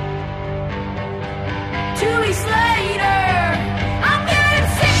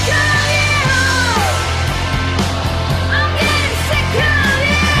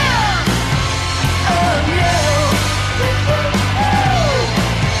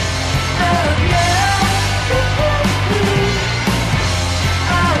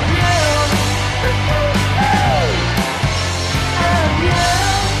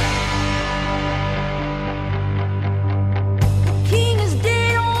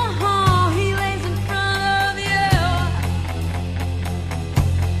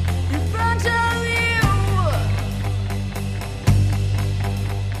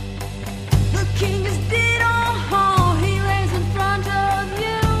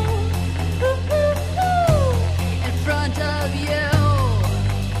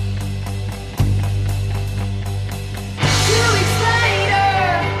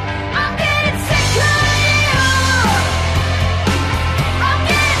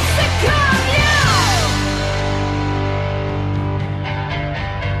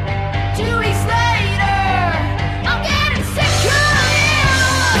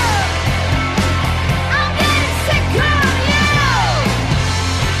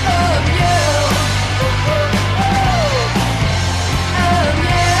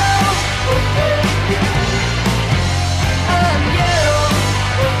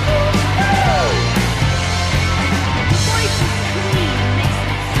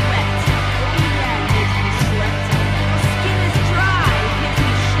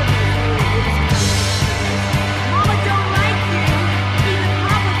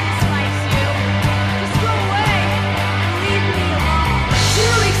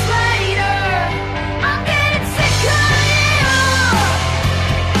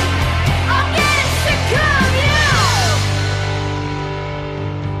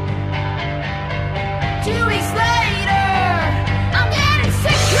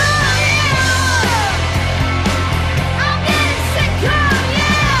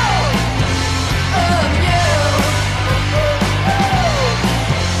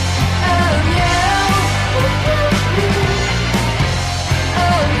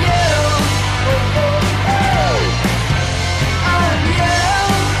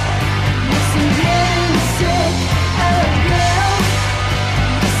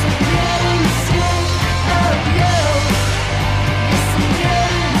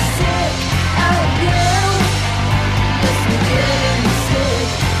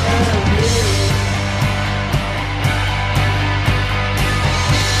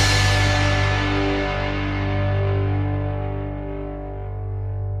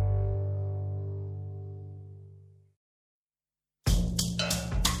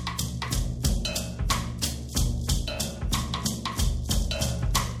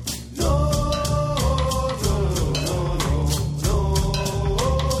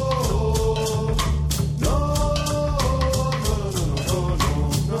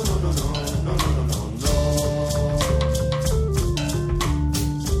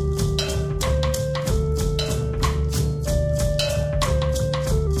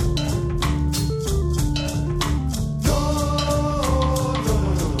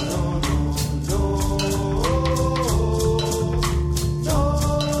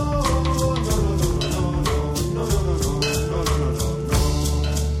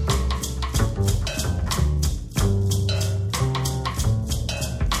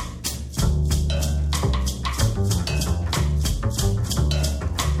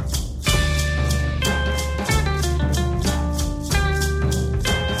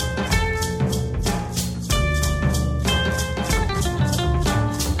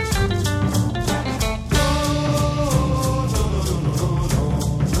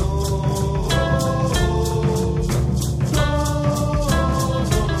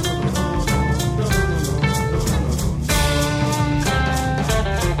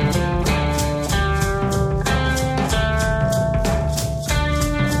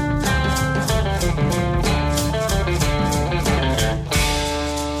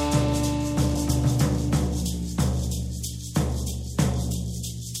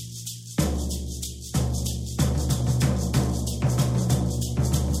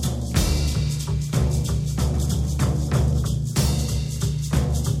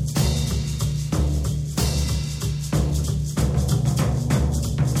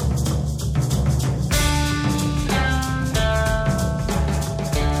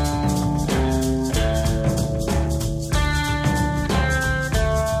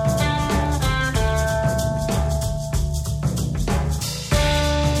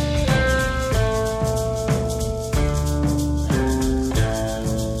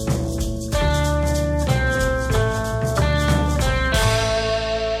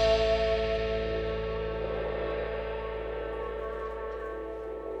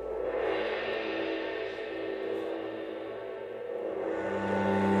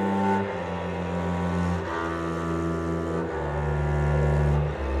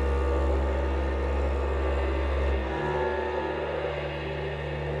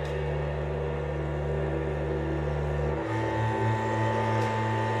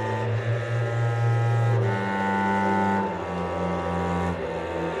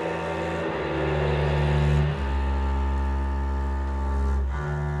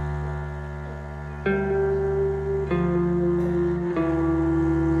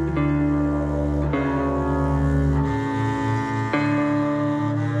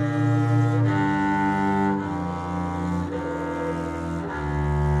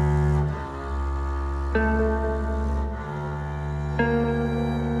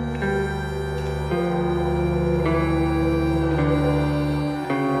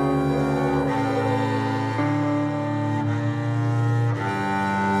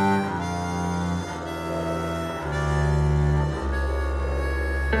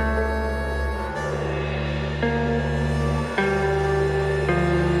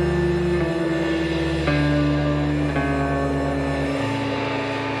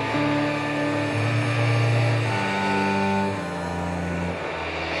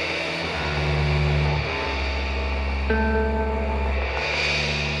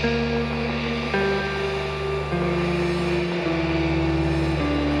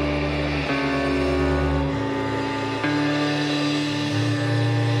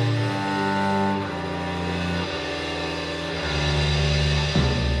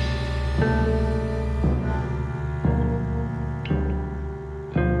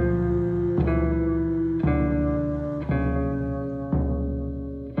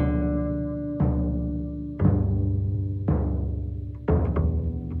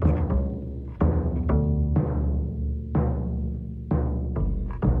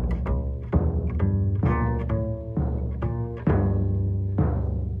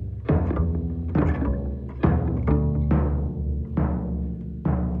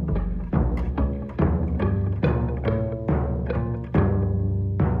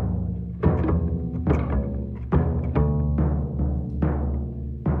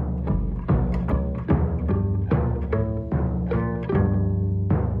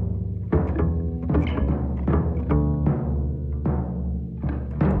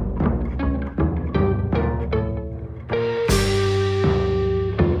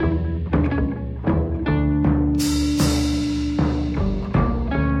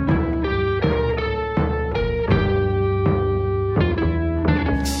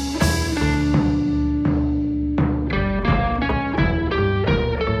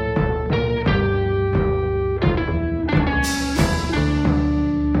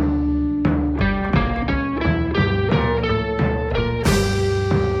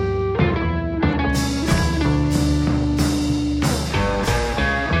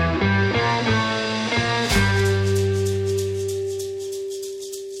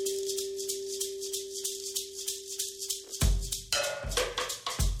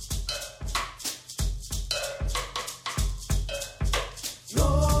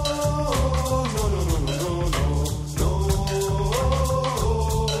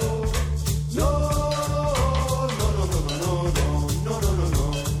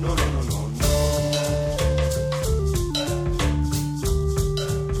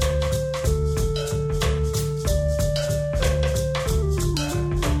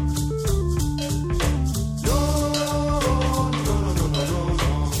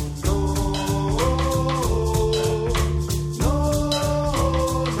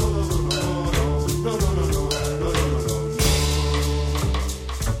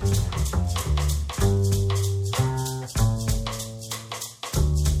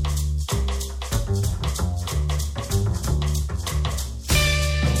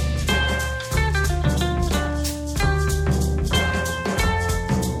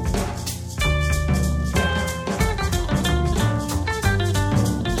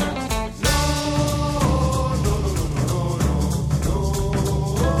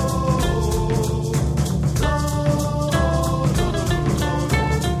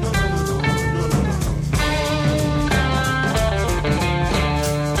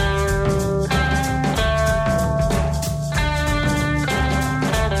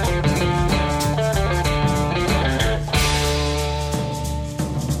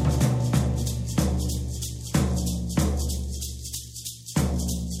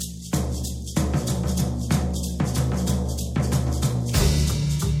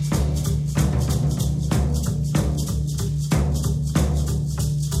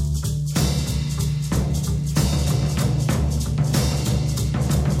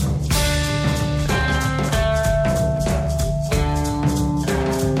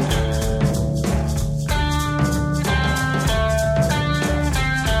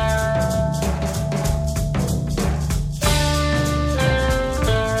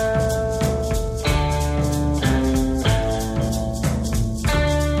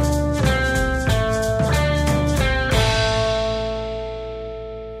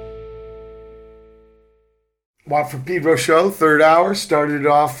 Watt from Pedro Show, third hour. Started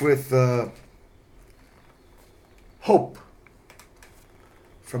off with Hope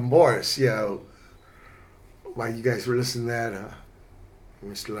from Boris. Yeah, while you guys were listening to that,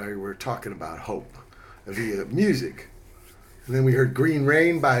 Mr. Larry, we were talking about hope via music. And then we heard Green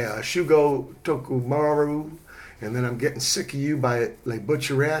Rain by Shugo Tokumaru. And then I'm Getting Sick of You by Les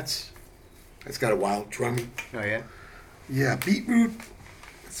Butcherettes. It's got a wild drumming. Oh, yeah? Yeah, Beetroot.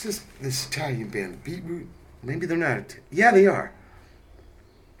 It's just this Italian band, Beetroot. Maybe they're not. Yeah, they are.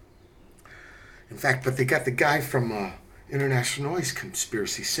 In fact, but they got the guy from International Noise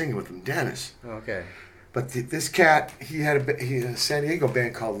Conspiracy singing with them, Dennis. Okay. But this cat, he had a San Diego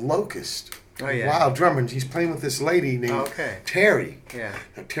band called Locust. Oh, yeah. Wild drummer. He's playing with this lady named Terry. Yeah.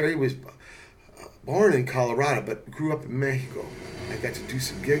 Now, Terry was born in Colorado, but grew up in Mexico. I got to do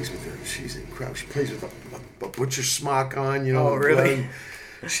some gigs with her. She's incredible. She plays with a butcher smock on, you know. Oh, really? Blood.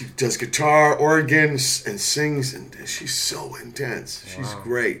 She does guitar, organ, and sings, and she's so intense. She's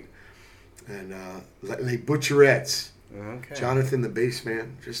great. And Les Butcherettes. Okay. Jonathan, the bass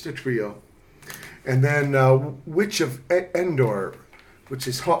man, just a trio. And then Witch of Endor, which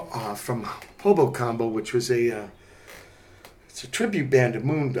is from Hobocombo, which was it's a tribute band to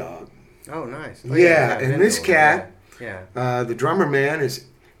Moondog. Oh, nice. Oh, yeah, and this cat, yeah. The drummer man is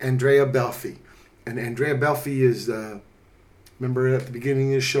Andrea Belfi. And Andrea Belfi is, remember at the beginning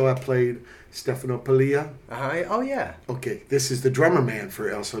of the show I played Stefano Paglia? Oh, yeah. Okay, this is the drummer man for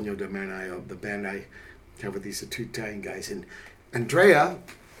El Sogno del Marinaio, the band I have with these two Italian guys. And Andrea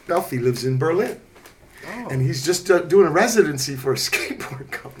Belfi lives in Berlin. Oh. And he's just doing a residency for a skateboard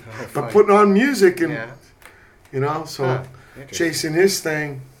company. But putting on music and, you know, so chasing his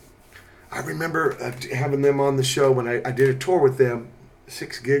thing. I remember having them on the show when I did a tour with them,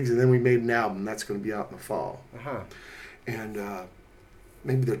 6 gigs, and then we made an album. That's going to be out in the fall. And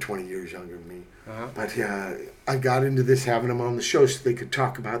maybe they're 20 years younger than me. But I got into this having them on the show so they could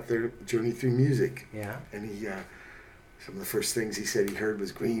talk about their journey through music. Yeah. And he, some of the first things he said he heard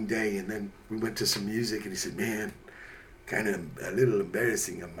was Green Day, and then we went to some music, and he said, man, kind of a little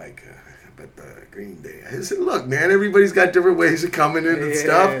embarrassing. I'm like, but Green Day. I said, look, man, everybody's got different ways of coming in and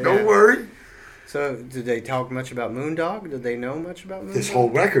stuff. Don't worry. So, did they talk much about Moondog? Did they know much about Moondog? This whole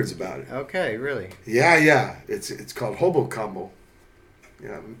record's about it. Okay, really? Yeah. It's called Hobocombo.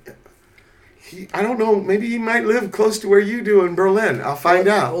 Yeah. I don't know. Maybe he might live close to where you do in Berlin. I'll find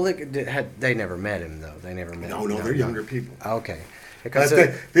out. Well, they never met him, though. They never met him. No, they're younger people. Okay. Because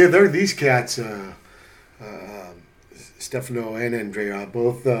they're these cats, Stefano and Andrea,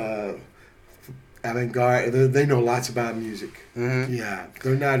 both avant-garde. They know lots about music. Mm-hmm. Yeah.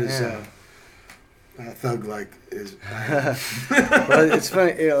 They're not as thug-like as I am. Well, it's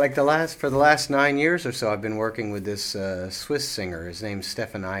funny. Like for the last 9 years or so, I've been working with this Swiss singer. His name's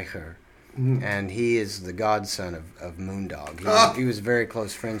Stefan Eicher. Mm-hmm. And he is the godson of Moondog. He was very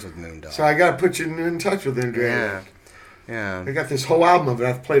close friends with Moondog. So I got to put you in touch with Andrea. Yeah. I got this whole album of it.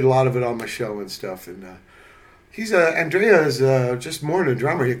 I've played a lot of it on my show and stuff. And Andrea is just more than a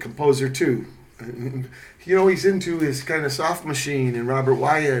drummer. He's a composer too. You know, he's into his kind of soft machine and Robert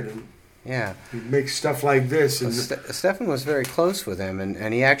Wyatt. And he makes stuff like this. And Stefan was very close with him,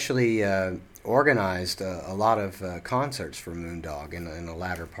 and he actually organized a lot of concerts for Moondog in the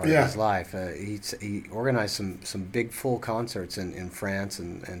latter part of his life. He organized some big full concerts in France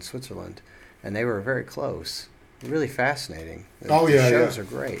and Switzerland, and they were very close. Really fascinating. The shows are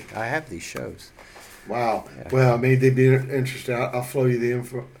great. I have these shows. Wow. Yeah. Well, maybe they'd be interested. I'll flow you the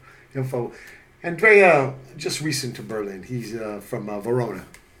info. Andrea, just recent to Berlin. He's from Verona.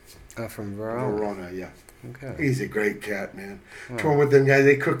 From Verona? Verona, yeah. Okay. He's a great cat, man. Touring with them guys.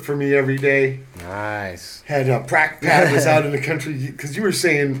 They cook for me every day. Nice. Had Pat was out in the country, because you were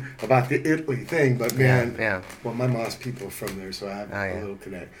saying about the Italy thing, but man, well, my mom's people are from there, so I have a little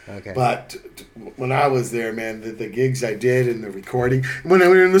connect. Okay. But when I was there, man, the gigs I did and the recording, when I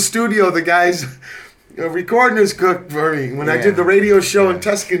was in the studio, the guys recording us cooked for me. When I did the radio show in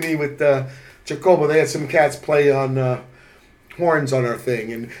Tuscany with Jacobo, they had some cats play on horns on our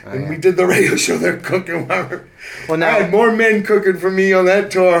thing, and we did the radio show. They're cooking. Well, now, I had more men cooking for me on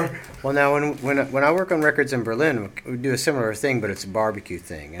that tour. Well, now when I work on records in Berlin, we do a similar thing, but it's a barbecue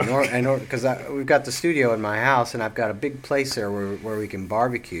thing, and because we've got the studio in my house, and I've got a big place there where we can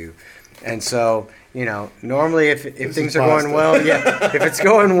barbecue, and so normally if things are going well, if it's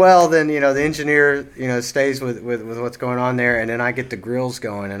going well, then the engineer stays with what's going on there, and then I get the grills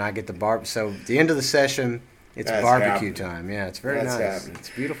going and I get the So at the end of the session, it's barbecue time. Yeah, it's very nice. Happening. It's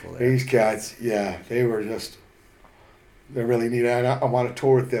beautiful there. These cats, they're really neat. I want to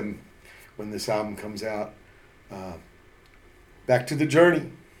tour with them when this album comes out. Back to the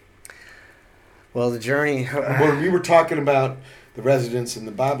journey. Well, the journey. Well, we were talking about the residents and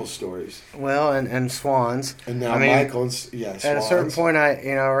the Bible stories. Well, and swans. And now Michael, swans. At a certain point,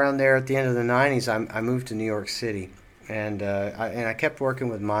 around there at the end of the '90s, I moved to New York City, and I kept working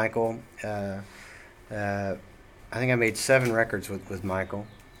with Michael. I think I made 7 records with Michael.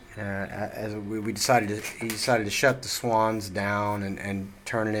 As he decided to shut the Swans down and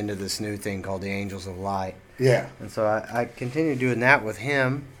turn it into this new thing called the Angels of Light. Yeah. And so I continued doing that with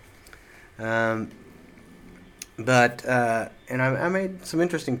him. But I made some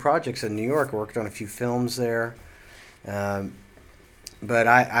interesting projects in New York. I worked on a few films there. But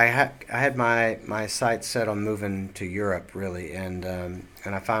I had my sights set on moving to Europe, really, and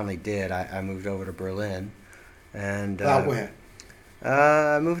I finally did. I moved over to Berlin. And when?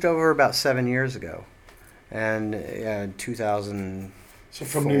 I moved over about 7 years ago, and 2000. So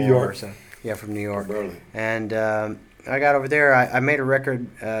from New York. So. Yeah, from New York. Berlin. And I got over there. I made a record,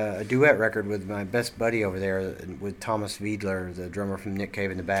 a duet record with my best buddy over there, with Thomas Wiedler, the drummer from Nick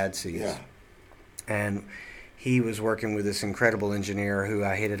Cave and the Bad Seeds. Yeah. And he was working with this incredible engineer who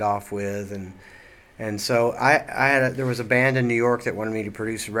I hit it off with, and so there was a band in New York that wanted me to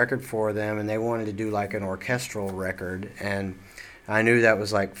produce a record for them, and they wanted to do like an orchestral record, and I knew that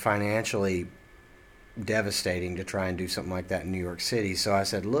was like financially devastating to try and do something like that in New York City. So I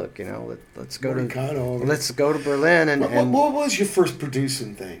said, look, let's go to Berlin. And what was your first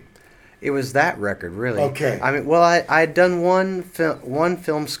producing thing? It was that record, really. Okay. I mean, well, I had done one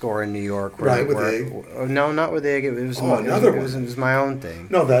film score in New York. With Egg? No, not with Egg. It was another one. It was my own thing.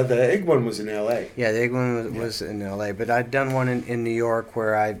 No, the Egg one was in L.A. Yeah, the Egg one was in L.A., but I'd done one in New York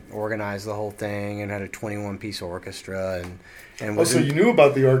where I organized the whole thing and had a 21-piece orchestra. So you knew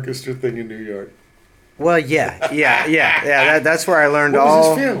about the orchestra thing in New York? Well, yeah. That's where I learned what all. What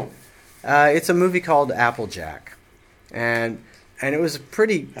was this film? It's a movie called Applejack, and it was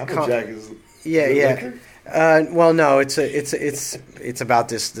pretty. Applejack is. Yeah. Well, no, it's about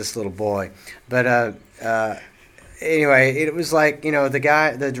this little boy, but anyway, it was like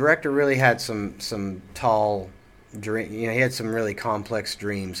the director really had some tall dream. He had some really complex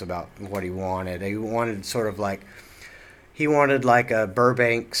dreams about what he wanted. He wanted sort of like. He wanted like a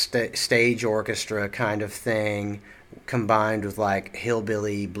Burbank stage orchestra kind of thing, combined with like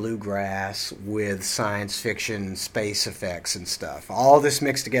hillbilly bluegrass with science fiction space effects and stuff. All this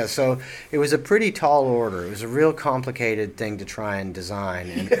mixed together. So it was a pretty tall order. It was a real complicated thing to try and design.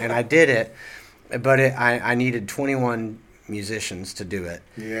 And I did it, but I needed 21 musicians to do it.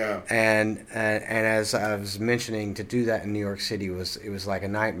 Yeah. And as I was mentioning, to do that in New York City was like a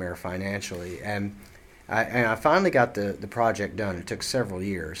nightmare financially. And I finally got the project done. It took several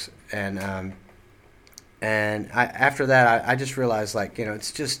years, and after that, I just realized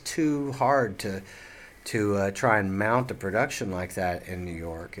it's just too hard to try and mount a production like that in New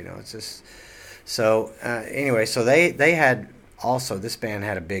York. It's just so anyway. So they had also, this band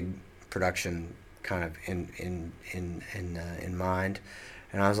had a big production kind of in mind,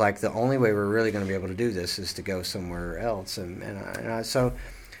 and I was like, the only way we're really going to be able to do this is to go somewhere else, so.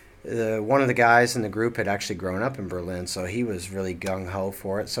 One of the guys in the group had actually grown up in Berlin, so he was really gung-ho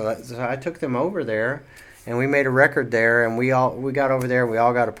for it. So I took them over there, and we made a record there, and we got over there, we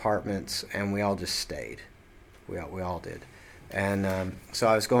all got apartments, and we all just stayed. We all did. And so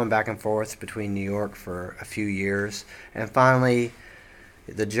I was going back and forth between New York for a few years, and finally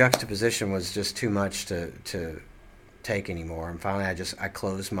the juxtaposition was just too much to take anymore, and finally I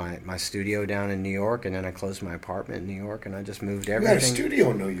closed my studio down in New York, and then I closed my apartment in New York, and I just moved everything. You had a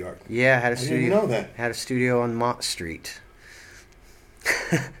studio in New York? Yeah, I had a studio. I didn't know that. Had a studio on Mott Street.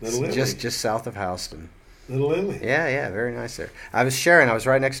 Little Italy. just south of Houston. Little Italy. Yeah, very nice there. I was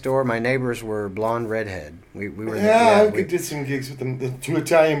right next door. My neighbors were blonde redhead. We were we did some gigs with them, the 2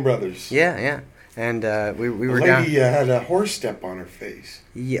 Italian brothers. Yeah. And we were down. The lady had a horse step on her face.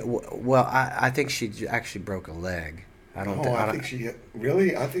 Yeah, well, I think she actually broke a leg. I think she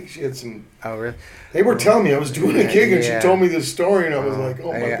had some. Oh, really? They were telling me I was doing a gig, and she told me this story, and I was like,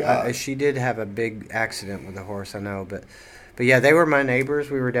 "Oh my god!" She did have a big accident with a horse, I know, but yeah, they were my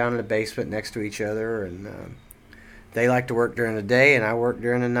neighbors. We were down in the basement next to each other, and they liked to work during the day, and I worked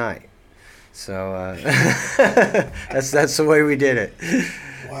during the night. So that's the way we did it.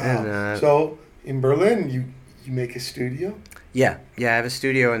 Wow! And, so in Berlin, you make a studio? Yeah, I have a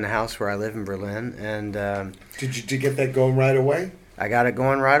studio in the house where I live in Berlin, and did you get that going right away? I got it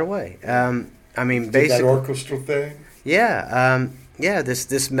going right away. Basically that orchestral thing. Yeah,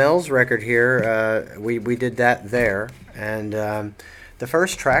 This MeLL's record here, we did that there, and the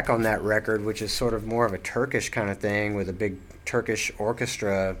first track on that record, which is sort of more of a Turkish kind of thing with a big Turkish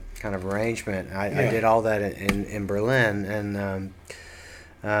orchestra kind of arrangement, I did all that in Berlin, and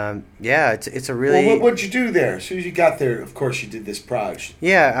It's a really... Well, what'd you do there? As soon as you got there, of course, you did this project.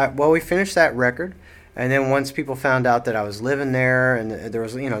 Yeah, we finished that record, and then once people found out that I was living there, and there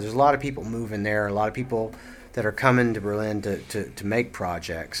was, there's a lot of people moving there, a lot of people that are coming to Berlin to make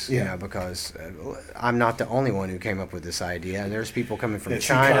projects, because I'm not the only one who came up with this idea, and there's people coming from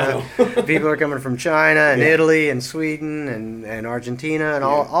China, people are coming from China and Italy and Sweden and Argentina and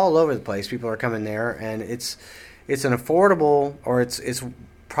all over the place. People are coming there, and it's an affordable, or it's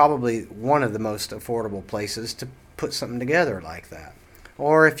probably one of the most affordable places to put something together like that.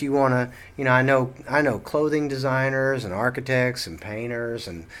 Or if you want to, I know clothing designers and architects and painters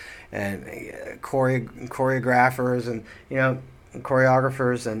and choreographers and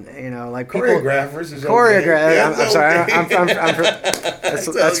choreographers and like people, choreographers is choreographers. Okay. I'm sorry, I'm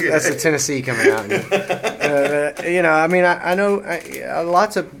that's the Tennessee coming out. I know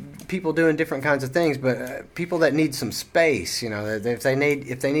lots of people doing different kinds of things, but people that need some space, if they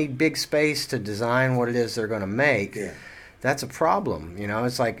need big space to design what it is they're going to make. Yeah. That's a problem,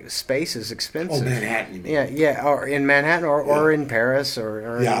 It's like space is expensive. Oh, Manhattan, you mean. Yeah, or in Manhattan, or in Paris,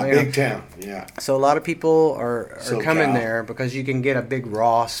 or big town. Yeah. So a lot of people are coming there because you can get a big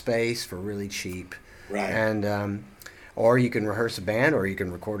raw space for really cheap. Right. And or you can rehearse a band, or you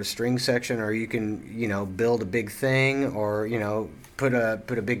can record a string section, or you can build a big thing, or put a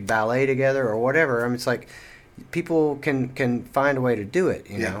big ballet together, or whatever. I mean, it's like people can find a way to do it.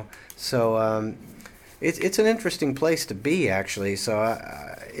 So. It's an interesting place to be, actually. So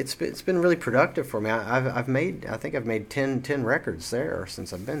it's been really productive for me. I think I've made 10 records there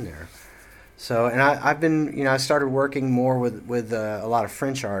since I've been there. So I've been I started working more with a lot of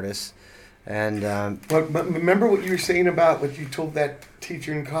French artists, and but remember what you were saying about what you told that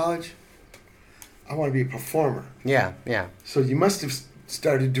teacher in college? I want to be a performer. Yeah. So you must have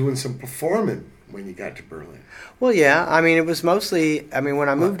started doing some performing when you got to Berlin. Well, yeah. I mean, it was mostly... when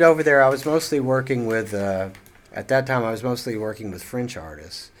I moved over there, I was mostly working with... at that time, I was mostly working with French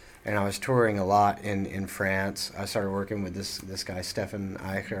artists. And I was touring a lot in France. I started working with this guy, Stefan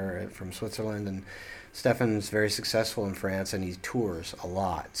Eicher, from Switzerland. And Stefan's very successful in France, and he tours a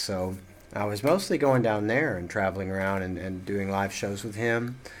lot. So I was mostly going down there and traveling around and doing live shows with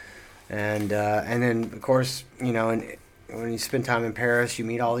him. And then, of course, when you spend time in Paris, you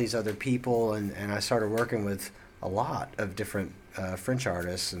meet all these other people, and I started working with a lot of different French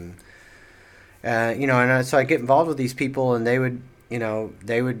artists, and so I get involved with these people, and they would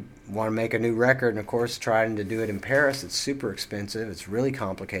want to make a new record, and of course, trying to do it in Paris, it's super expensive, it's really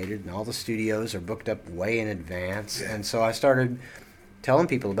complicated, and all the studios are booked up way in advance, and so I started telling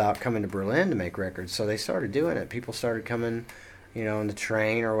people about coming to Berlin to make records, so they started doing it. People started coming, on the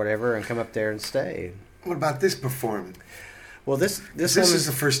train or whatever, and come up there and stay. What about this performance? Well, this is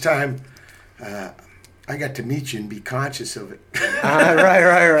the first time I got to meet you and be conscious of it.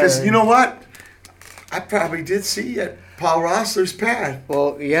 Right. Because you know what? I probably did see you at Paul Rossler's pad.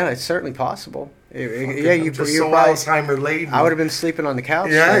 Well, yeah, it's certainly possible. You Alzheimer laden. I would have been sleeping on the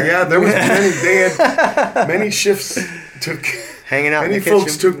couch. Yeah. There was many. They had many shifts. Hanging out. Many in the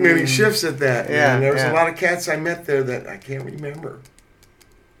folks kitchen. took many shifts at that. Yeah, and there was a lot of cats I met there that I can't remember.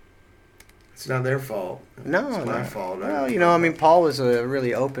 It's not their fault. No, it's my fault. Well, Paul was a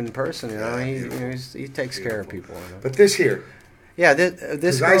really open person. He takes care of people. But this here. Yeah, this.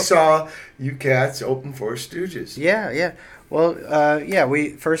 Because I saw you cats open for Stooges. Yeah. Well,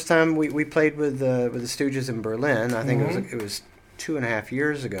 first time we played with the Stooges in Berlin. I think it was 2.5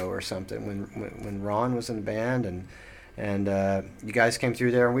 years ago or something when Ron was in the band, and you guys came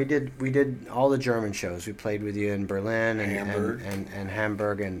through there, and we did all the German shows. We played with you in Berlin and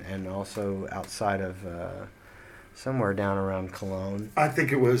Hamburg and also outside of somewhere down around Cologne. I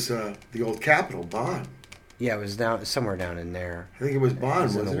think it was the old capital, Bonn. Yeah, it was somewhere down in there. I think it was Bonn,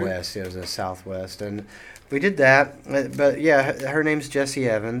 wasn't it? In the west. Yeah, it was in the southwest, and we did that. But yeah, her name's Jessie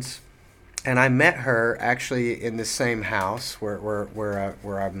Evans, and I met her actually in the same house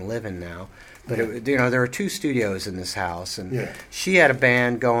where I'm living now. But there were 2 studios in this house, and she had a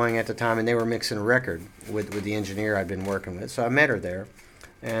band going at the time, and they were mixing a record with the engineer I'd been working with. So I met her there,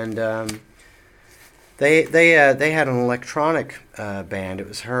 and they had an electronic band. It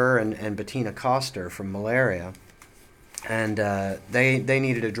was her and Bettina Koster from Malaria, and they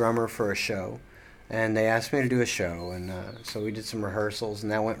needed a drummer for a show, and they asked me to do a show, and so we did some rehearsals,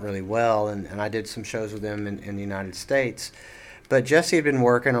 and that went really well, and I did some shows with them in the United States. But Jessie had been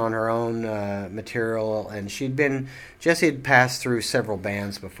working on her own material, and Jessie had passed through several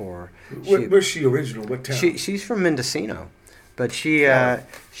bands before. Where's she original? What town? She's from Mendocino, But she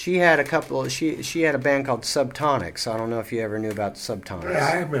had a couple. She had a band called Subtonics. I don't know if you ever knew about Subtonics.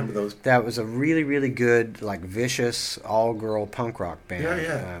 Yeah, I remember those. That was a really, really good, like vicious, all-girl punk rock band.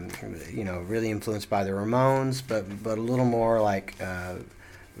 Yeah. Really influenced by the Ramones, but a little more like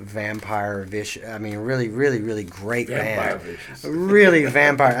vampire vicious. I mean, really, really, really great Vampire band. vicious. Really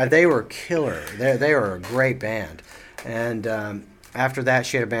vampire. They were killer. They were a great band. And after that,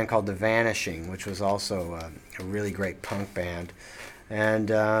 she had a band called The Vanishing, which was also a really great punk band. And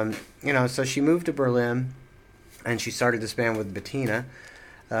so she moved to Berlin, and she started this band with Bettina.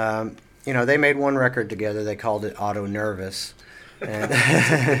 They made one record together. They called it Auto Nervous, and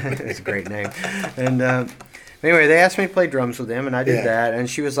it's a great name. And anyway, they asked me to play drums with them, and I did that. And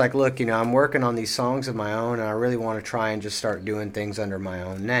she was like, "Look, I'm working on these songs of my own, and I really want to try and just start doing things under my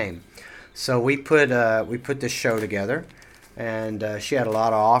own name." So we put this show together, and she had a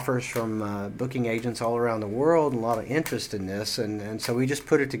lot of offers from booking agents all around the world, and a lot of interest in this, and so we just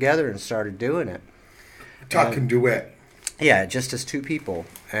put it together and started doing it. Talking duet. Yeah, just as two people.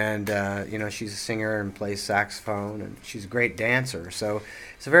 And, she's a singer and plays saxophone, and she's a great dancer. So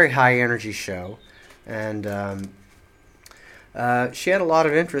it's a very high-energy show. And she had a lot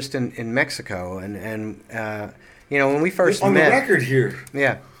of interest in Mexico. And when we first met... On the record here.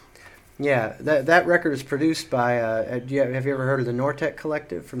 Yeah. Yeah, that record is produced by... have you ever heard of the Nortec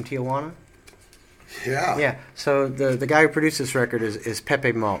Collective from Tijuana? Yeah. Yeah, so the guy who produced this record is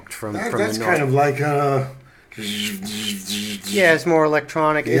Pepe Mocht from the North. That's kind of like... Yeah, it's more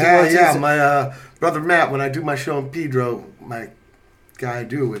electronic. My brother Matt, when I do my show in Pedro, my guy I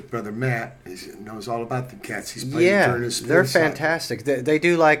do with brother Matt, he knows all about the cats. He's played Turnus. They're fantastic. They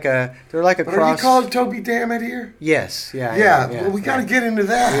do like a cross. Are you called Toby Dammit here? Yes, yeah. Well, we got to get into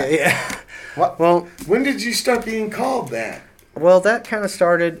that. Yeah. What? Well, when did you start being called that? Well, that kind of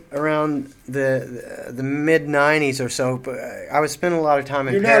started around the mid '90s or so. But I was spending a lot of time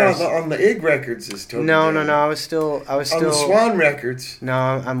in Paris. You're not on the IG records, is Toby? No. I was still on the Swan records. No,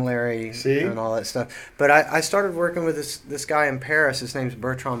 I'm Larry. See? And all that stuff. But I started working with this guy in Paris. His name's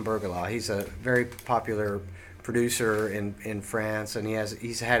Bertrand Bergelat. He's a very popular producer in France, and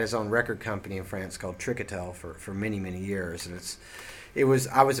he's had his own record company in France called Tricatel for many years. And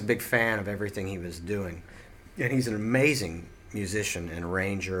I was a big fan of everything he was doing, and he's an amazing musician and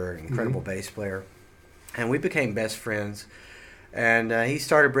arranger, incredible bass player, and we became best friends. And he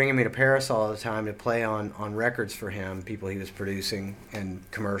started bringing me to Paris all the time to play on records for him, people he was producing, and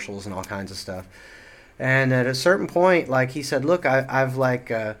commercials and all kinds of stuff. And at a certain point, like, he said, "Look, I've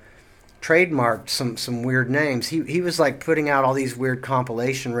trademarked some weird names." He was like putting out all these weird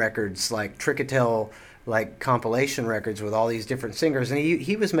compilation records, like Tricatel, like compilation records with all these different singers, and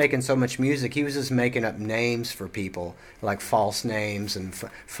he was making so much music, he was just making up names for people, like false names and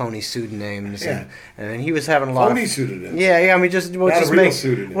phony pseudonyms, and he was having a lot phony of pseudonyms. Yeah, I mean, just real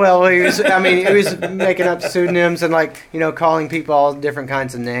pseudonym. Well, he was making up pseudonyms and, like, calling people all different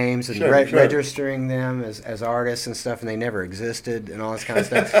kinds of names and registering them as artists and stuff, and they never existed and all this kind of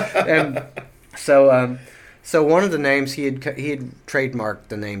stuff. And so one of the names he had trademarked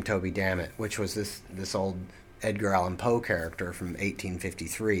the name Toby Dammit, which was this old Edgar Allan Poe character from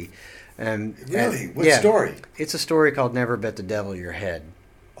 1853. Really? What story? It's a story called "Never Bet the Devil Your Head."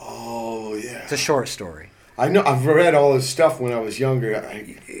 Oh yeah. It's a short story. I know. I've read all his stuff when I was younger.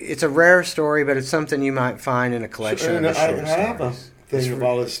 It's a rare story, but it's something you might find in a collection of his short stories. I have a thing of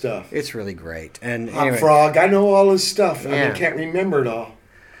all his stuff. It's really great. And Hot anyway, Frog. I know all his stuff. I can't remember it all.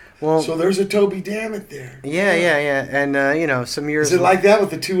 Well, so there's a Toby Dammit there. Yeah. And some years. Is it like that with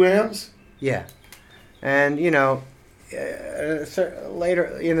the two M's? Yeah, and later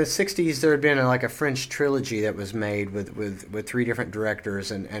in the '60s there had been a French trilogy that was made with three different directors,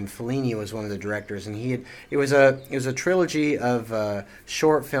 and Fellini was one of the directors, and it was a trilogy of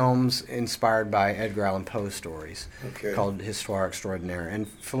short films inspired by Edgar Allan Poe stories called Histoire Extraordinaire, and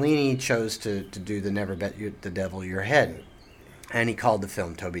Fellini chose to do the "Never Bet the Devil Your Head." And he called the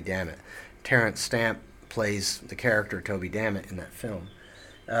film Toby Dammit. Terrence Stamp plays the character Toby Dammit in that film.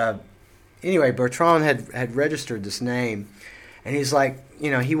 Anyway, Bertrand had registered this name, and he's like,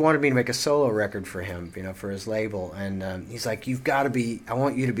 he wanted me to make a solo record for him, for his label. And he's like, I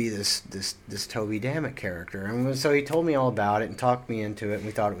want you to be this Toby Dammit character. And so he told me all about it and talked me into it, and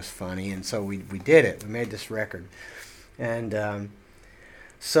we thought it was funny. And so we did it. We made this record. And...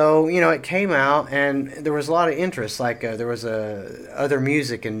 So, it came out, and there was a lot of interest. Like, there was Other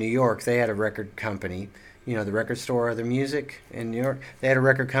Music in New York. They had a record company, the record store Other Music in New York. They had a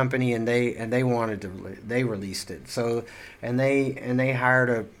record company, and they wanted to. They released it. So, and they hired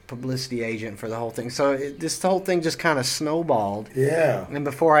a publicity agent for the whole thing. So this whole thing just kind of snowballed. Yeah. And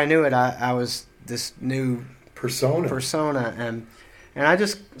before I knew it, I was this new persona, and I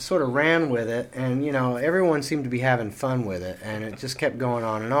just sort of ran with it, and everyone seemed to be having fun with it, and it just kept going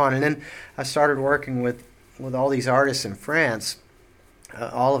on, and then I started working with all these artists in France,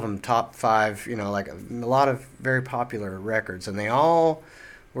 all of them top 5, like a lot of very popular records, and they all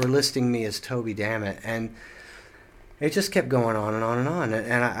were listing me as Toby Dammit, and it just kept going on and on and on,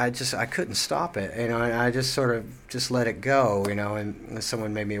 and I couldn't stop it, and I just sort of just let it go, and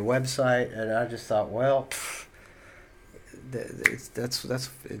someone made me a website, and I just thought, well, it's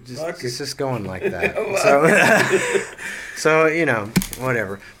just going like that. So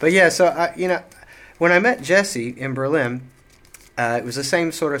whatever. But yeah, so when I met Jessie in Berlin, it was the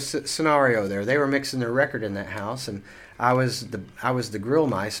same sort of scenario there. They were mixing their record in that house, and I was the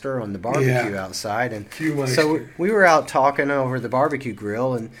grillmeister on the barbecue outside, and so we were out talking over the barbecue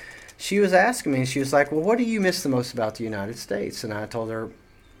grill, and she was asking me, she was like, well, what do you miss the most about the United States? And I told her,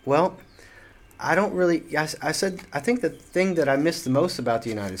 well, I don't really. I said I think the thing that I miss the most about the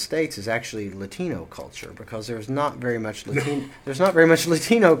United States is actually Latino culture, because there's not very much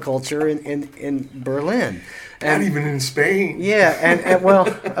Latino culture in Berlin, and not even in Spain. Yeah, and well,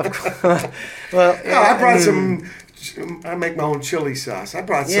 of course, well, I brought some. I make my own chili sauce. I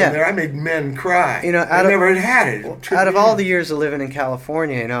brought some there. I made men cry. I never had it. Out of all the years of living in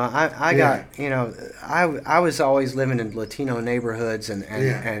California, I was always living in Latino neighborhoods,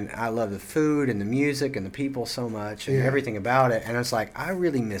 and I love the food and the music and the people so much and everything about it. And I was like, I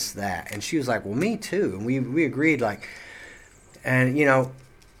really miss that. And she was like, well, me too. And we agreed, and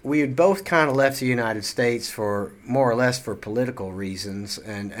we had both kind of left the United States for more or less for political reasons,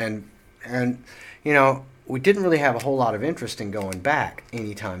 and we didn't really have a whole lot of interest in going back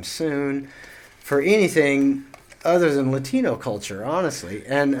anytime soon for anything other than Latino culture, honestly.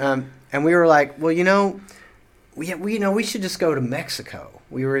 And we were like, well, we should just go to Mexico.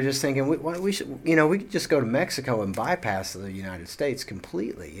 We were just thinking we should, we could just go to Mexico and bypass the United States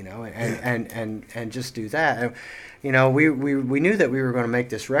completely, and just do that. And, we knew that we were going to make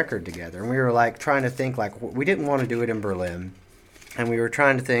this record together, and we were trying to think we didn't want to do it in Berlin. And we were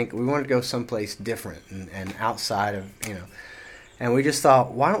trying to think, we wanted to go someplace different and outside of, and we just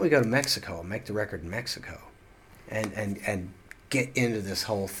thought, why don't we go to Mexico and make the record in Mexico and get into this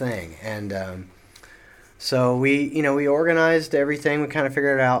whole thing. And so we organized everything. We kind of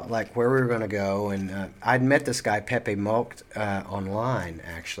figured out where we were going to go. And I'd met this guy, Pepe Mocht, online,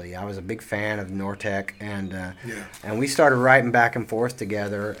 actually. I was a big fan of Nortec, and we started writing back and forth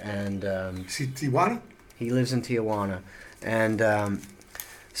together. And is he Tijuana? He lives in Tijuana. And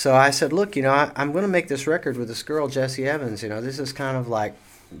so I said, look, I'm going to make this record with this girl, Jessie Evans. This is kind of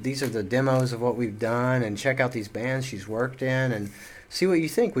these are the demos of what we've done, and check out these bands she's worked in and see what you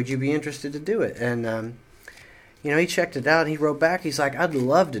think. Would you be interested to do it? And, he checked it out, and he wrote back. He's like, I'd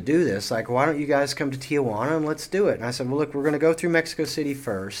love to do this. Why don't you guys come to Tijuana and let's do it? And I said, well, look, we're going to go through Mexico City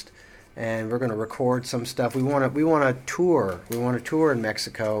first, and we're going to record some stuff. We want to tour. We want to tour in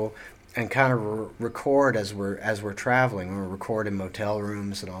Mexico and kind of record as we're traveling. We'll record in motel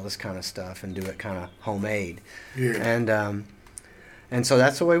rooms and all this kind of stuff, and do it kind of homemade. Yeah. And so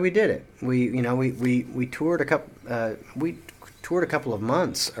that's the way we did it. We toured a couple of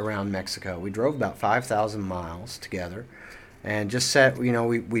months around Mexico. We drove about 5,000 miles together, and just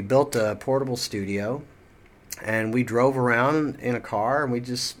we built a portable studio, and we drove around in a car, and we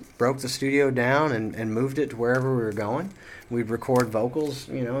just broke the studio down and moved it to wherever we were going. We'd record vocals,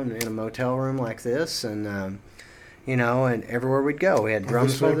 in a motel room like this, and and everywhere we'd go, we had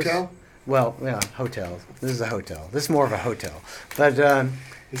drums with us. Well, yeah, hotel. This is a hotel. This is more of a hotel. But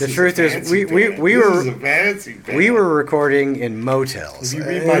the truth is, we were recording in motels. If you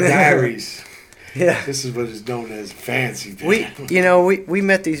read my diaries, yeah, this is what is known as fancy bed. We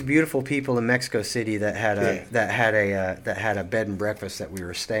met these beautiful people in Mexico City that had a bed and breakfast that we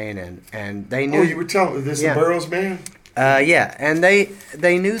were staying in, and they knew. Oh, you were telling this the Burroughs man? Yeah, and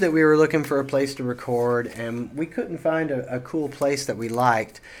they knew that we were looking for a place to record, and we couldn't find a cool place that we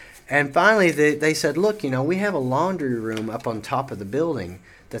liked. And finally, they said, look, we have a laundry room up on top of the building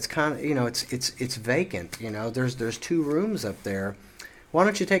that's kind of, it's vacant. There's 2 rooms up there. Why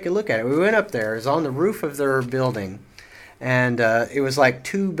don't you take a look at it? We went up there. It was on the roof of their building, and it was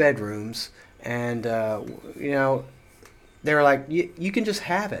 2 bedrooms. And, they were like, you can just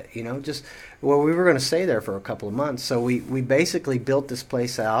have it, we were going to stay there for a couple of months. So we basically built this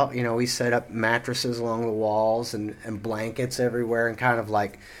place out. We set up mattresses along the walls and blankets everywhere, and kind of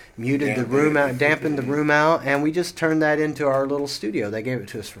muted the room out, dampened the room out, and we just turned that into our little studio. They gave it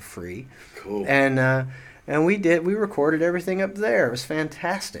to us for free. Cool. And we recorded everything up there. It was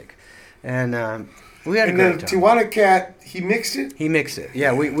fantastic. And We had a and great the time. Tijuana Cat, he mixed it? He mixed it.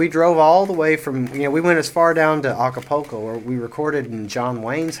 Yeah, we drove all the way from, we went as far down to Acapulco, where we recorded in John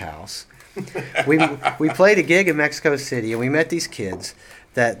Wayne's house. We played a gig in Mexico City, and we met these kids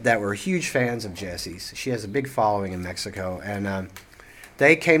that were huge fans of Jessie's. She has a big following in Mexico, and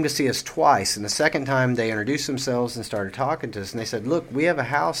they came to see us twice. And the second time, they introduced themselves and started talking to us. And they said, "Look, we have a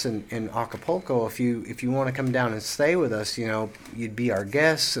house in Acapulco. If you want to come down and stay with us, you'd be our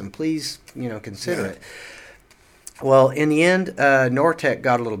guests, and please, consider it." Well, in the end, Nortec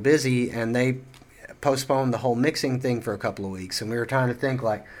got a little busy, and they postponed the whole mixing thing for a couple of weeks. And we were trying to think,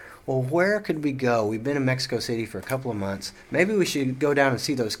 like, well, where could we go? We've been in Mexico City for a couple of months. Maybe we should go down and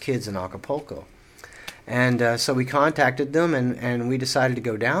see those kids in Acapulco. And so we contacted them, and we decided to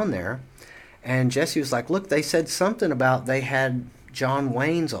go down there. And Jessie was like, "Look, they said something about they had John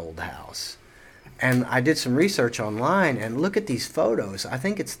Wayne's old house." And I did some research online, and look at these photos. I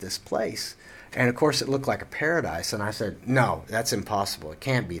think it's this place. And, of course, it looked like a paradise. And I said, "No, that's impossible. It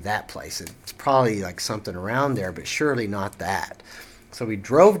can't be that place. It's probably like something around there, but surely not that." So we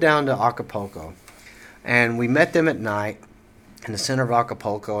drove down to Acapulco, and we met them at night in the center of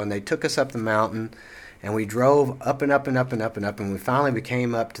Acapulco, and they took us up the mountain, and we drove up and up and up and up and up, and we finally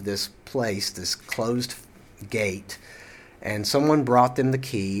came up to this place, this closed gate, and someone brought them the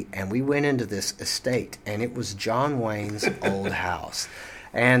key, and we went into this estate, and it was John Wayne's old house.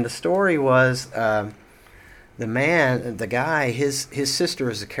 And the story was the guy, his sister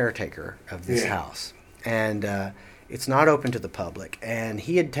is the caretaker of this house, and it's not open to the public. And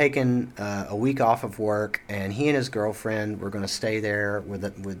he had taken a week off of work, and he and his girlfriend were going to stay there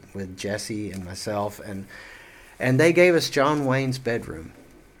with Jessie and myself, and they gave us John Wayne's bedroom.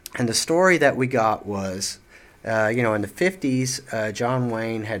 And the story that we got was, in the 50s, John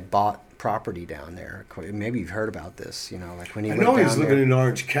Wayne had bought property down there. Maybe you've heard about this, like when he went down there. I know he was living in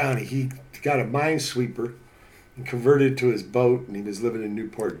Orange County. He got a minesweeper and converted it to his boat, and he was living in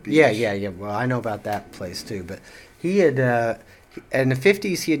Newport Beach. Yeah. Well, I know about that place too. But he had, in the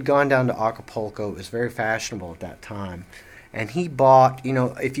 50s, he had gone down to Acapulco. It was very fashionable at that time. And he bought,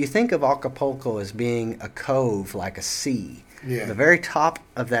 if you think of Acapulco as being a cove, like a sea, the very top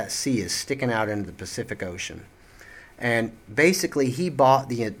of that sea is sticking out into the Pacific Ocean. And basically, he bought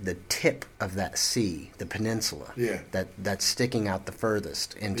the tip of that sea, the peninsula, that's sticking out the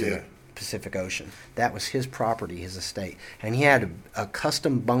furthest into the Pacific Ocean. That was his property, his estate. And he had a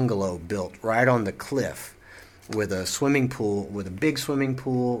custom bungalow built right on the cliff with a swimming pool, with a big swimming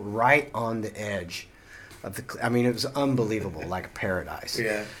pool right on the edge of the cliff. I mean, it was unbelievable, like a paradise.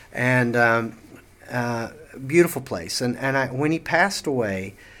 Yeah. And beautiful place. And when he passed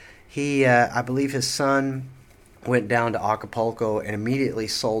away, I believe his son went down to Acapulco and immediately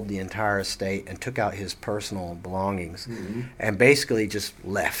sold the entire estate and took out his personal belongings and basically just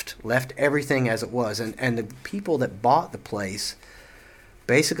left everything as it was. And the people that bought the place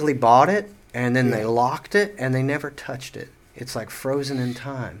basically bought it, and then they locked it, and they never touched it. It's like frozen in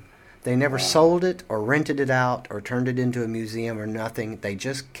time. They never sold it or rented it out or turned it into a museum or nothing. They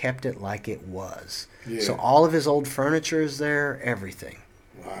just kept it like it was. Yeah. So all of his old furniture is there, everything.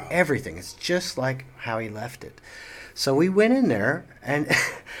 Wow. Everything. It's just like how he left it. So we went in there, and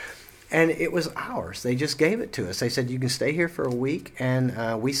it was ours. They just gave it to us. They said, "You can stay here for a week,"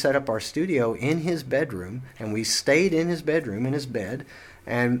 and we set up our studio in his bedroom, and we stayed in his bedroom, in his bed,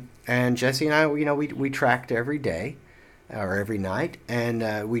 and Jessie and I, we tracked every day or every night,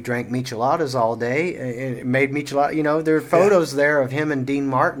 and we drank micheladas all day and made micheladas. There are photos there of him and Dean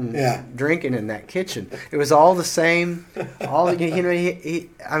Martin drinking in that kitchen. It was all the same. It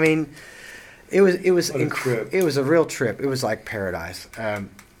was it was a real trip. It was like paradise.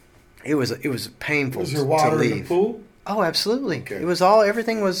 It was painful was there water to leave. in the pool? Oh, absolutely. Okay. It was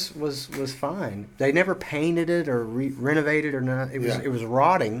everything was fine. They never painted it or renovated or nothing. It was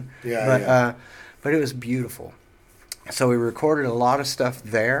rotting. But it was beautiful. So we recorded a lot of stuff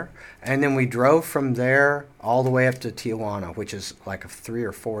there, and then we drove from there all the way up to Tijuana, which is like a 3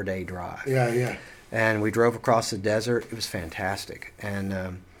 or 4 day drive. Yeah. And we drove across the desert. It was fantastic.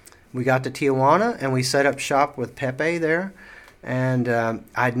 And we got to Tijuana, and we set up shop with Pepe there. And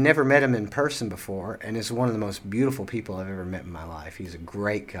I'd never met him in person before, and he's one of the most beautiful people I've ever met in my life. He's a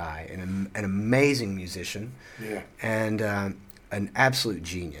great guy and an amazing musician, and an absolute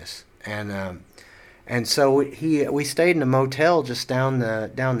genius. And so we stayed in a motel just down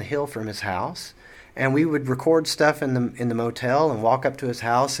the hill from his house, and we would record stuff in the motel and walk up to his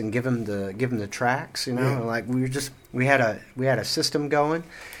house and give him the tracks, like we had a system going.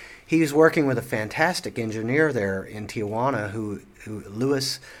 He was working with a fantastic engineer there in Tijuana, who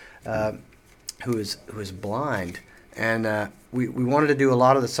Luis, who is blind, and we wanted to do a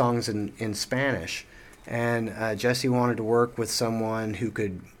lot of the songs in Spanish, And Jessie wanted to work with someone who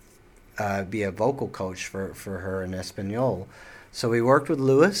could be a vocal coach for her in Espanol. So we worked with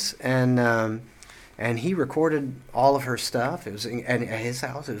Louis, and he recorded all of her stuff. It was at his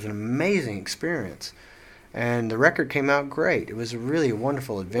house. It was an amazing experience. And the record came out great. It was really a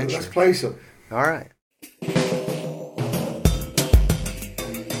wonderful adventure. Let's play some. All right.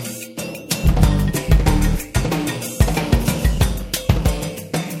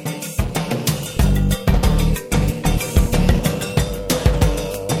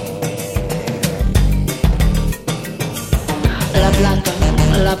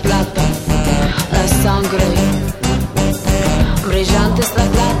 La plata, la sangre, brillante es la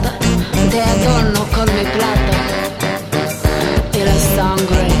plata, te adorno con mi plata, y la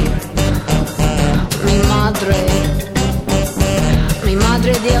sangre, mi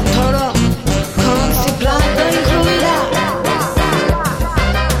madre dio todo, con su plata incluida.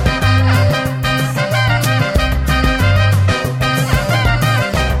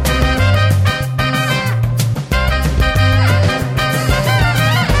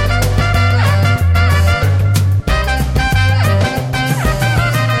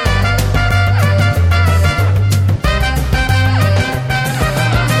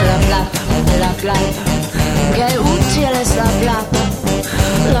 Qué útil es la plata.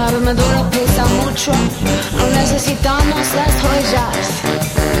 La armadura pesa mucho. No necesitamos las joyas.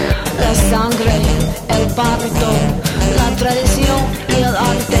 La sangre, el pacto, la tradición y el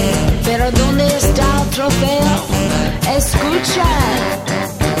arte. Pero ¿dónde está el trofeo? Escucha.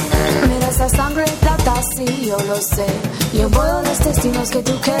 Mira esa sangre plata, sí, yo lo sé. Yo voy a los destinos que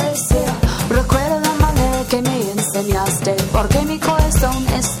tú quieres ser. Recuerda la manera que me enseñaste, porque mi corazón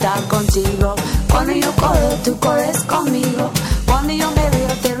está contigo. Cuando yo corro, tú corres conmigo. Cuando yo me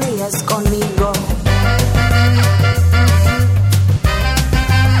río, te ríes conmigo.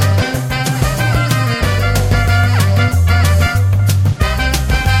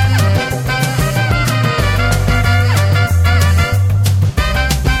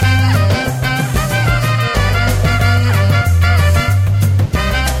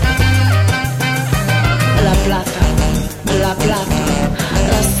 La plata,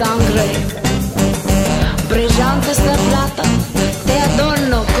 la sangre, brillante es la plata, te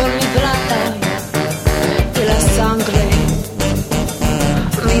adorno con mi plata, y la sangre,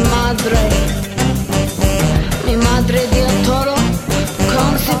 mi madre dio todo,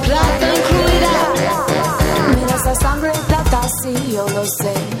 con su plata incluida. Mira esa sangre plata, sí, yo lo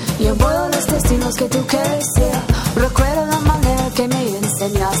sé, yo voy a los destinos que tú quieres ser. Recuerda la manera que me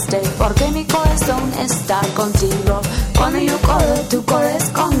enseñaste, porque mi corazón está contigo. Cuando yo corro, tú corres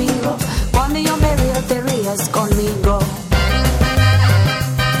conmigo. Cuando yo me río, te ríes conmigo.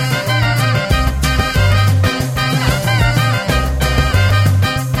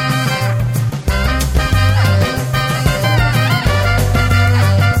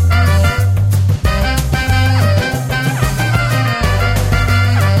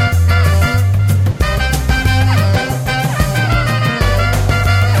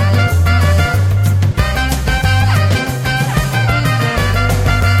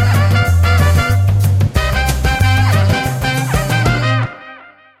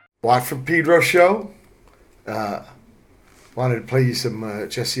 Watt from Pedro Show. Wanted to play you some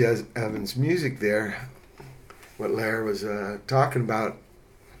Jesse Evans music there. What Lair was talking about,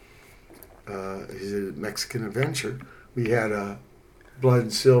 his Mexican adventure. We had Blood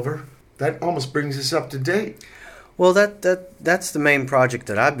and Silver. That almost brings us up to date. Well, that's the main project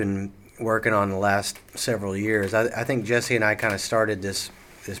that I've been working on the last several years. I think Jessie and I kind of started this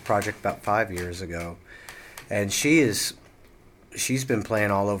project about 5 years ago, and she's been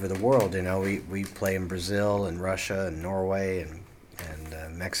playing all over the world. You know, we play in Brazil and Russia and Norway and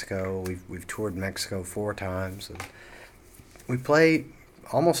Mexico. We've toured Mexico 4 times, and we play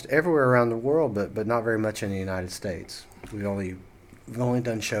almost everywhere around the world, but not very much in the United States. We've only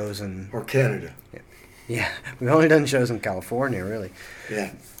done shows in Canada. Yeah, we've only done shows in California, really.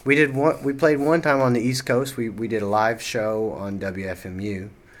 Yeah. We played one time on the East Coast. We did a live show on WFMU.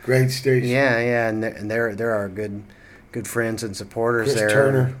 Great station. Yeah, and they're our good friends and supporters. Chris there.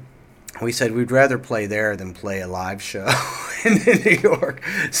 Turner. We said we'd rather play there than play a live show in New York.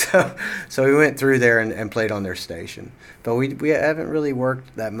 So we went through there and played on their station. But we haven't really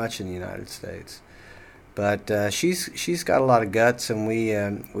worked that much in the United States. But she's got a lot of guts, and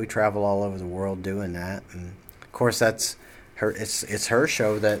we travel all over the world doing that. And of course, that's her. It's her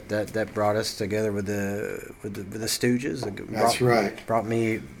show that brought us together with the Stooges. That's right. Brought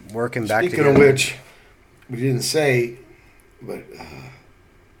me working back together. Speaking of which, we didn't say, but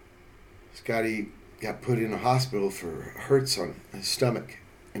Scotty got put in a hospital for hurts on his stomach.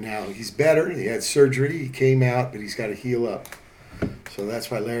 And now he's better. He had surgery. He came out, but he's got to heal up. So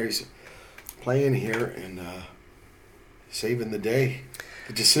that's why Larry's playing here and saving the day.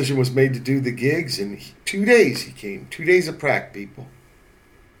 The decision was made to do the gigs, and 2 days he came. 2 days of prac, people.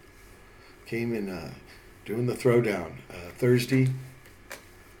 Came in doing the throwdown. Thursday,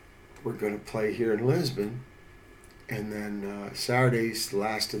 we're going to play here in Lisbon. And then Saturday's the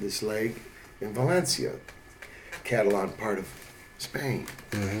last of this leg in Valencia, Catalan part of Spain.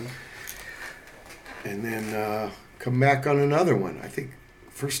 Mm-hmm. And then come back on another one. I think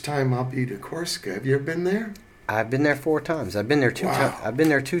first time I'll be to Corsica. Have you ever been there? I've been there 4 times. I've been there 2 times. Wow. I've been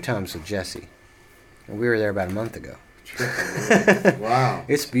there 2 times with Jessie. And we were there about a month ago. Wow.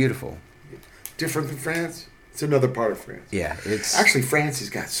 It's beautiful. Different than France? It's another part of France. Yeah, it's Actually, France has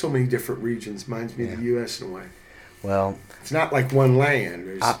got so many different regions. Reminds me of the U.S. in a way. well. It's not like one land.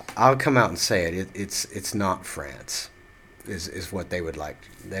 There's, I'll come out and say it. It's not France, is what they would like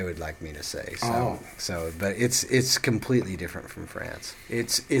me to say. So but it's completely different from France.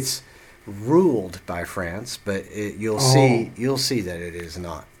 It's ruled by France, but you'll see that it is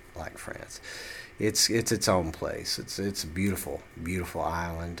not like France. It's its own place. It's a beautiful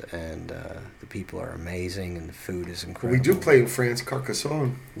island, and the people are amazing, and the food is incredible. we do play in France,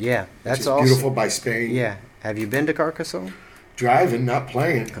 Carcassonne. Yeah, that's which is also beautiful by Spain. Yeah, have you been to Carcassonne? Driving, not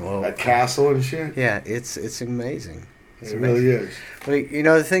playing. Oh. That castle and shit. Yeah, it's amazing. It's It amazing. really is. Well, you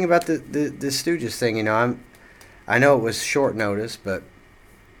know the thing about the Stooges thing. You know, I know it was short notice, but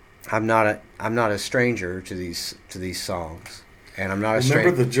I'm not a stranger to these songs, and I'm not a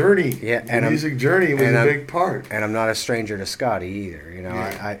Remember the journey. Yeah, the music journey was a big part. And I'm not a stranger to Scotty either. You know,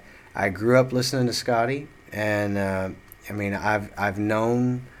 Yeah. I grew up listening to Scotty, and I mean I've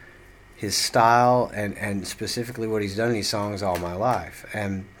known his style and specifically what he's done in these songs all my life,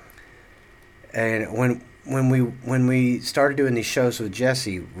 and when we started doing these shows with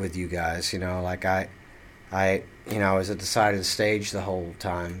Jessie with you guys, you know, like I was at the side of the stage the whole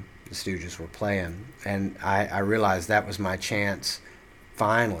time the Stooges were playing, and I realized that was my chance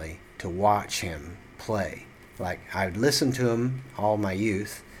finally to watch him play. Like, I'd listened to him all my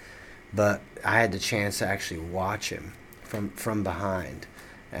youth, but I had the chance to actually watch him from behind.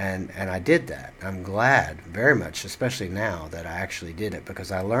 And I did that. I'm glad very much, especially now, that I actually did it,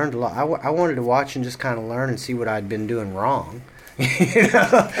 because I learned a lot. I wanted to watch and just kind of learn and see what I'd been doing wrong, you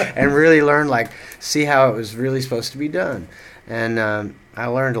know, and really learn, like, see how it was really supposed to be done. And I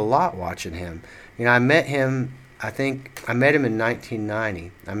learned a lot watching him. You know, I met him in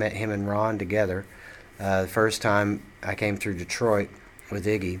 1990. I met him and Ron together the first time I came through Detroit with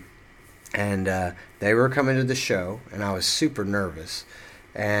Iggy. And they were coming to the show, and I was super nervous.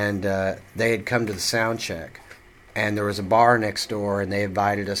 And they had come to the sound check, and there was a bar next door, and they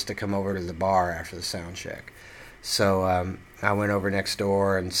invited us to come over to the bar after the sound check. So I went over next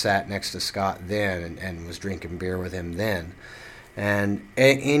door and sat next to Scott then, and was drinking beer with him then. And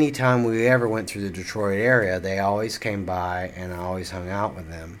any time we ever went through the Detroit area, they always came by, and I always hung out with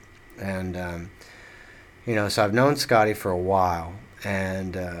them. And you know, so I've known Scotty for a while.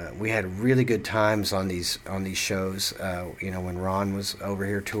 And we had really good times on these shows. You know, when Ron was over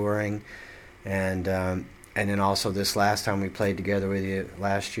here touring, and then also this last time we played together with you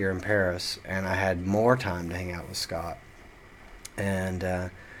last year in Paris, and I had more time to hang out with Scott. And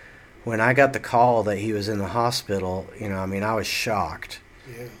when I got the call that he was in the hospital, you know, I mean, I was shocked.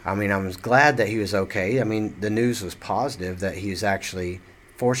 Yeah. I mean, I was glad that he was okay. I mean, the news was positive that he was actually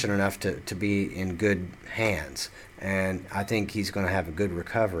fortunate enough to be in good hands. And I think he's going to have a good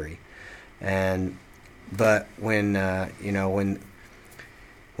recovery. But when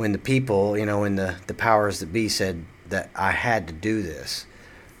when the people, you know, when the powers that be said that I had to do this,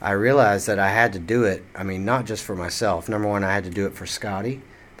 I realized that I had to do it. I mean, not just for myself. Number one, I had to do it for Scotty,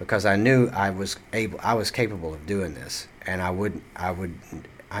 because I knew I was capable of doing this, and I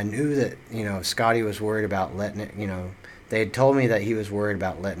knew that, you know, Scotty was worried about letting it. You know, they had told me that he was worried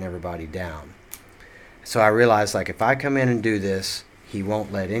about letting everybody down. So I realized, like, if I come in and do this, he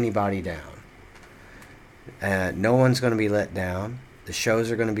won't let anybody down. No one's going to be let down. The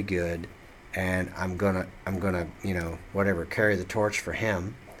shows are going to be good, and I'm gonna, you know, whatever, carry the torch for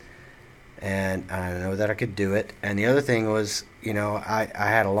him. And I know that I could do it. And the other thing was, you know, I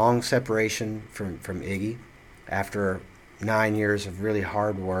had a long separation from Iggy. After 9 years of really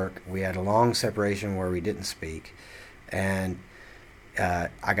hard work, we had a long separation where we didn't speak. And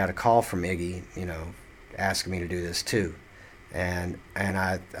I got a call from Iggy, you know, asking me to do this too. And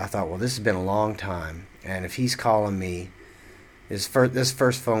I thought, well, this has been a long time, and if he's calling me, this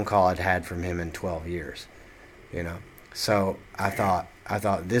first phone call I'd had from him in 12 years, you know. So I thought I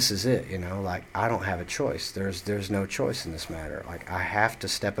thought, this is it, you know, like, I don't have a choice. There's no choice in this matter. Like, I have to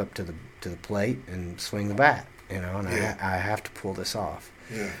step up to the plate and swing the bat, you know, and I have to pull this off.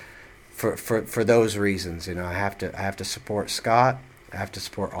 Yeah. For those reasons, you know, I have to support Scott. I have to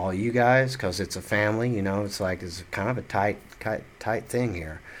support all you guys because it's a family, you know. It's like it's kind of a tight thing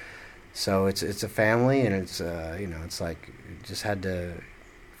here. So it's a family, and it's you know, it's like you just had to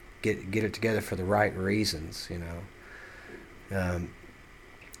get it together for the right reasons, you know.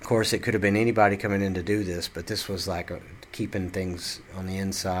 Of course, it could have been anybody coming in to do this, but this was like keeping things on the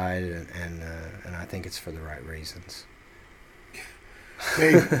inside, and I think it's for the right reasons.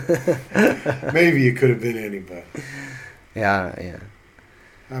 Maybe it could have been anybody. Yeah.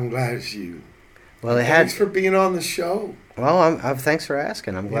 I'm glad it's you. Well, thanks for being on the show. Well, thanks for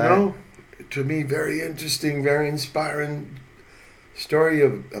asking. I'm glad. You know, to me, very interesting, very inspiring story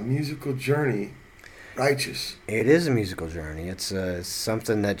of a musical journey. Righteous. It is a musical journey. It's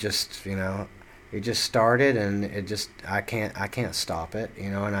something that just, you know, it just started, and it just I can't stop it, you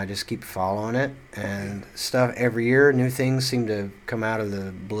know, and I just keep following it, and stuff every year. New things seem to come out of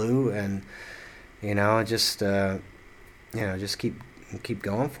the blue, and you know, just you know, just keep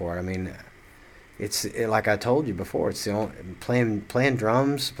going for it. I mean, it's like I told you before. It's the only playing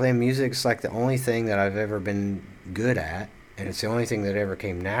drums, playing music. It's like the only thing that I've ever been good at, and it's the only thing that ever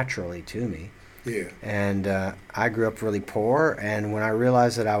came naturally to me. Yeah. And I grew up really poor, and when I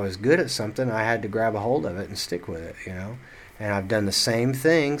realized that I was good at something, I had to grab a hold of it and stick with it, you know. And I've done the same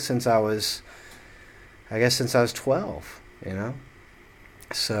thing since I was 12, you know.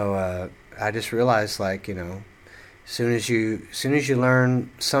 So I just realized, like, you know, as soon as you learn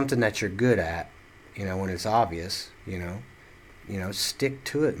something that you're good at, you know, when it's obvious, you know, stick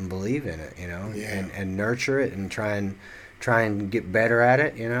to it and believe in it, you know, and nurture it and try and get better at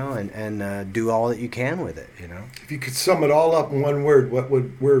it, you know, and do all that you can with it, you know. If you could sum it all up in one word, what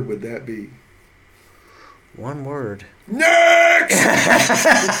word would that be? One word. Next!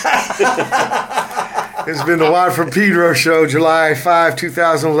 It's been the Watt from Pedro Show, July 5,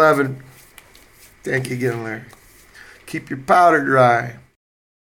 2011. Thank you again, Larry. Keep your powder dry.